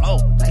with the flow.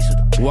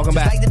 Welcome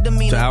back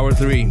to Hour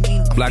 3,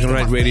 Black and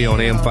Right Radio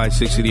on AM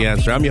 560 The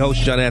Answer. I'm your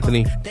host, John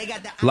Anthony,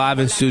 live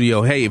in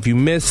studio. Hey, if you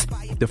missed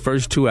the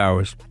first 2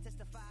 hours,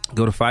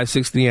 go to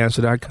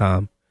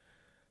 560theanswer.com,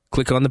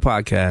 click on the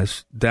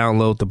podcast,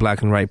 download the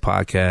Black and Right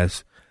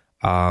podcast.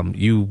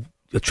 You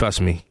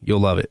trust me,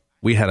 you'll love it.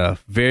 We had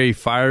very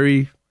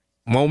fiery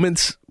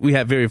moments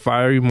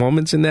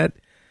in that,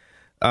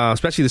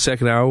 especially the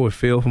second hour with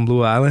Phil from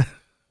Blue Island.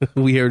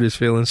 We heard his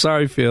feelings.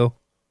 Sorry, Phil.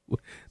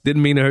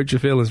 Didn't mean to hurt your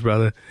feelings,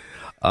 brother.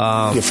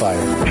 You're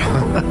fired.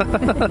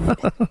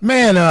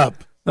 Man up.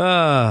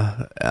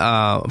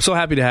 I'm so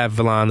happy to have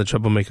Valon, the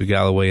Troublemaker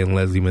Galloway, and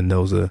Leslie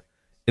Mendoza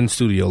in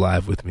studio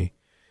live with me.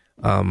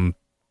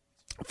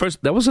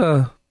 First, those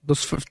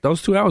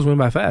 2 hours went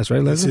by fast,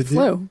 right, Leslie? Yes,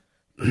 it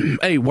did.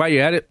 Hey, while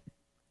you're at it,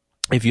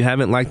 if you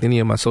haven't liked any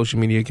of my social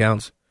media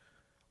accounts,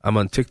 I'm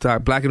on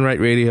TikTok, Black and Right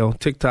Radio,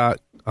 TikTok,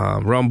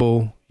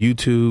 Rumble,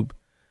 YouTube.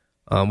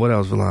 What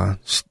else,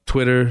 Valon?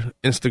 Twitter,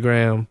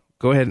 Instagram.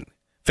 Go ahead.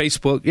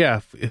 Facebook.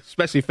 Yeah,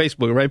 especially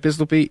Facebook, right,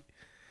 Pistol Pete?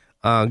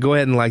 Go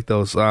ahead and like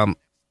those.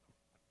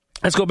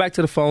 Let's go back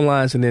to the phone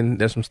lines, and then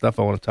there's some stuff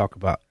I want to talk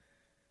about.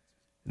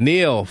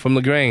 Neil from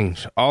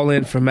LaGrange, all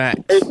in for Max.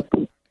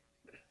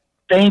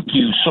 Thank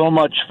you so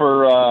much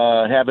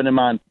for having him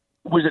on.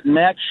 Was it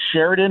Max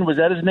Sheridan? Was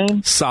that his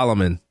name?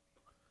 Solomon.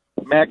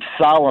 Max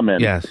Solomon.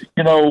 Yes.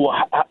 You know,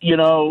 I've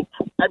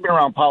been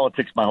around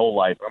politics my whole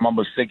life. I'm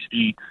almost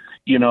 60.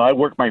 I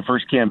worked my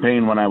first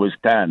campaign when I was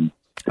 10.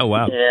 Oh,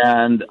 wow.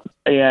 And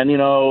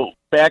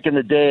back in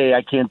the day,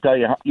 I can't tell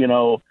you,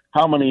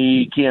 how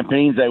many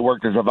campaigns I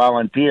worked as a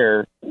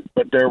volunteer,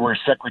 but there were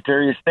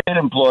Secretary of State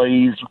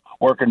employees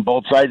working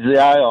both sides of the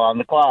aisle on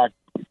the clock.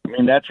 I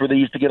mean, that's where they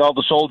used to get all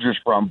the soldiers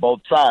from, both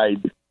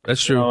sides.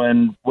 That's true.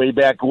 And way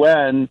back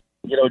when,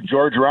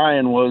 George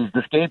Ryan was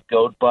the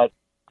scapegoat, but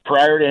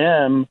prior to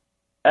him,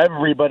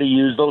 everybody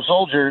used those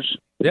soldiers.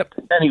 Yep.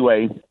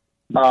 Anyway,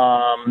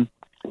 one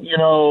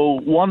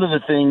of the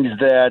things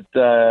that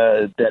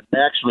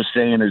Max was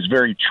saying is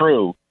very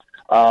true.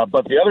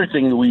 But the other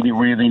thing that we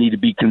really need to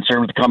be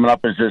concerned with coming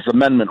up is this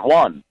Amendment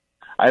 1.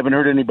 I haven't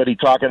heard anybody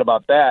talking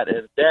about that.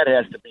 And that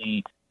has to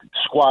be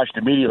squashed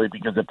immediately,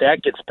 because if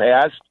that gets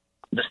passed,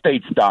 the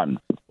state's done.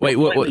 Wait,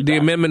 what the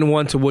Amendment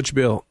 1 to which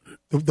bill?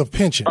 The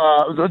pension.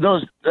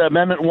 Those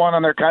Amendment 1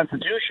 on their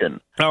Constitution.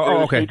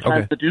 Oh, okay.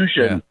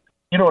 Constitution. Yeah.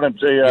 You know what I'm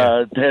saying?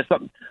 It has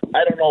something.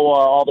 I don't know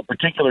all the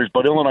particulars,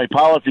 but Illinois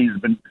policy has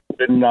been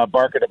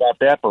barking about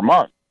that for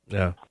months.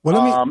 Yeah.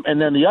 Well, and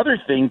then the other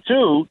thing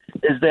too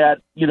is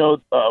that we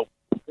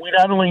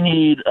not only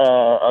need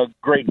a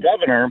great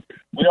governor,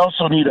 we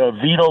also need a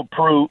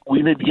veto-proof.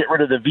 We need to get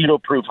rid of the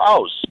veto-proof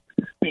House,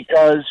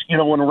 because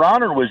when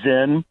Rauner was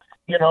in,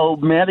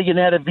 Madigan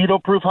had a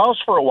veto-proof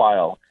House for a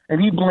while, and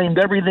he blamed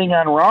everything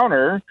on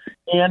Rauner.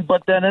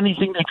 But then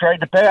anything they tried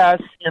to pass,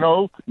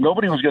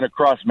 nobody was going to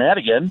cross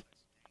Madigan.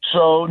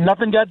 So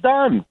nothing got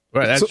done.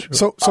 Right. That's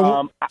true.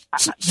 I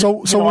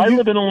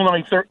live in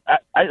Illinois.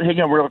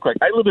 Hang on, real quick.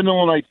 I live in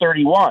Illinois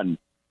 31,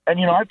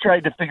 and I've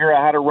tried to figure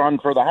out how to run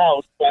for the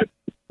House, but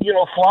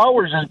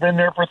Flowers has been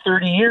there for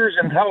 30 years,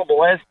 and hell, the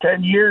last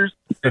 10 years,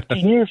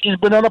 15 years, she's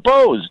been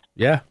unopposed.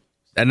 Yeah,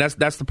 and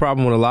that's the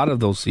problem with a lot of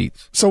those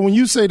seats. So when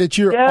you say that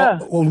you're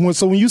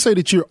when you say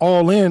that you're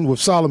all in with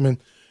Solomon,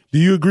 do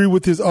you agree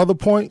with his other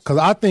point? Because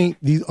I think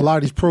a lot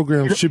of these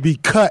programs should be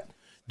cut.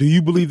 Do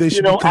you believe they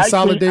should be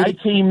consolidated? I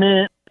came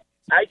in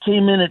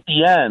at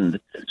the end.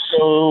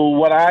 So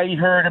what I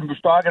heard him was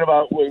talking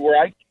about,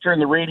 where I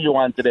turned the radio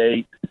on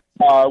today,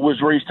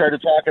 was where he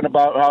started talking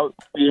about how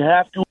we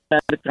have to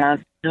amend the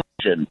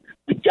Constitution.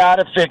 We got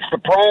to fix the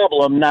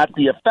problem, not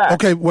the effect.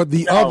 Okay, what were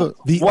the other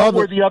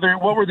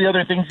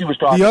things he was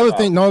talking about? The other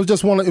thing, no, it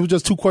was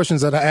just two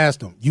questions that I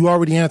asked him. You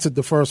already answered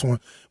the first one,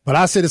 but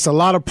I said it's a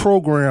lot of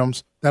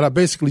programs that are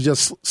basically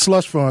just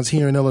slush funds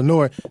here in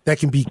Illinois that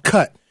can be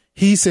cut.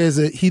 He says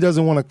that he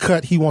doesn't want to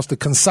cut. He wants to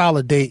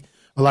consolidate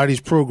a lot of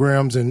these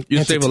programs. And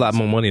you save a lot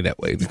more money that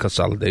way, the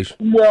consolidation.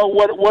 Well,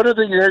 what are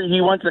he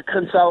wants to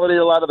consolidate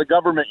a lot of the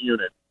government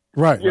units.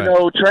 Right. You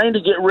know, trying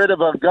to get rid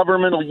of a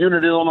governmental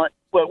unit in Illinois.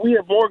 Well, we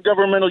have more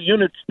governmental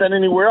units than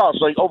anywhere else,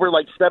 like over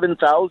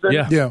 7,000.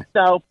 Yeah.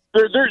 Now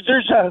there's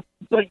a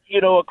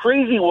a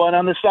crazy one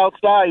on the south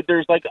side.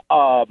 There's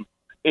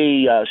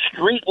a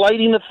street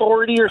lighting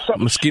authority or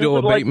something. Mosquito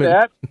abatement.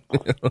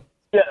 Like that.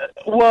 Yeah.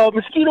 Well,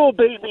 mosquito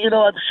abatement.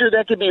 I'm sure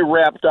that could be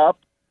wrapped up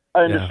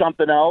into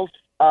something else.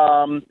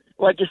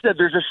 Like I said,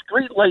 there's a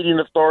street lighting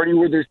authority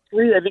where there's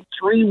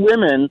three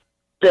women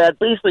that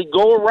basically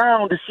go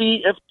around to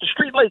see if the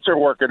street lights are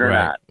working or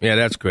not. Yeah,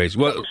 that's crazy.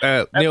 Well,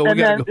 Neil,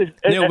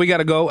 we got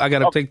to go. I got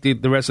to take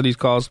the rest of these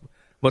calls.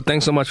 But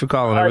thanks so much for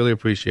calling. I really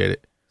appreciate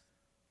it.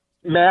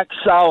 Max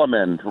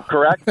Solomon,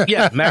 correct?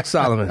 Yeah, Max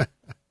Solomon.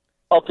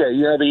 Okay,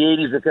 the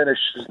 80s are kind of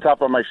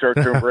tough on my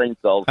short-term brain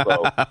cells.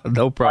 So.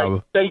 No problem.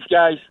 Right, thanks,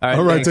 guys.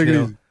 All right, take it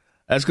easy.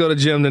 Let's go to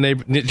Jim,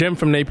 Jim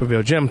from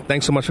Naperville. Jim,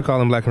 thanks so much for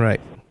calling Black and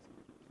Right.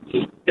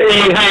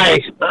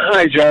 Hey,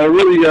 hi, John.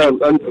 Really,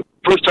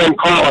 first-time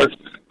caller.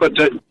 But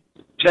to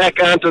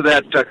tack on to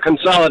that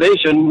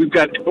consolidation, we've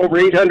got over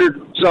 800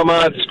 some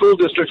odd school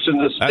districts in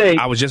the state.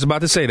 I was just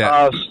about to say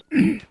that.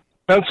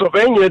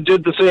 Pennsylvania had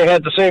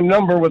the same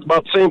number with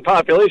about the same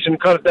population,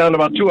 cut it down to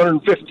about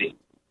 250.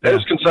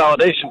 There's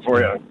consolidation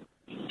for you.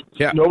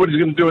 Yeah. Nobody's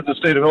going to do it in the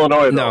state of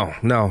Illinois, though.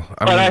 No.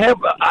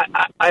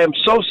 I am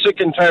so sick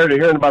and tired of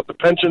hearing about the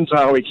pensions,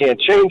 how we can't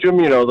change them.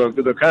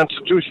 The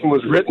Constitution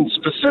was written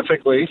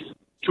specifically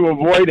to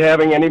avoid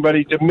having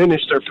anybody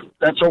diminish their.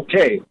 That's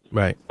okay.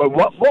 Right. But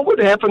what would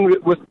happen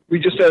with we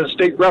just had a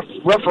state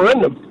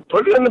referendum?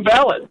 Put it in the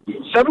ballot.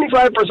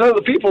 75% of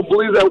the people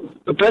believe that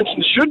the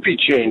pension should be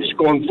changed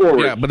going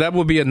forward. Yeah, but that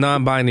would be a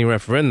non-binding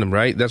referendum,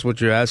 right? That's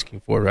what you're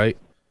asking for, right?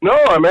 No,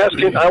 I'm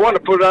asking. I want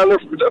to put it on there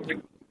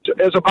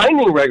as a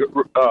binding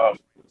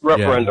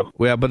referendum.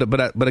 Yeah,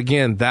 but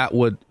again, that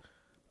would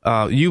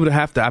you would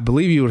have to. I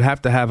believe you would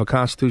have to have a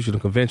constitutional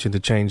convention to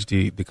change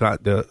the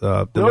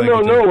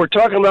No. We're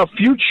talking about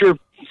future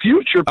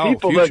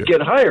people that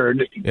get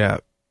hired. Yeah.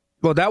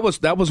 Well, that was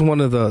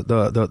one of the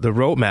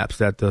roadmaps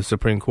that the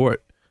Supreme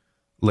Court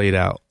laid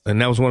out, and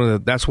that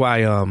was that's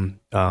why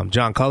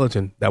John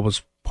Cullerton,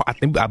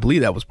 I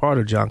believe that was part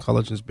of John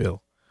Cullerton's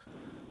bill,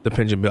 the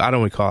pension bill. I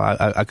don't recall.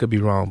 I could be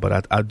wrong,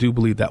 but I do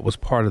believe that was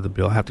part of the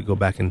bill. I have to go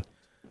back and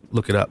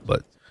look it up.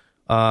 But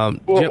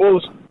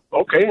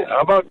okay,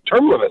 how about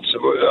term limits?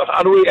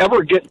 How do we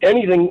ever get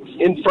anything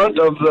in front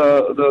of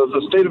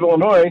the state of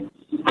Illinois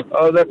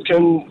that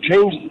can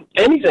change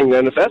anything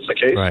then, if that's the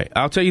case? Right.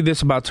 I'll tell you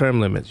this about term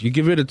limits. You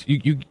give it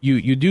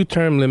you do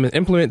term limits,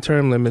 implement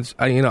term limits.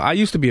 I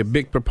used to be a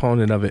big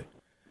proponent of it,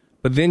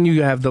 but then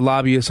you have the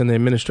lobbyists and the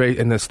administration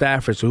and the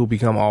staffers who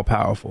become all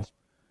powerful.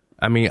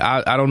 I mean,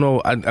 I don't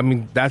know. I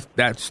mean,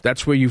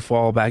 that's where you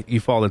fall back. You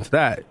fall into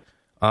that.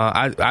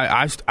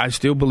 I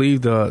still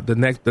believe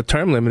the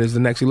term limit is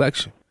the next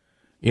election.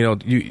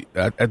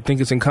 I think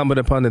it's incumbent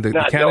upon the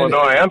candidate.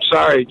 Illinois.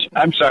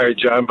 I'm sorry,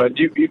 John, but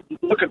you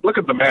look at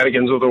the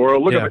Madigans of the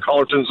world. Look at the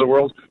Cullertons of the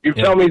world. You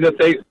tell me that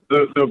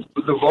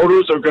the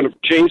voters are going to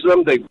change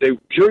them. They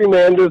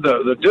gerrymander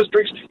the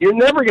districts. You're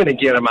never going to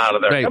get them out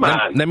of there. Right. Come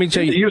on. Let me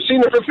tell you. You've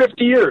seen it for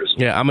 50 years.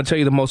 Yeah, I'm going to tell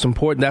you the most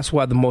important. That's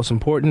why the most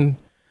important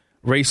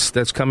race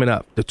that's coming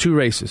up, the two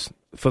races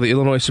for the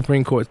Illinois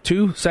Supreme Court,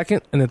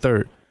 second and the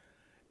third.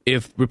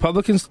 If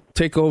Republicans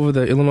take over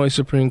the Illinois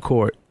Supreme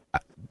Court,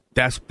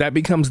 that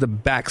becomes the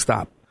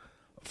backstop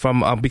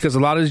from because a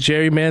lot of this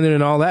gerrymandering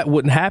and all that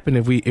wouldn't happen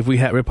if we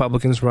had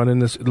Republicans running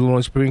this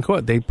Illinois Supreme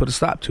Court. They put a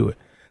stop to it.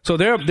 So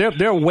there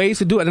are ways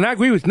to do it, and I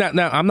agree with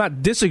now. I'm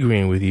not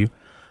disagreeing with you,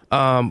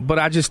 but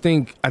I just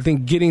think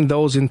getting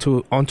those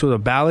onto the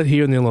ballot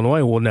here in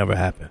Illinois will never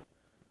happen.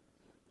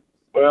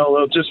 Well,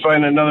 they'll just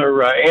find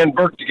another Ann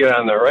Burke to get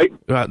on there, right?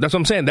 That's what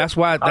I'm saying. That's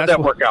why. How'd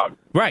that work out?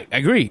 Right, I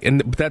agree,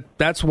 and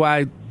that's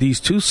why these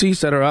two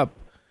seats that are up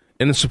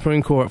in the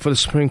Supreme Court, for the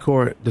Supreme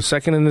Court, the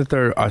second and the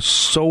third, are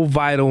so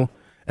vital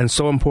and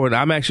so important.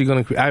 I've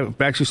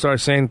actually started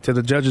saying to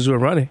the judges who are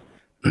running,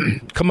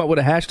 come up with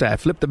a hashtag,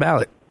 flip the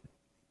ballot.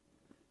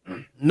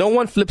 No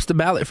one flips the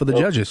ballot for the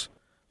judges.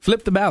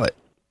 Flip the ballot.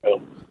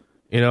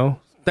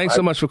 Thanks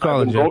so much for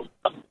calling, Jim.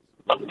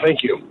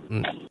 Thank you.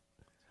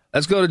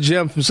 Let's go to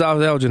Jim from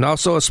South Elgin,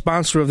 also a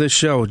sponsor of this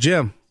show.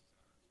 Jim.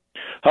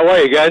 How are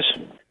you guys?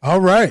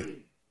 All right.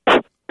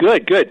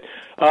 Good.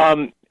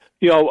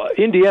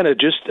 Indiana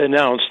just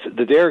announced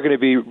that they're going to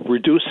be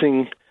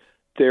reducing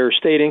their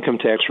state income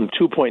tax from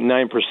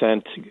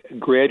 2.9%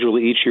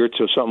 gradually each year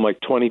to something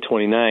like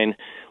 2029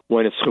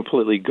 when it's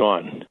completely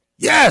gone.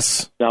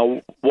 Yes.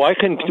 Now, why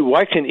can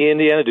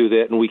Indiana do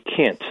that and we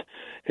can't?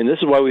 And this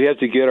is why we have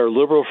to get our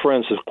liberal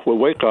friends to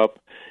wake up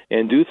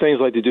and do things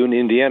like they do in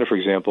Indiana, for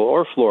example,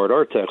 or Florida,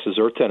 or Texas,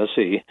 or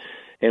Tennessee,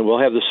 and we'll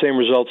have the same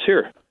results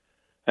here.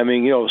 I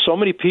mean, so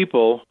many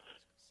people,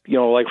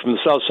 like from the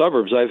south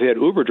suburbs, I've had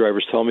Uber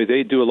drivers tell me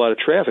they do a lot of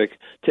traffic,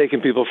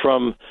 taking people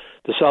from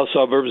the south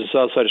suburbs and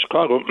south side of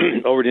Chicago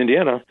over to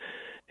Indiana,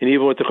 and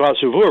even with the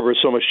cost of Uber,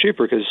 it's so much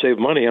cheaper because you save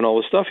money on all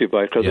the stuff you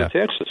buy because of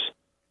taxes.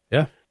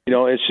 Yeah.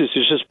 It's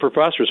just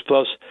preposterous.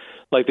 Plus,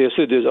 like they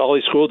said, there's all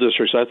these school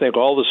districts. I think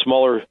all the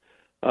smaller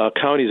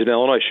counties in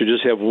Illinois should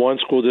just have one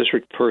school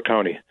district per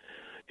county.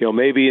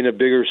 Maybe in a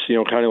bigger,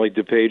 county like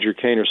DuPage or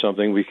Kane or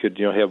something, we could,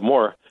 have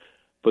more.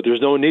 But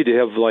there's no need to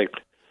have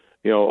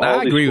all I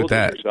these agree school with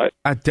that. districts.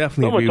 I definitely agree with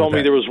that. Someone told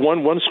me there was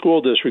one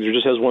school district that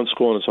just has one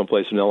school in some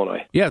place in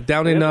Illinois. Yeah,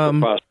 down in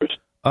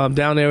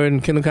down there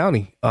in Kendall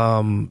County.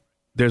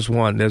 There's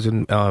one. There's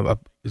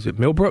is it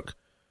Millbrook?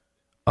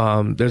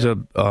 There's a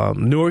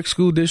Newark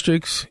school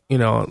districts.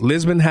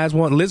 Lisbon has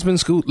one. Lisbon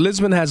school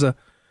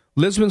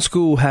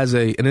has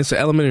a, and it's an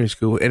elementary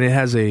school, and it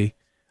has a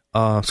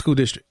school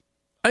district.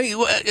 I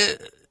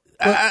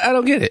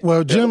don't get it.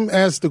 Well, Jim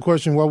asked the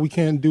question why we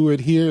can't do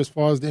it here as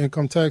far as the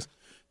income tax.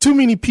 Too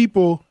many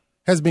people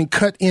has been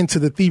cut into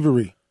the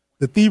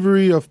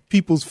thievery of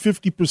people's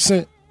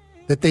 50%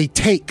 that they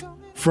take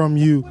from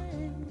you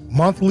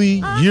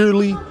monthly,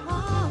 yearly.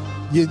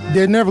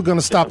 They're never going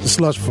to stop the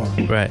slush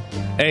fund. Right.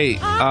 Hey,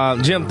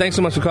 Jim, thanks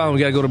so much for calling.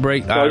 We got to go to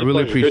break. I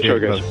really appreciate it,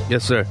 brother.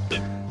 Yes, sir.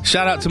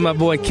 Shout out to my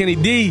boy Kenny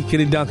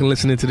Duncan,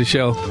 listening to the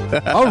show.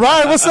 All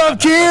right, what's up,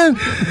 Ken?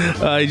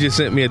 He just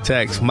sent me a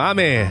text. My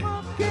man.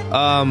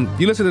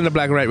 You listen to the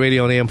Black and White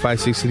Radio on AM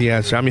 560 The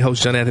Answer. I'm your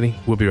host, John Anthony.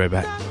 We'll be right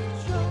back.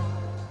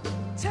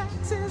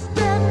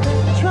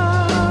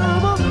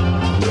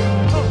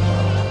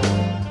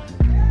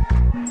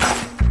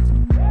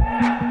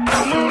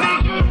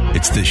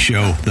 It's the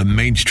show the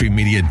mainstream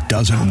media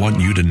doesn't want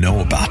you to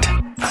know about.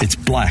 It's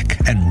Black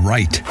and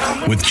Right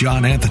with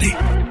John Anthony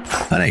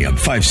on AM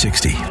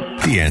 560.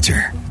 The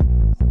Answer.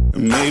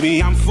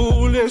 Maybe I'm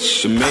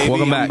foolish. Maybe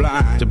Welcome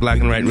back to Black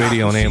and White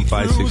Radio on AM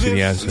 560.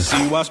 The Answer.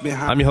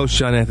 I'm your host,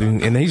 John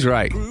Anthony, and he's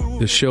right.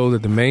 The show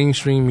that the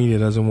mainstream media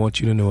doesn't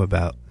want you to know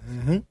about.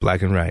 Mm-hmm.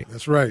 Black and Right.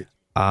 That's right.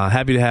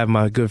 Happy to have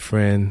my good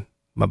friend,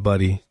 my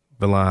buddy,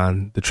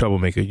 Villan, the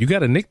Troublemaker. You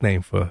got a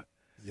nickname for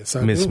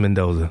Miss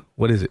Mendoza.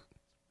 What is it?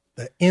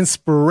 The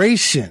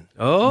Inspiration,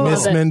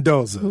 Miss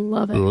Mendoza.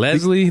 Love it.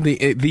 Leslie,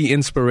 the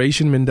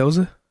Inspiration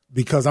Mendoza?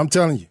 Because I'm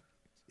telling you,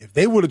 if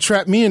they would have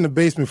trapped me in the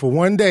basement for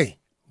one day,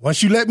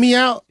 once you let me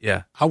out,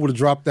 I would have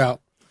dropped out.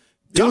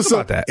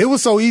 It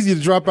was so easy to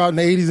drop out in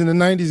the 80s and the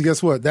 90s.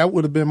 Guess what? That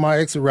would have been my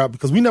exit route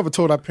because we never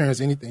told our parents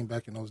anything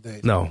back in those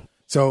days. No.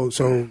 So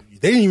they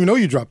didn't even know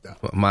you dropped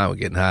out. Well, mine was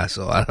getting high,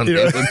 so I don't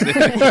know.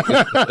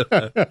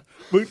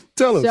 But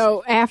tell us.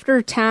 So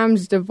after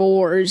Tom's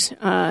divorce,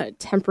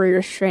 temporary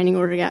restraining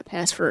order got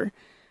passed for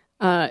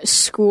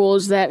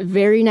schools. That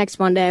very next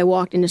Monday, I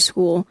walked into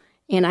school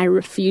and I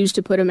refused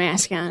to put a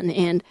mask on.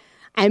 And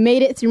I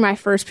made it through my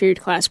first period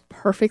class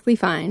perfectly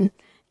fine.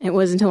 It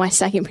wasn't until my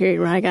second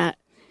period where I got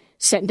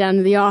sent down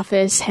to the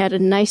office, had a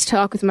nice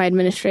talk with my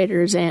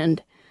administrators,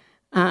 and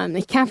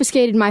they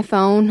confiscated my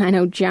phone. I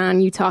know,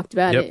 John, you talked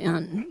about it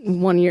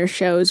on one of your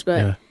shows,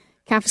 but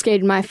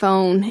confiscated my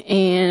phone,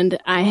 and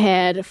I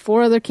had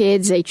 4 other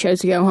kids. They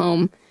chose to go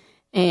home,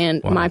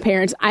 and my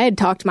parents, I had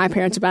talked to my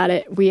parents about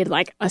it. We had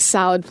like a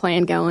solid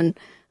plan going.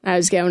 I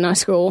was going to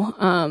school,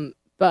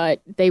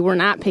 but they were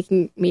not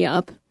picking me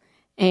up,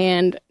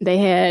 and they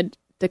had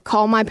to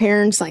call my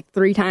parents like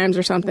 3 times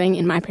or something,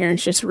 and my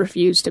parents just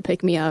refused to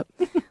pick me up.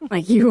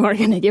 Like, you are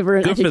going to give her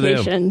an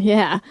education.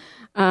 Yeah.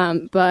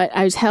 But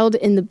I was held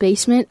in the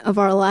basement of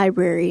our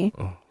library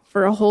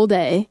for a whole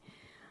day.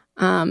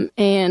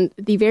 And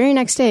the very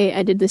next day,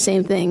 I did the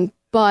same thing,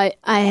 but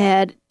I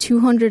had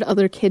 200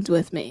 other kids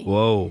with me.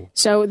 Whoa.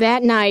 So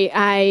that night,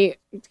 I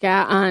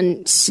got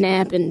on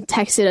Snap and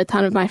texted a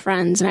ton of my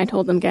friends, and I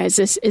told them, guys,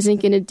 this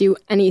isn't going to do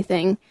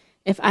anything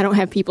if I don't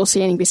have people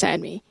standing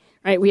beside me.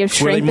 Right? We have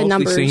strength in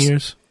numbers. Were they mostly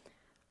seniors?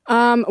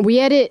 We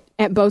had it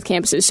at both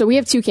campuses. So we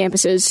have 2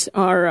 campuses.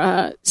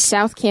 Our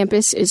South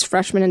campus is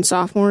freshmen and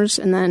sophomores,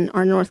 and then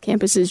our North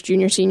campus is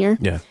junior, senior.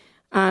 Yeah.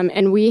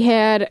 And we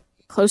had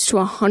close to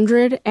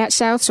 100 at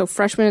South, so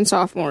freshmen and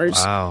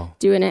sophomores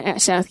doing it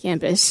at South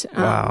campus.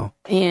 Wow.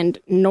 And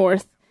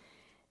North,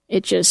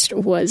 it just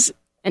was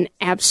an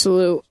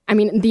absolute... I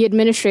mean, the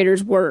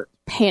administrators were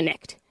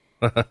panicked,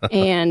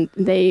 and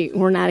they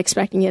were not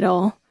expecting it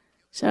all.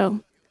 So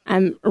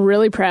I'm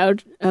really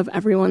proud of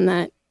everyone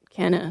that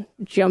kind of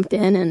jumped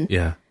in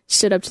and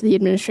stood up to the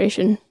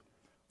administration.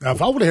 Now,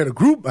 if I would have had a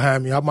group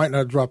behind me, I might not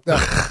have dropped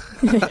out.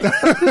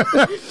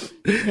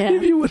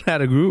 If you would have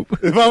had a group.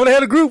 If I would have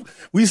had a group,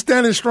 we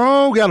standing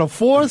strong, we got a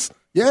force.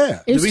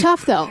 Yeah. It was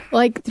tough, though.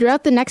 Like,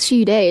 throughout the next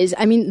few days,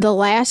 I mean,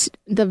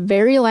 the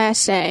very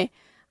last day,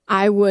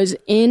 I was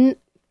in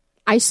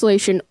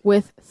isolation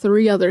with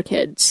 3 other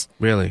kids.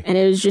 Really? And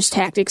it was just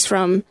tactics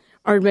from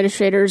our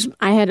administrators.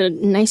 I had a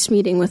nice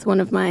meeting with one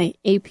of my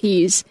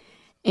APs,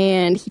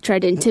 and he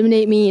tried to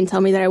intimidate me and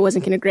tell me that I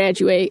wasn't going to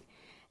graduate.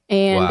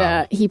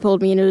 And he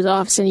pulled me into his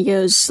office and he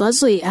goes,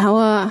 Leslie, how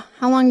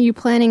long are you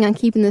planning on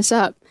keeping this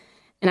up?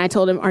 And I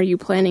told him, are you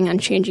planning on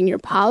changing your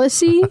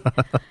policy?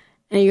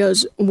 And he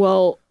goes,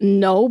 well,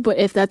 no, but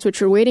if that's what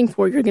you're waiting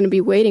for, you're going to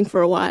be waiting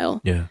for a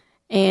while. Yeah.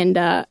 And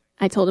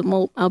I told him,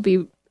 well, I'll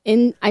be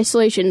in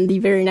isolation the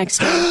very next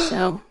day.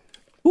 So.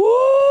 Ooh,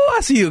 I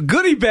see a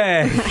goodie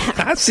bag.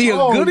 I see a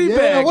goodie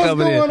bag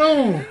coming in. What's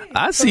going on?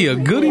 I see a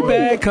goodie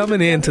bag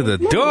coming into the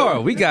door.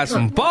 We got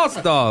some boss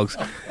dogs.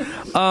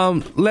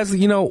 Leslie,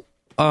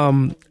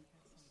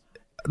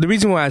 the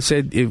reason why I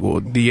said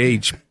the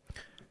age,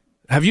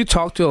 have you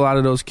talked to a lot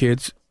of those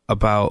kids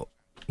about,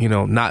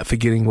 not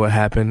forgetting what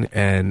happened?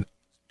 And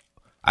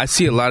I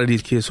see a lot of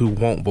these kids who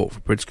won't vote for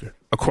Pritzker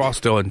across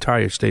the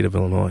entire state of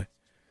Illinois.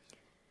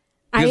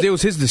 Because it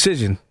was his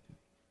decision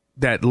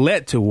that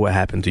led to what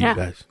happened to you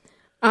guys.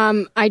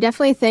 I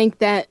definitely think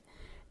that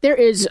there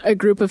is a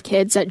group of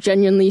kids that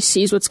genuinely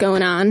sees what's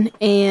going on.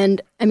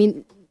 And, I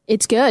mean,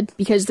 it's good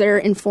because they're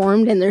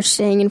informed and they're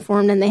staying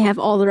informed and they have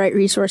all the right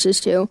resources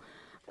too.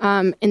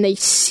 And they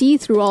see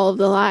through all of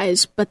the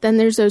lies. But then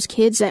there's those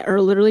kids that are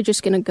literally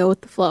just going to go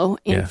with the flow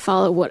and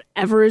follow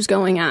whatever is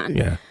going on.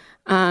 Yeah.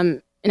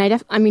 And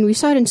I mean, we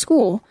saw it in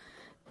school.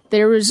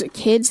 There was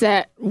kids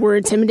that were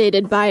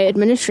intimidated by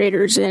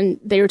administrators and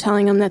they were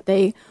telling them that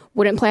they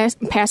wouldn't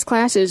pass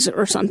classes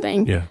or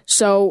something. Yeah.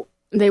 So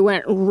they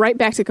went right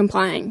back to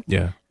complying.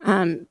 Yeah.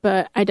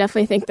 But I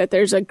definitely think that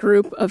there's a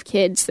group of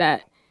kids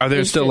that... Are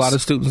there still a lot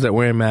of students that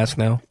wear masks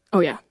now? Oh,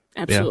 yeah.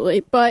 Absolutely.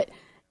 Yeah. But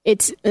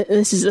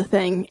this is the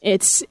thing.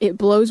 It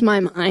blows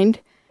my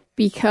mind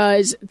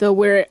because they'll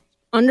wear it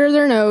under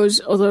their nose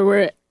or they'll wear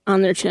it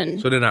on their chin.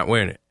 So they're not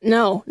wearing it?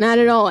 No, not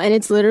at all. And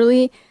it's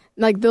literally...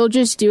 Like, they'll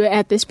just do it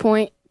at this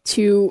point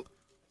to...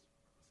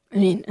 I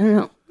mean, I don't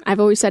know. I've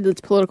always said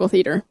it's political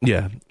theater.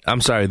 Yeah. I'm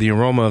sorry. The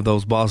aroma of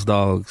those boss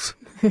dogs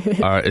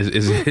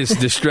is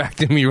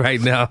distracting me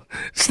right now.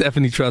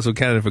 Stephanie Trussell,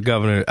 candidate for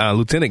governor,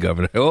 lieutenant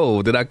governor.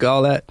 Oh, did I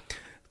call that?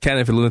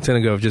 Candidate for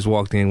lieutenant governor just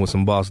walked in with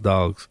some boss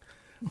dogs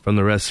from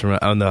the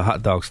restaurant, on the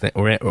hot dog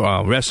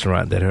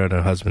restaurant that her and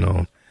her husband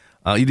own.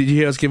 Did you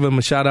hear us give him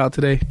a shout out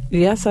today?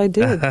 Yes, I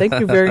did. Thank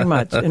you very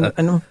much.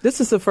 And this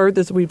is the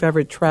furthest we've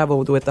ever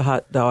traveled with the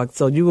hot dog.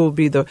 So you will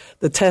be the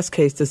test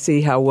case to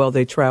see how well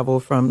they travel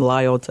from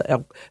Lisle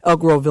to Elk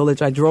Grove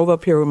Village. I drove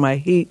up here with my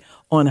heat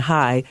on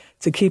high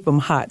to keep them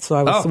hot. So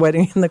I was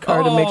sweating in the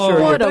car to make sure.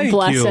 What a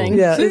blessing.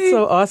 Yeah, it's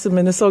so awesome.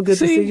 And it's so good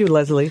to see you,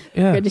 Leslie.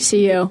 Yeah. Good to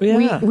see you.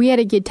 Yeah. We had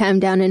a good time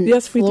down in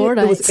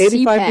Florida. Did. It was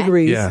 85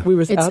 degrees. Yeah. We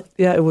was out.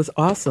 Yeah, it was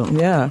awesome.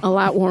 Yeah. A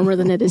lot warmer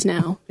than it is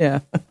now. Yeah.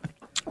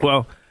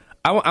 Well,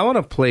 I want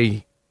to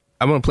play.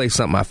 I want to play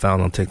something I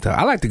found on TikTok.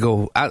 I like to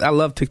go. I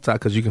love TikTok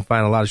because you can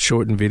find a lot of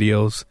shortened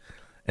videos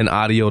and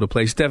audio to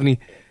play. Stephanie,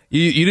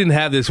 you didn't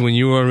have this when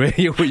you were on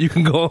radio, where you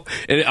can go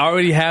and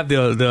already have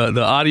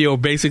the audio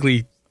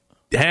basically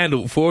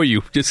handled for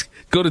you. Just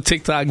go to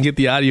TikTok and get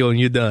the audio, and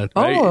you're done.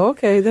 Right? Oh,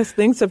 okay.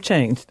 Things have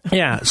changed.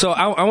 Yeah. So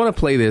I want to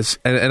play this,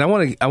 and I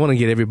want to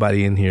get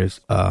everybody in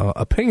here's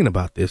opinion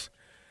about this.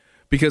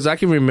 Because I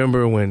can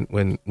remember when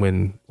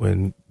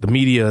the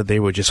media, they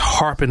were just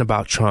harping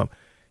about Trump.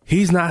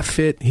 He's not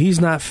fit.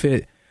 He's not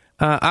fit.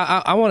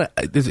 I want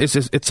to.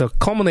 It's a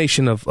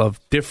culmination of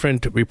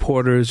different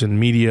reporters and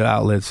media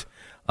outlets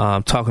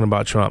talking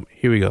about Trump.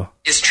 Here we go.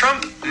 Is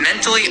Trump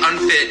mentally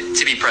unfit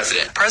to be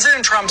president?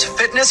 President Trump's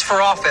fitness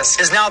for office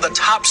is now the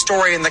top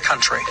story in the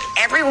country.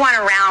 Everyone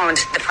around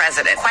the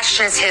president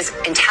questions his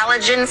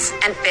intelligence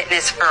and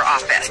fitness for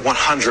office.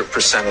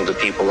 100% of the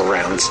people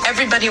around.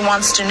 Everybody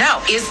wants to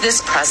know, is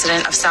this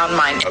president of sound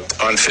mind?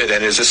 Unfit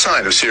and is a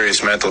sign of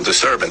serious mental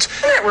disturbance.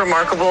 Isn't it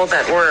remarkable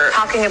that we're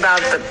talking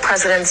about the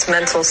president's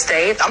mental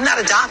state? I'm not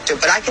a doctor,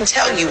 but I can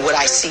tell you what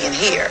I see and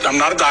hear. I'm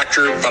not a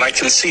doctor, but I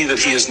can see that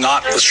he is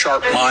not the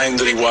sharp mind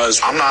that he was.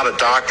 I'm not a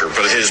doctor,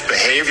 but his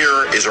behavior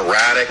is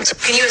erratic.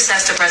 Can you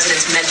assess the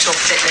president's mental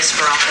fitness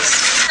for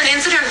office? An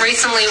incident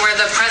recently where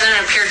the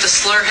president appeared to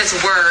slur his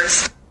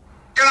words.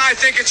 And I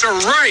think it's a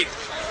right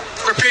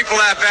for people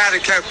that bad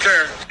at health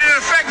care. An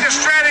effective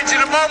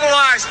strategy to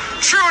mobilize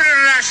true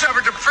international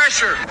effort to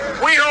pressure.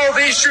 We hold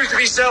these truths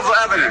to be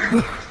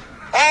self-evident.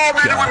 All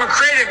men and women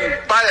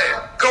created by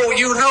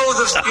you know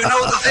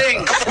the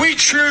thing. We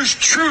choose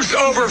truth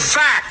over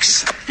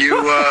facts. You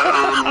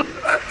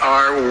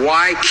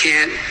why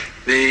can't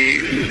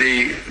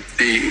the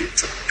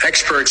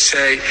experts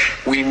say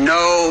we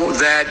know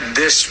that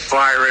this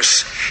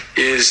virus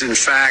is in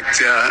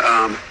fact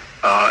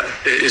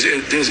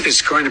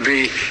is going to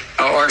be,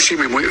 or excuse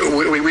me,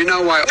 we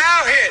know why.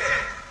 Now hit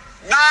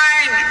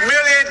 9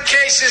 million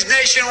cases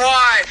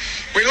nationwide.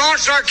 We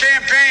launched our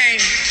campaign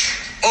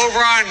over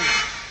on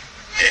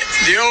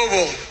the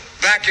Oval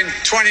back in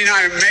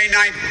May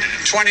 9,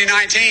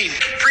 2019.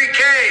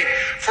 Pre-K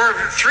for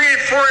 3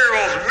 and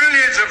 4-year-olds,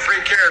 millions of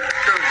pre-K.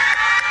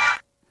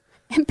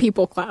 And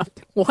people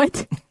clapped.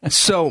 What?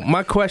 So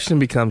my question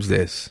becomes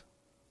this.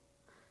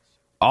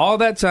 All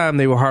that time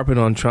they were harping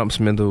on Trump's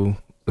mental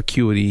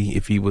acuity,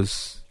 if he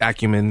was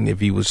acumen,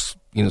 if he was,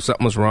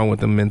 something was wrong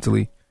with him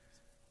mentally.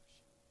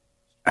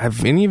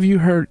 Have any of you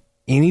heard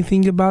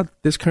anything about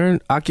this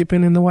current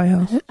occupant in the White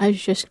House? I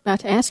was just about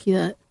to ask you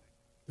that.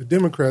 The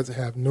Democrats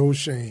have no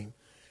shame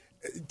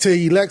to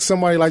elect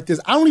somebody like this.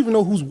 I don't even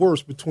know who's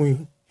worse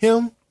between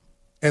him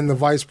and the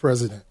vice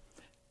president.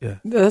 Yeah.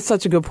 That's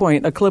such a good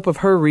point. A clip of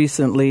her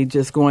recently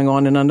just going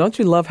on and on. Don't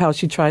you love how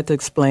she tried to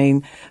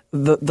explain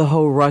the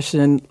whole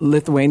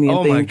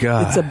Russian-Lithuanian thing? Oh, my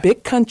God. It's a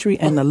big country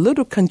and a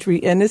little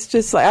country, and it's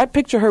just like, I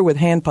picture her with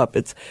hand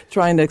puppets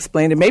trying to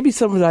explain it. Maybe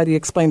somebody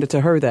explained it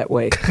to her that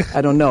way. I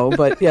don't know.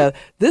 But, yeah,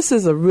 this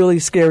is a really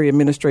scary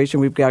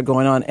administration we've got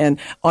going on. And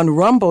on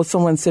Rumble,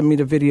 someone sent me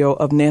the video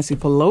of Nancy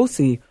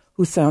Pelosi,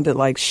 who sounded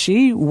like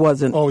she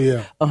wasn't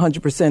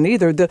 100%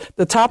 either.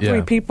 The top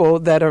three people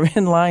that are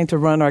in line to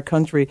run our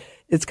country,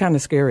 it's kind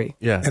of scary.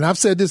 Yeah. And I've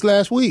said this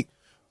last week.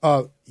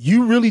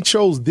 You really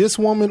chose this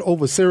woman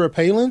over Sarah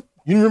Palin?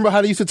 You remember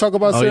how they used to talk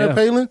about Sarah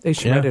Palin? They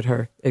shredded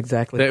her.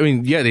 Exactly. I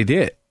mean, yeah, they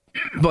did.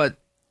 But,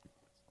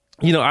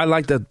 I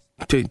like to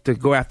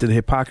go after the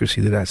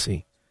hypocrisy that I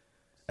see.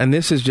 And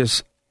this is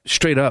just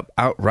straight up,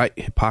 outright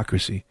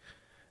hypocrisy.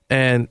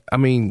 And, I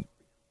mean,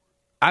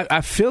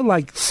 I feel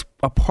like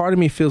a part of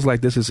me feels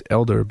like this is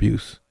elder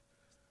abuse,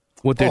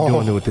 what they're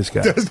doing with this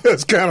guy.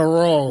 That's kind of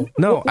wrong.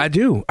 No, I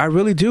do. I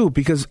really do,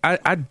 because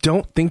I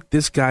don't think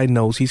this guy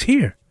knows he's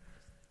here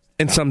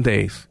in some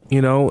days,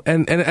 and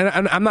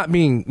I'm not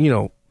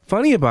being,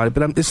 funny about it,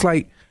 but it's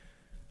like,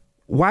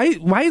 why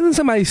isn't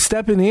somebody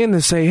stepping in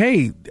and say,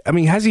 hey, I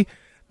mean,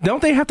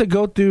 don't they have to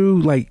go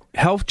through like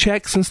health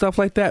checks and stuff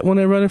like that when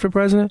they're running for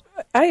president?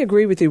 I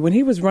agree with you. When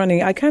he was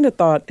running, I kind of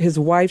thought his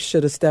wife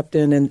should have stepped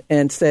in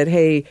and said,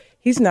 hey,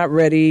 he's not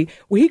ready.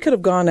 Well, he could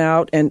have gone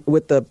out and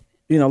with the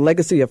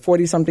legacy of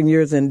 40-something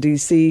years in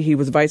D.C., he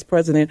was vice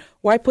president.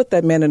 Why put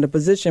that man in a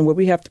position where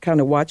we have to kind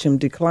of watch him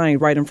decline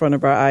right in front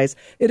of our eyes?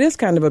 It is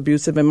kind of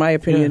abusive, in my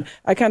opinion. Yeah.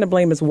 I kind of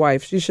blame his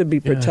wife. She should be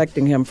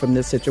protecting him from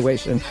this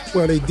situation.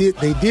 Well, they did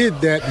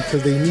that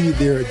because they needed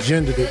their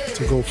agenda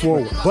to go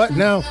forward. But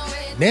now,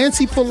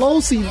 Nancy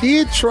Pelosi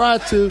did try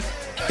to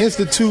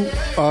institute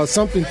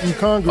something through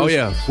Congress. Oh,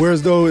 yeah.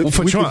 Whereas though we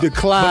Trump. could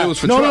decline. But it was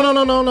for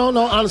Trump.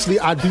 No. Honestly,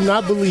 I do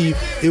not believe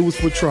it was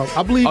for Trump.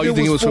 I believe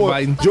it was for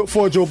Biden?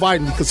 For Joe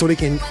Biden, so they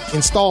can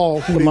install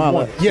who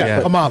Kamala. They want.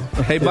 Yeah, Kamala.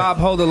 Hey, Bob,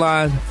 hold the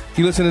line.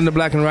 You listening to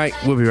Black and Right?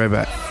 We'll be right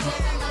back.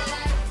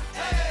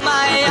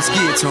 Let's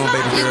get it to him,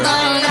 baby girl.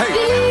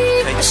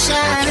 Hey.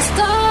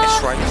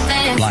 That's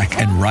right. Black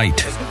and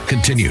Right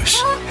continues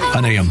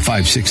on AM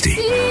 560.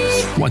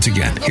 Once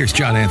again, here's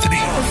John Anthony.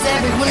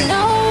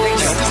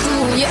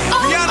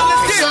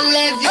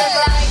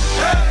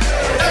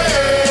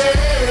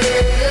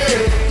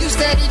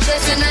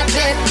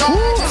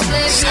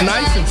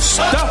 Nice and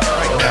stuff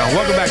right now.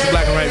 Welcome back to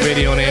Black and Right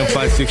Radio on AM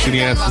 560 The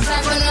Answer.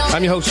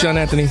 I'm your host, John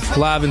Anthony,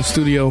 live in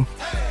studio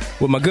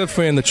with my good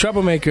friend, the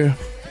troublemaker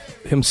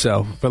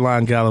himself,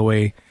 Verlon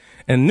Galloway,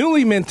 and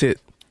newly minted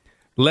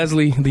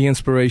Leslie the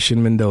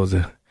Inspiration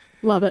Mendoza.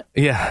 Love it.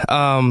 Yeah.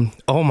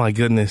 Oh my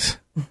goodness.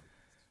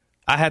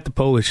 I had the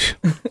Polish.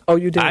 Oh,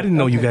 you did? I didn't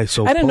know you guys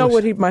sold I didn't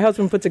Polish. know what my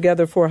husband put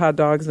together 4 hot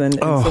dogs and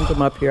sent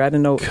them up here. I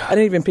didn't know. God. I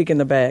didn't even peek in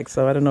the bag,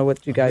 so I don't know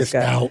what you guys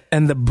got.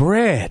 And the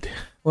bread.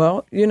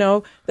 Well,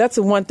 that's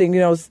the one thing,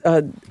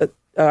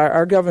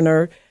 our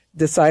governor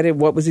decided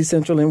what was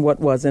essential and what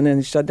wasn't,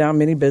 and shut down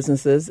many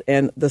businesses.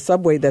 And the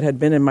subway that had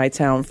been in my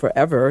town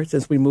forever,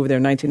 since we moved there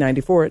in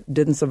 1994,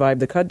 didn't survive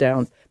the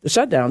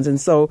shutdowns.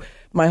 And so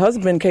my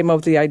husband came up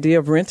with the idea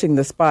of renting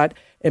the spot.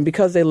 And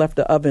because they left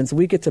the ovens,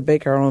 we get to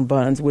bake our own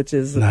buns, which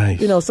is, nice.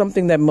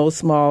 Something that most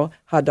small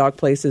hot dog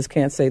places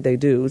can't say they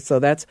do. So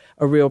that's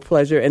a real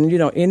pleasure. And,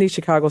 any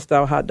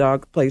Chicago-style hot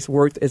dog place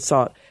worth its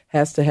salt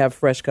has to have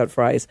fresh cut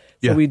fries.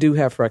 So we do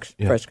have fresh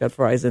cut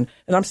fries. And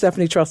I'm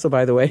Stephanie Trussell,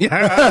 by the way.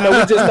 I know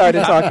we just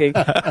started talking.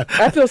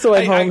 I feel so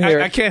at home here.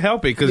 I can't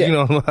help it because,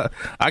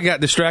 I got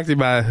distracted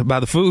by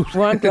the food.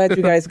 Well, I'm glad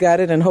you guys got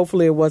it, and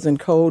hopefully it wasn't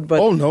cold.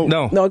 But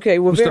No. Okay,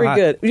 well, very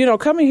good.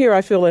 Coming here,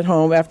 I feel at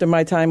home. After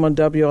my time on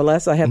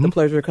WLS, I had the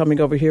pleasure of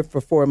coming over here for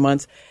 4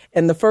 months.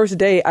 And the first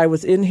day, I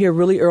was in here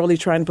really early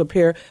trying to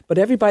prepare, but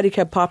everybody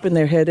kept popping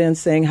their head in,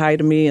 saying hi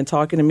to me and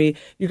talking to me.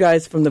 You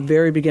guys, from the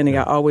very beginning,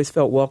 I always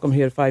felt welcome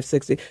here at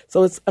 560.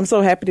 So I'm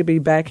so happy to be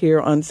back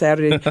here on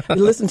Saturday. I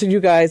listen to you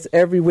guys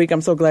every week.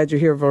 I'm so glad you're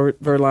here,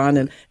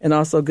 Verlon, and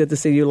also good to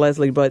see you,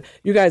 Leslie. But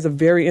you guys are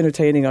very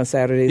entertaining on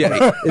Saturdays.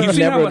 Yeah, you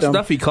see how much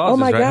stuff he causes,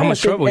 my right? gosh. How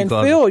much trouble he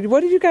causes. Phil, what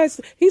do you guys?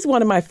 He's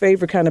one of my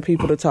favorite kind of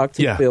people to talk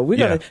to. Phil,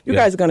 you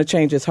guys are going to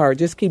change his heart.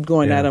 Just keep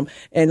going at him.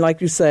 And like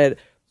you said,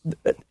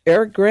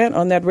 Eric Grant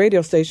on that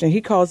radio station,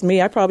 he calls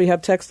me. I probably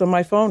have text on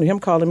my phone, him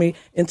calling me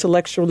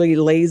intellectually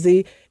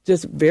lazy,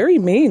 just very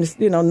mean.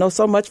 Know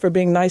so much for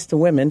being nice to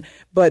women.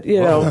 But,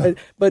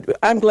 but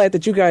I'm glad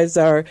that you guys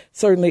are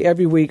certainly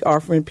every week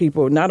offering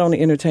people not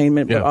only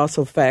entertainment, but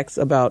also facts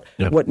about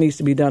what needs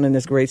to be done in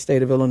this great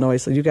state of Illinois.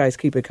 So you guys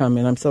keep it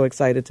coming. I'm so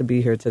excited to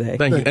be here today.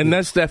 Thank you. And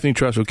that's Stephanie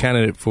Trussell,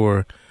 candidate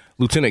for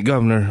Lieutenant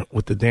Governor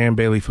with the Dan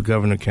Bailey for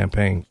Governor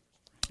campaign.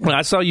 When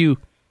I saw you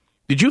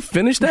Did you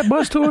finish that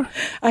bus tour?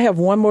 I have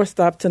one more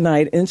stop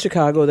tonight in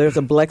Chicago. There's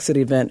a Blexit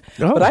event.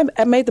 Oh. But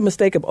I made the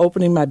mistake of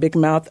opening my big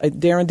mouth.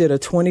 Darren did a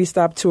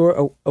 20-stop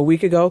tour a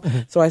week ago. Mm-hmm.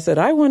 So I said,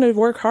 I want to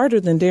work harder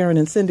than Darren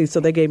and Cindy. So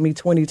they gave me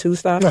 22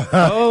 stops.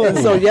 Oh. And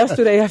so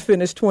yesterday I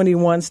finished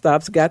 21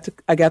 stops.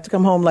 I got to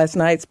come home last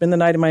night, spend the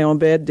night in my own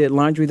bed, did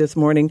laundry this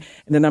morning.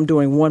 And then I'm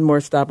doing one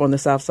more stop on the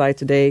South Side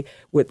today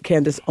with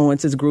Candace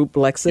Owens' group,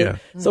 Blexit.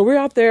 Yeah. So we're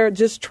out there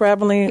just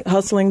traveling,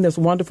 hustling this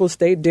wonderful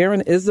state.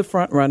 Darren is the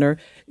front runner,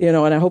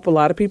 and I hope a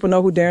lot of people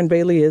know who Darren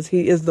Bailey is.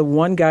 He is the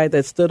one guy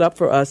that stood up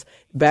for us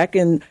back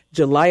in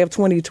July of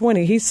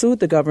 2020. He sued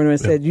the governor and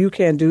said, you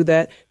can't do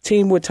that.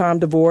 Team with Tom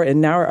DeVore,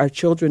 and now our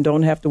children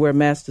don't have to wear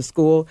masks to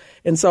school.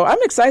 And so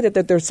I'm excited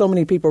that there's so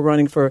many people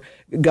running for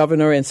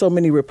governor and so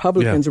many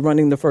Republicans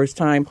running the first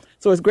time.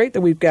 So it's great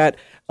that we've got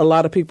a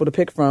lot of people to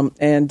pick from.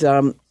 And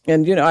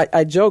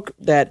I joke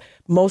that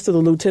most of the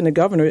lieutenant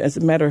governor, as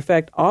a matter of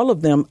fact, all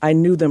of them, I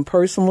knew them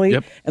personally,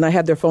 and I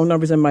had their phone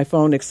numbers in my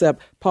phone,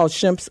 except Paul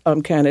Schimpf's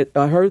candidate,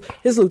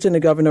 his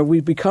lieutenant governor.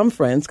 We've become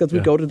friends because we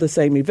go to the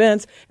same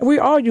events, and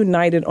we're all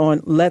united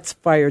on let's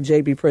fire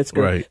J.B.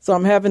 Pritzker. Right. So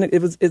I'm having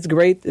it's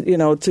great,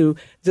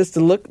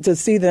 to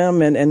see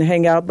them and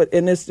hang out,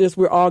 and it's just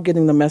we're all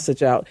getting the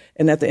message out,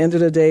 and at the end of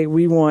the day,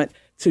 we want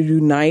to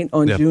unite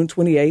on June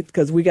 28th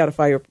because we got to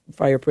fire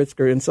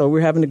Pritzker, and so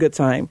we're having a good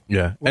time.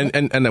 Yeah,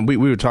 and we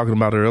were talking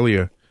about it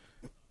earlier.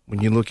 When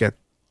you look at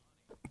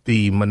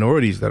the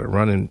minorities that are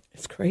running,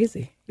 it's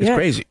crazy. It's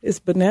crazy. It's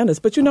bananas.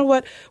 But you know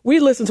what? We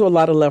listen to a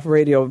lot of left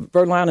radio.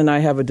 Verlon and I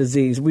have a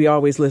disease. We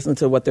always listen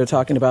to what they're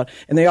talking about,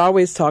 and they're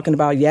always talking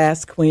about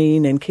Yas,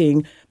 Queen, and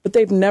King, but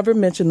they've never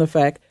mentioned the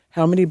fact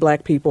how many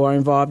black people are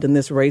involved in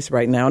this race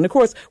right now. And, of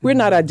course, we're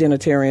not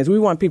identitarians. We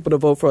want people to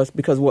vote for us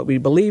because of what we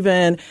believe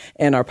in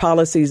and our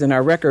policies and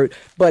our record.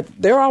 But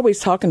they're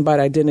always talking about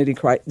identity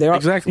crisis.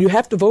 Exactly. You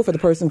have to vote for the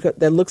person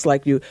that looks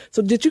like you.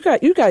 So did you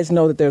guys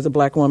know that there's a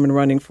black woman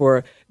running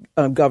for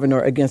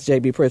governor against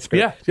J.B. Pritzker?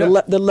 Yeah.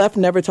 The left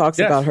never talks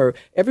about her.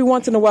 Every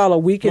once in a while, a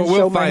weekend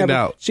show might have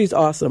out. She's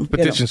awesome.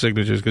 Petition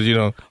signatures,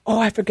 because, Oh,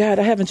 I forgot.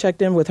 I haven't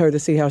checked in with her to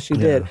see how she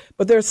did.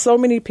 But there's so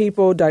many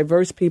people,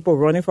 diverse people,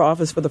 running for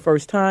office for the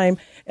first time.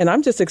 And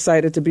I'm just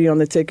excited to be on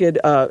the ticket,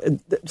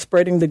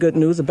 spreading the good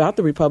news about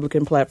the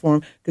Republican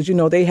platform, because,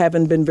 they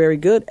haven't been very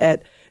good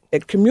at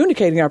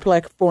communicating our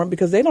platform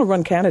because they don't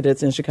run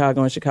candidates in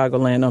Chicago and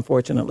Chicagoland,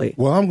 unfortunately.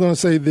 Well, I'm going to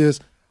say this.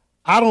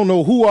 I don't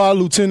know who our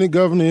lieutenant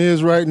governor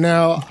is right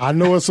now. I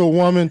know it's a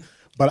woman,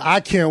 but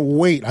I can't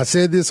wait. I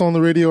said this on the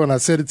radio and I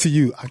said it to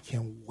you. I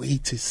can't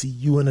wait to see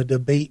you in a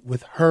debate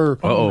with her.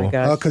 Oh, my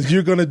gosh. Because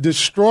you're going to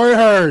destroy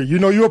her.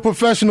 You're a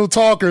professional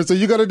talker, so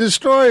you're going to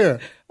destroy her.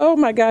 Oh,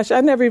 my gosh.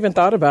 I never even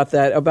thought about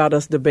that, about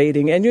us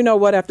debating. And you know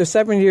what? After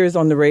 7 years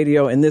on the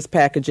radio in this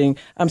packaging,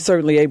 I'm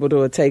certainly able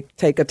to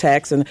take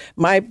attacks. And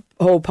my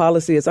whole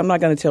policy is I'm not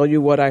going to tell you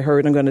what I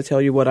heard. I'm going to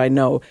tell you what I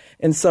know.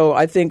 And so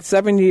I think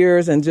 7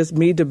 years and just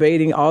me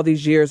debating all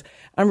these years,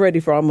 I'm ready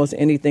for almost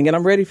anything. And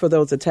I'm ready for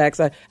those attacks.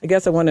 I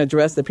guess I want to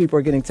address that people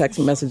are getting text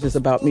messages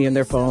about me in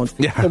their phones.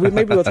 Yeah. So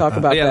maybe we'll talk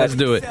about that. Yeah, let's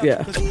do it.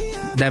 Yeah.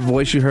 That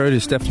voice you heard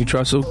is Stephanie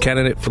Trussell,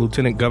 candidate for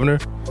lieutenant governor,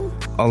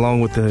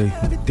 along with the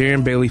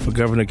Darren Bailey for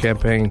governor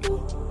campaign.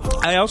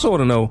 I also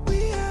want to know,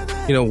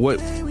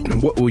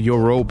 what will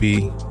your role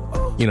be?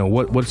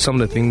 What's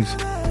some of the things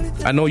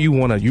I know you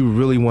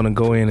really want to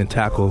go in and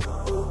tackle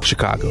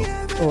Chicago.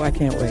 Oh, I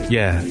can't wait.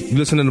 Yeah. You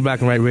listen to the Black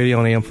and White Radio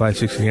on AM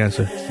 560 The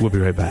Answer. We'll be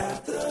right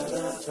back.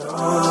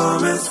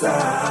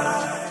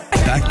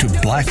 Back to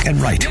Black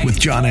and White with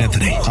John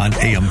Anthony on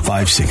AM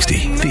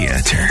 560 The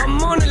Answer.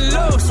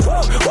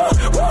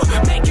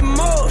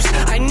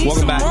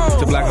 Welcome back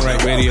to Black and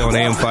White Radio on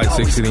AM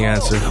 560 The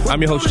Answer.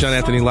 I'm your host, John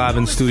Anthony, live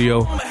in studio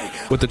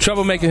with the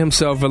troublemaker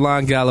himself,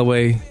 Verlon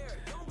Galloway,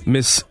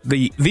 Miss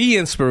the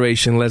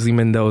inspiration, Leslie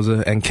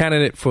Mendoza, and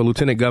candidate for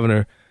Lieutenant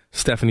Governor,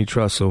 Stephanie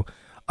Trussell.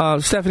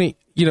 Stephanie,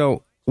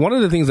 one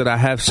of the things that I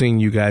have seen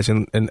you guys,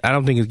 and I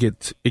don't think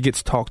it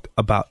gets talked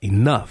about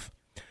enough,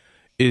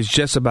 is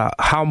just about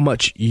how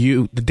much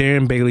the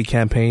Darren Bailey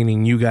campaign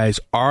and you guys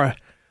are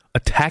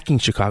attacking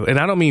Chicago. And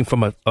I don't mean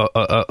from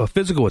a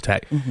physical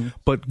attack,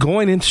 but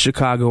going into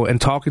Chicago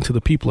and talking to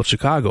the people of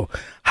Chicago.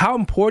 How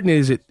important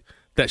is it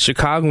that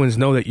Chicagoans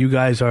know that you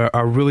guys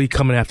are really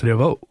coming after their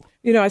vote?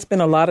 I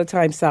spent a lot of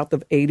time south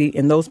of 80,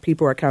 and those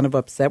people are kind of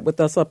upset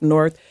with us up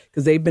north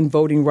because they've been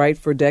voting right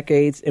for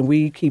decades, and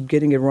we keep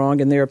getting it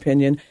wrong in their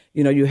opinion.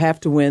 You have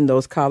to win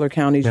those collar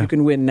counties. Yeah. You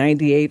can win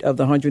 98 of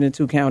the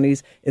 102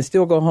 counties and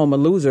still go home a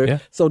loser. Yeah.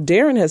 So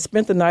Darren has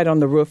spent the night on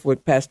the roof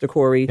with Pastor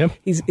Corey. Yep.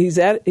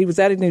 He was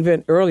at an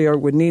event earlier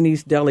with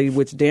Nini's Deli,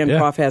 which Dan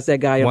Croft has that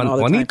guy on all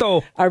the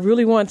time. I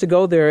really wanted to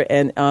go there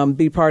and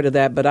be part of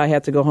that, but I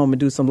had to go home and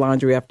do some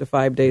laundry after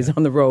 5 days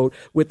on the road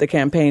with the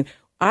campaign.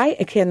 I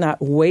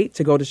cannot wait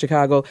to go to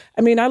Chicago.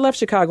 I mean, I left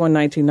Chicago in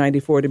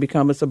 1994 to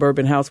become a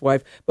suburban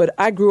housewife, but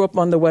I grew up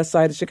on the west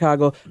side of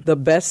Chicago, the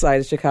best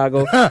side of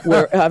Chicago,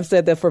 where I've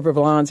said that for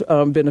Verlon's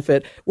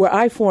benefit, where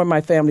I form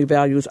my family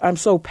values. I'm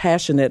so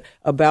passionate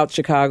about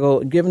Chicago,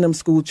 giving them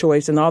school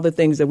choice and all the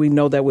things that we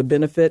know that would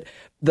benefit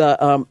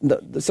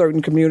the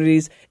certain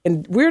communities.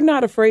 And we're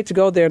not afraid to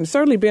go there. And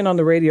certainly being on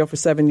the radio for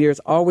 7 years,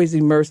 always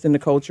immersed in the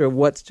culture of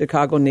what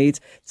Chicago needs.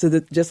 So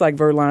that just like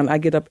Verlon, I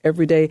get up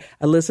every day.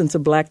 I listen to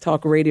Black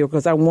Talk Radio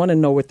because I want to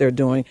know what they're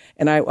doing.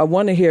 And I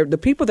want to hear the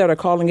people that are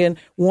calling in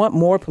want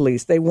more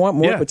police. They want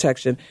more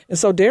protection. And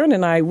so Darren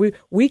and I,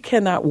 we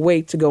cannot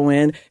wait to go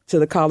in to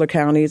the collar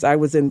counties. I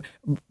was in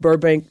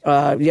Burbank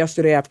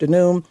yesterday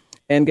afternoon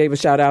and gave a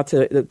shout out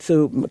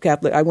to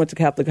Catholic. I went to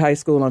Catholic High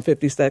School on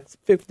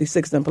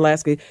 56th and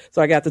Pulaski,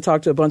 so I got to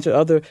talk to a bunch of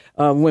other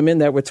women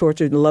that were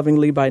tortured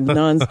lovingly by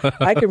nuns.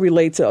 I can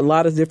relate to a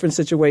lot of different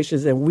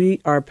situations, and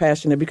we are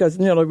passionate because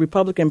the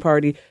Republican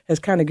Party has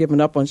kind of given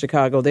up on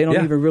Chicago. They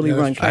don't even really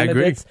run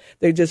candidates.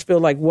 They just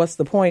feel like, what's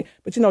the point?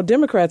 But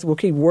Democrats will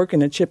keep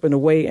working and chipping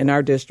away in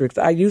our districts.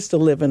 I used to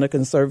live in a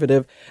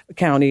conservative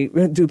county,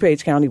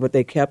 DuPage County, but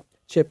they kept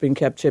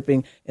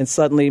chipping, and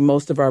suddenly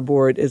most of our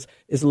board is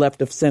left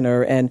of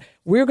center. And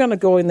we're going to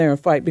go in there and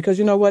fight because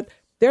you know what?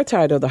 They're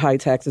tired of the high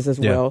taxes as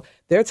well.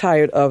 They're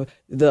tired of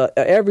the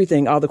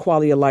everything, all the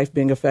quality of life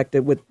being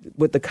affected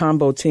with the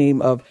combo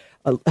team of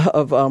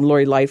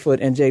Lori Lightfoot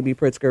and J.B.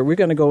 Pritzker. We're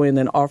going to go in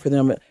and offer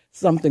them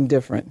something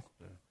different.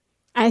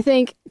 I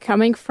think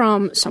coming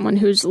from someone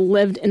who's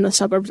lived in the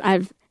suburbs,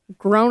 I've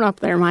grown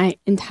up there my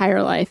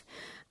entire life.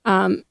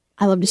 I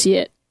love to see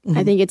it. Mm-hmm.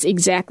 I think it's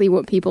exactly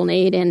what people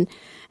need. And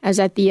I was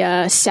at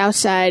the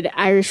Southside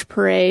Irish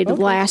Parade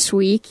last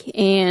week,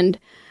 and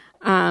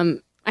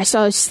I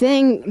saw this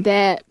thing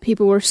that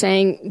people were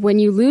saying, when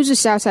you lose the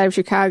South Side of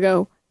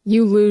Chicago,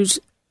 you lose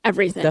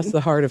everything. That's the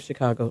heart of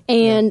Chicago.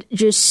 And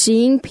just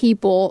seeing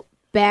people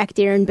back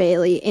Darren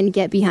Bailey and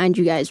get behind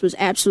you guys was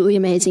absolutely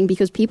amazing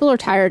because people are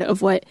tired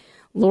of what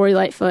Lori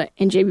Lightfoot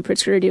and J.B.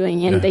 Pritzker are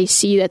doing, and they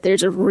see that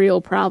there's a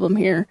real problem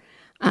here.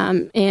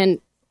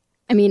 And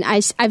I mean,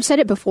 I've said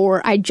it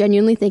before. I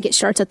genuinely think it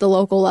starts at the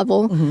local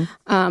level.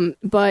 Mm-hmm.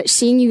 But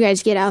seeing you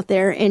guys get out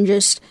there and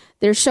just,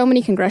 there's so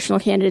many congressional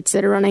candidates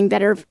that are running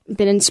that have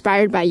been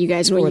inspired by you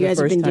guys and what you guys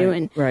have been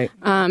doing. Right.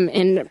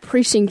 And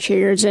precinct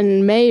chairs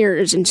and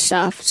mayors and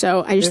stuff.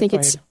 So I just think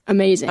it's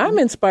amazing. I'm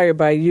inspired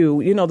by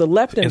you. The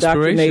left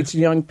indoctrinates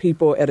young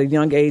people at a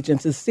young age, and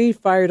to see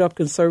fired up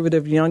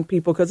conservative young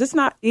people, because it's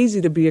not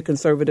easy to be a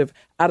conservative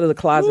out of the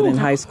closet in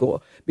high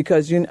school.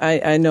 Because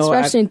I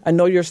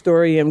know your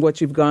story and what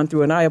you've gone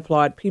through, and I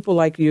applaud people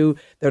like you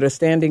that are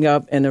standing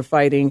up and are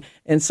fighting.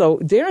 And so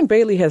Darren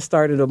Bailey has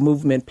started a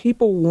movement.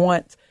 People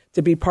want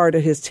to be part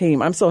of his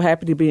team. I'm so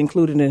happy to be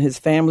included in his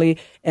family,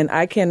 and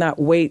I cannot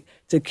wait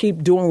to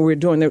keep doing what we're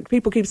doing.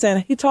 People keep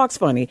saying, he talks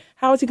funny.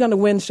 How is he going to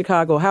win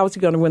Chicago? How is he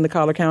going to win the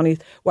collar counties?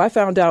 Well, I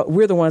found out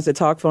we're the ones that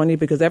talk funny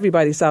because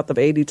everybody south of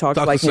 80 talks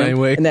like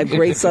him in that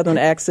great southern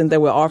accent that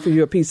will offer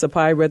you a piece of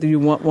pie whether you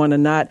want one or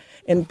not.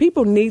 And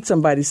people need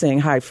somebody saying,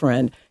 hi,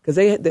 friend. Because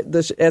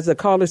as the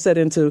caller said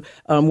into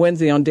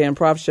Wednesday on Dan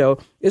Proft's show,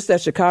 it's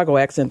that Chicago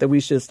accent that we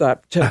should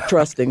stop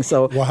trusting.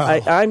 So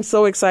I'm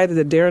so excited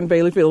that Darren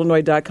Bailey for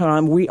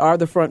Illinois.com, we are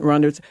the front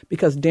runners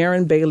because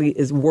Darren Bailey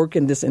is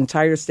working this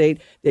entire state.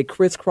 They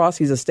crisscross.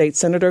 He's a state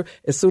senator.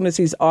 As soon as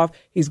he's off,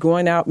 he's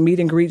going out, meet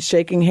and greet,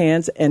 shaking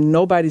hands, and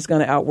nobody's going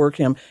to outwork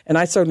him. And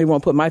I certainly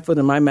won't put my foot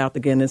in my mouth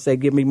again and say,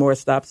 give me more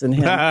stops than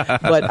him.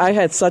 But I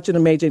had such an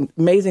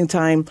amazing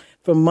time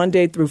from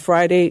Monday through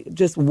Friday,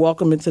 just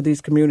welcome into these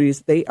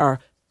communities. They are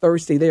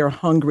thirsty. They are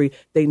hungry.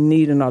 They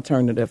need an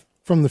alternative.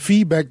 From the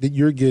feedback that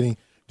you're getting,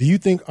 do you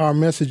think our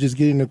message is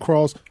getting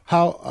across?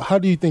 How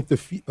do you think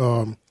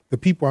the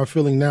people are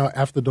feeling now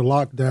after the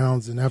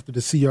lockdowns and after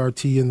the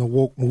CRT and the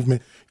woke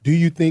movement? Do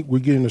you think we're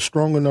getting a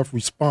strong enough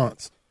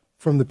response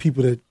from the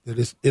people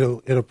that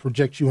it'll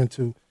project you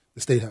into the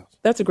State House?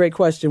 That's a great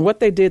question. What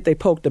they did, they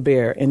poked a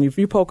bear. And if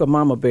you poke a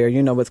mama bear,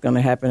 you know what's going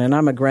to happen. And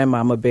I'm a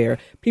grandmama bear.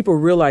 People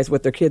realize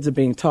what their kids are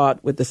being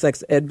taught with the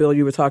sex ed bill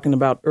you were talking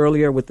about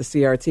earlier with the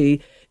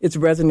CRT. It's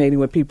resonating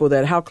with people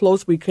that how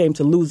close we came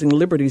to losing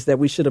liberties that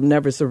we should have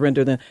never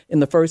surrendered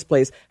in the first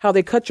place. How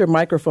they cut your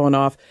microphone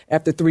off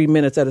after 3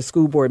 minutes at a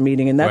school board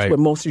meeting. And that's where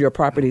most of your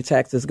property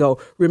taxes go.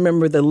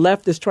 Remember, the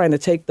left is trying to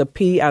take the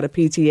P out of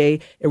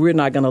PTA, and we're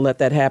not going to let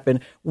that happen.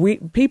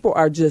 People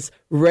are just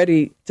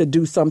ready to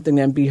do something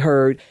and be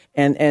heard.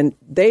 And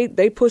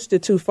they pushed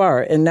it too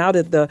far. And now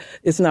that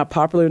it's not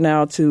popular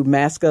now to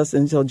mask us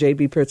until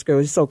J.B. Pritzker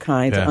is so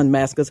kind to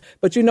unmask us.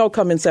 But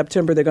come in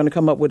September, they're going to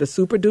come up with a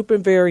super duper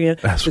variant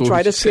to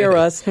try to scare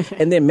us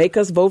and then make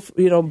us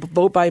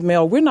vote by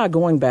mail. We're not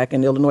going back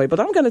in Illinois. But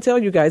I'm going to tell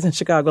you guys in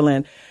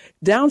Chicagoland,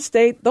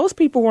 downstate, those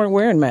people weren't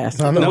wearing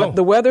masks.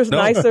 The weather's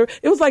nicer.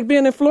 It was like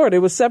being in Florida. It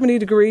was 70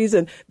 degrees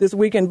and this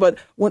weekend. But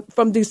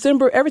from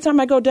December, every time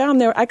I go down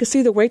there, I could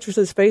see the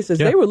waitresses' faces.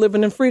 Yeah. They were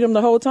living in freedom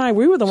the whole time.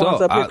 We were the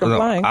ones up here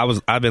complying.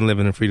 I've been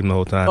living in freedom the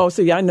whole time. Oh,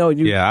 see, I know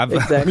you. Yeah,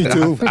 exactly. Me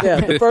too. Yeah,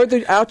 the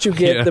further out you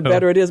get, the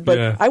better it is.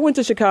 But I went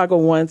to Chicago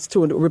once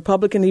to a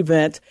Republican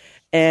event.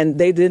 and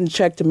they didn't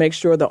check to make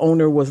sure the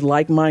owner was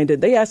like-minded.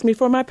 They asked me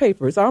for my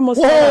papers. I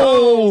almost had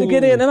to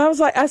get in. And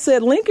I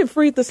said, Lincoln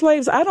freed the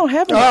slaves. I don't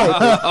have any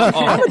papers.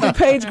 I'm a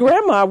DuPage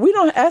grandma. We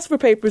don't ask for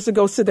papers to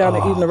go sit down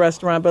and eat in the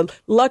restaurant. But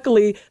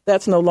luckily,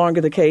 that's no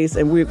longer the case.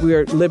 And we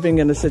are living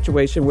in a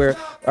situation where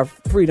our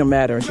freedom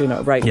matters,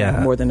 right now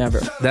more than ever.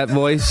 That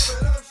voice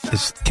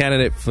is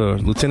candidate for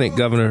Lieutenant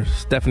Governor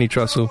Stephanie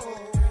Trussell,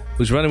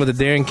 who's running with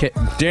the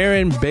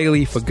Darren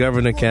Bailey for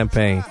Governor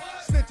campaign.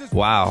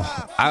 Wow.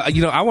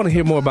 I want to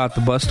hear more about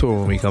the bus tour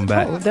when we come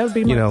back. That would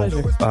be my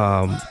pleasure.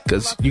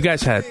 Because you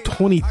guys had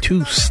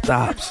 22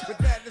 stops.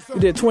 We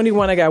did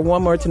 21. I got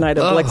one more tonight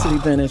at Black City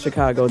Bend in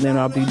Chicago, and then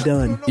I'll be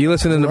done. You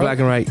listening to Black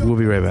and Right. We'll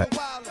be right back.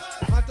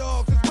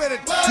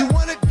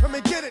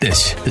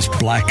 This is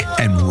Black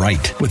and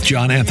Right with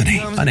John Anthony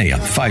on AM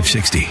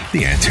 560.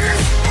 The Answer.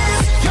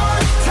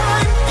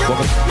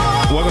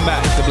 Welcome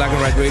back to Black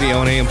and Right Radio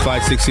on AM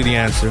 560. The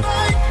Answer.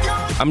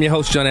 I'm your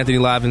host, John Anthony,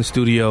 live in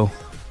studio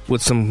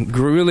with some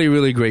really,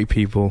 really great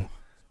people.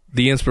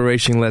 The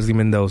inspiration, Leslie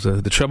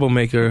Mendoza. The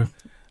troublemaker,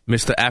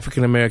 Mr.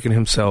 African American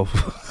himself,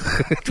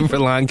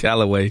 Verlon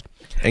Calloway.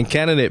 And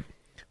candidate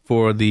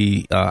for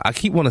the, I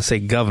keep wanting to say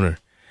governor.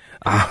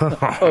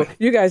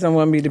 You guys don't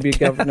want me to be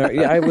governor.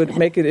 Yeah, I would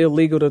make it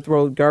illegal to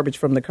throw garbage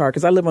from the car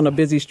because I live on a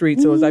busy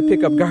street. So as I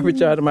pick up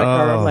garbage out of my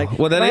car, I'm like,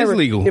 well, that is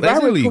legal.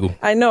 That's illegal.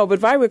 I know, but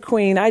if I were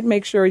queen, I'd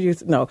make sure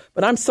no.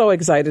 But I'm so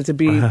excited to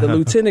be the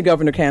lieutenant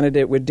governor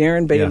candidate with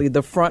Darren Bailey,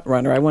 the front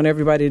runner. I want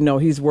everybody to know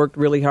he's worked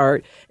really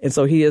hard, and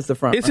so he is the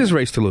front. It's his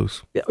race to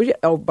lose.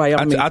 Oh, by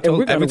all means.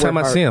 Every time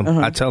I see him,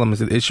 I tell him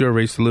it's your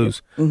race to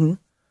lose. Mm-hmm.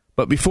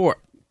 But before,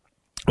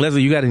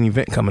 Leslie, you got an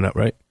event coming up,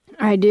 right?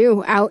 I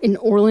do, out in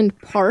Orland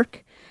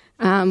Park.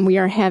 We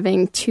are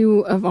having two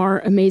of our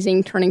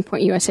amazing Turning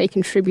Point USA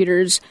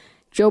contributors,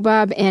 Joe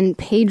Bob and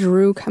Paige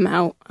Rue, come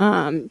out.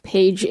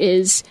 Paige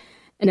is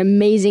an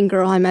amazing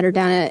girl. I met her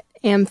down at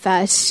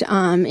AmFest,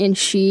 and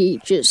she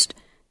just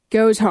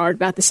goes hard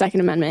about the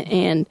Second Amendment,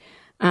 and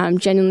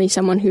genuinely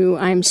someone who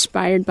I'm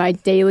inspired by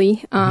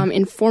daily.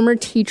 And former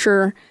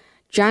teacher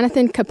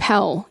Jonathan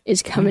Capel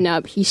is coming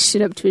up. He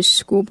stood up to his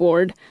school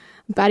board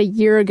about a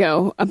year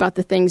ago about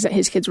the things that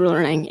his kids were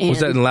learning. And was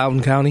that in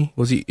Loudoun County?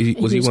 Was he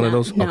one of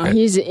those? No,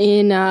 he's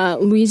in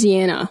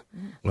Louisiana.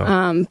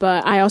 Oh.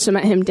 But I also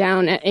met him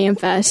down at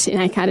AmFest,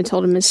 and I kind of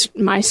told him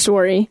my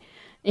story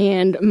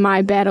and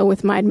my battle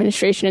with my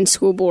administration and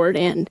school board,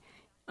 and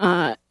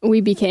we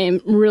became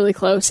really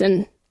close,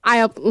 and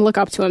I look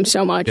up to him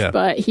so much. Yeah.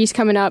 But he's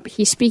coming up.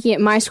 He's speaking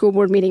at my school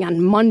board meeting on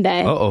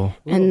Monday.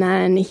 And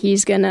then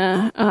he's going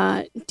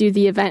to do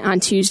the event on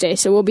Tuesday.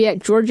 So we'll be at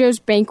Giorgio's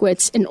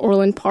Banquets in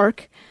Orland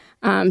Park.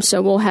 So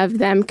we'll have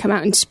them come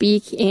out and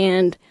speak,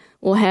 and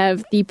we'll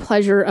have the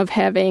pleasure of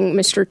having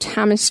Mr.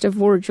 Thomas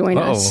DeVore join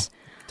us.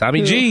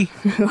 Tommy G.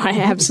 Who I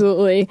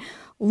absolutely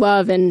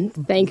love and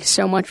thank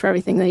so much for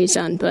everything that he's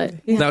done. But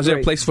now, is there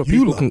a place for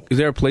people? Is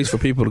there a place for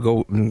people to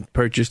go and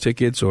purchase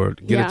tickets or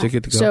get a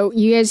ticket to go? So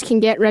you guys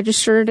can get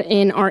registered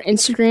in our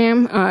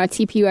Instagram,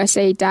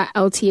 tpusa.lths,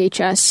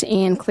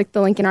 and click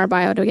the link in our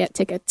bio to get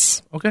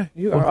tickets. Okay,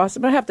 you are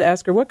awesome. I have to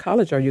ask her, what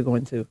college are you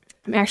going to?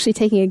 I'm actually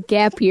taking a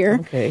gap year,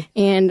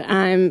 and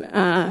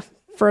I'm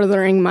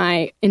furthering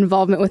my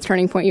involvement with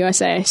Turning Point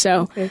USA.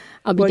 So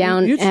I'll be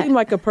down. You seem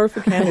like a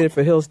perfect candidate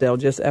for Hillsdale,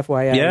 just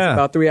FYI. Yeah. It's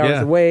about 3 hours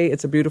away.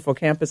 It's a beautiful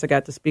campus. I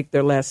got to speak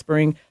there last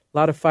spring. A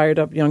lot of fired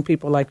up young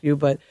people like you,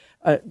 but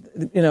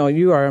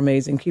you are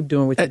amazing. Keep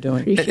doing what you're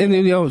doing. And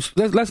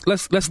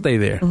let's stay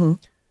there. Mm-hmm.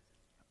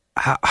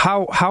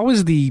 How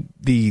is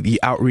the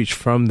outreach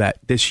from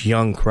this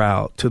young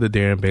crowd to the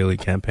Darren Bailey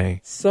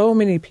campaign? So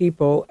many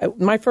people.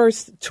 My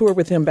first tour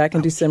with him back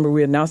in December,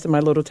 we announced in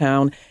my little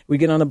town. We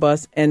get on a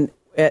bus, and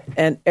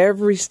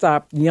every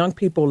stop, young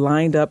people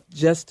lined up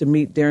just to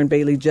meet Darren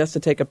Bailey, just to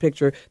take a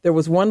picture. There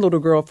was one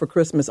little girl for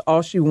Christmas.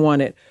 All she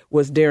wanted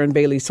was Darren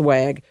Bailey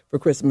swag for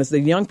Christmas.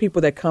 The young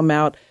people that come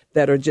out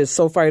that are just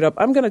so fired up.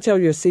 I'm going to tell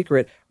you a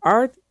secret.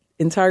 Our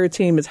entire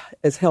team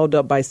is held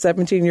up by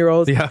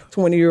 17-year-olds,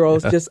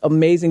 20-year-olds, just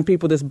amazing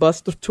people. This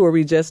bus tour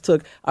we just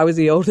took, I was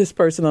the oldest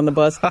person on the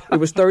bus. It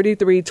was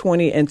 33,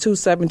 20, and 2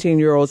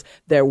 17-year-olds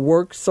that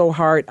worked so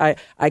hard.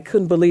 I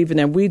couldn't believe it.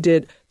 And we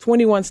did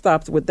 21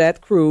 stops with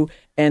that crew.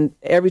 And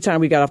every time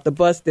we got off the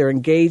bus, they're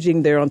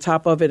engaging, they're on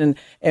top of it. And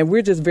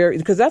we're just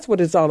because that's what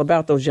it's all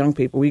about, those young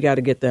people. We got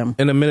to get them.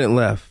 In a minute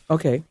left.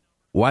 Okay.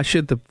 Why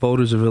should the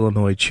voters of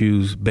Illinois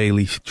choose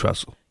Bailey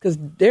Trussell? Because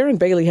Darren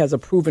Bailey has a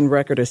proven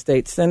record as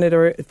state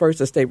senator,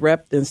 first as state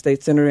rep, then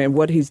state senator, and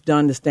what he's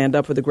done to stand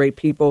up for the great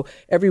people.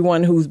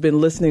 Everyone who's been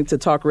listening to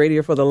talk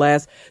radio for the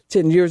last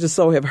 10 years or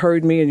so have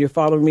heard me, and you're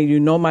following me. You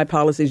know my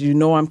policies. You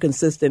know I'm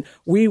consistent.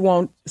 We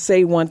won't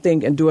say one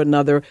thing and do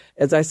another.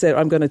 As I said,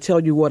 I'm going to tell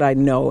you what I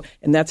know,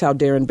 and that's how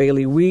Darren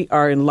Bailey. We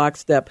are in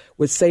lockstep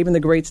with saving the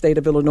great state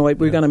of Illinois.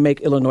 We're going to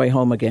make Illinois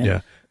home again. Yeah.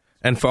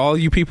 And for all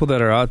you people that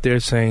are out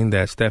there saying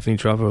that Stephanie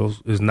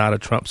Trussell is not a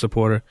Trump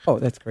supporter. Oh,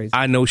 that's crazy.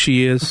 I know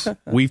she is.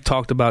 We've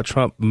talked about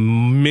Trump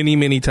many,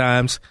 many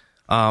times.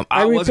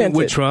 I wasn't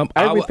with Trump.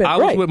 I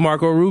was with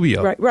Marco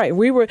Rubio. Right.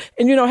 We were,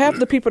 and half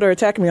the people that are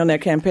attacking me on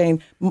that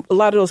campaign, a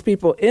lot of those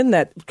people in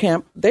that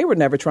camp, they were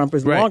never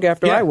Trumpers long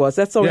after I was.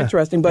 That's so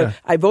interesting. But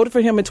I voted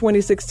for him in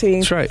 2016.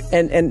 That's right.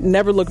 And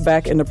never look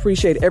back and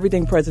appreciate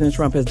everything President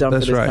Trump has done for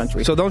this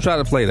country. So don't try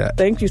to play that.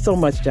 Thank you so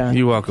much, John.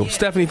 You're welcome.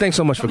 Stephanie, thanks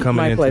so much for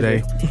coming in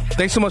today.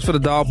 Thanks so much for the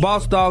dog.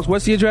 Boss Dogs,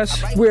 what's the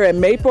address? We're at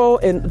Maple,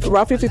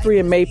 Route 53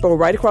 in Maple,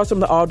 right across from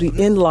the Aldi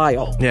in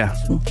Lisle. Yeah.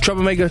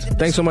 Troublemaker,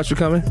 thanks so much for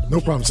coming. No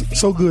problem.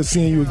 So good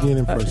seeing you again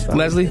in person.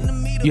 Leslie,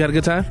 you had a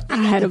good time? I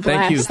had a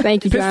blast.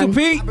 Thank you, John.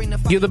 Pistol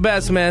Pete, you're the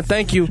best, man.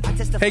 Thank you.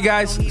 Hey,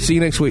 guys, see you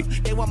next week.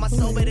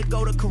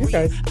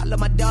 Okay. I love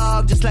my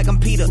dog just like I'm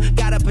Peter.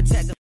 Gotta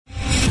protect him.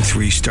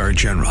 3-star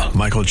General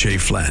Michael J.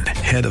 Flynn,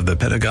 head of the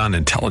Pentagon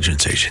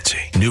Intelligence Agency,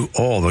 knew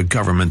all the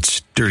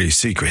government's dirty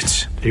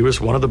secrets. He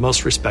was one of the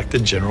most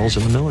respected generals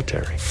in the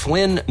military.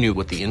 Flynn knew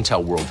what the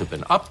intel world had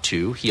been up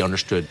to. He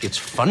understood its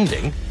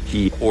funding.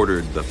 He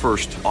ordered the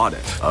first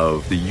audit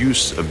of the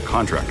use of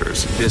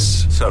contractors.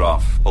 This set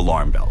off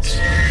alarm bells.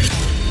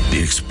 The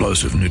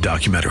explosive new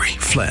documentary,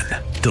 Flynn,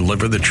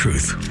 Deliver the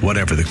Truth,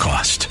 Whatever the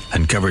Cost,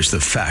 uncovers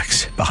the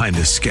facts behind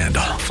this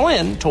scandal.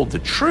 Flynn told the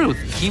truth.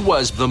 He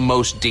was the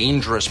most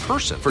dangerous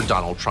person for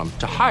Donald Trump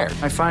to hire.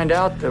 I find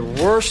out the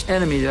worst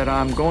enemy that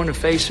I'm going to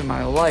face in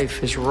my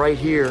life is right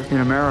here in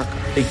America.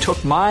 They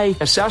took my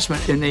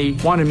assessment and they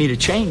wanted me to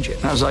change it.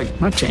 And I was like, I'm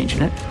not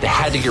changing it. They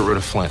had to get rid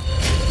of Flynn.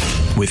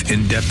 With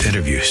in-depth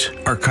interviews,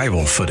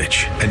 archival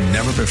footage, and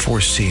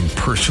never-before-seen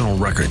personal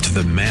records of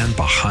the man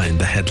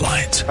behind the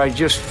headlines. I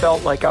just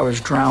felt like I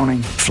was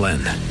drowning. Flynn,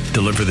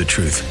 Deliver the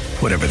Truth,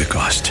 Whatever the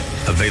Cost.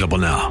 Available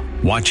now.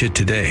 Watch it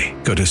today.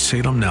 Go to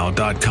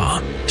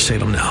salemnow.com.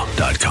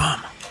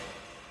 salemnow.com.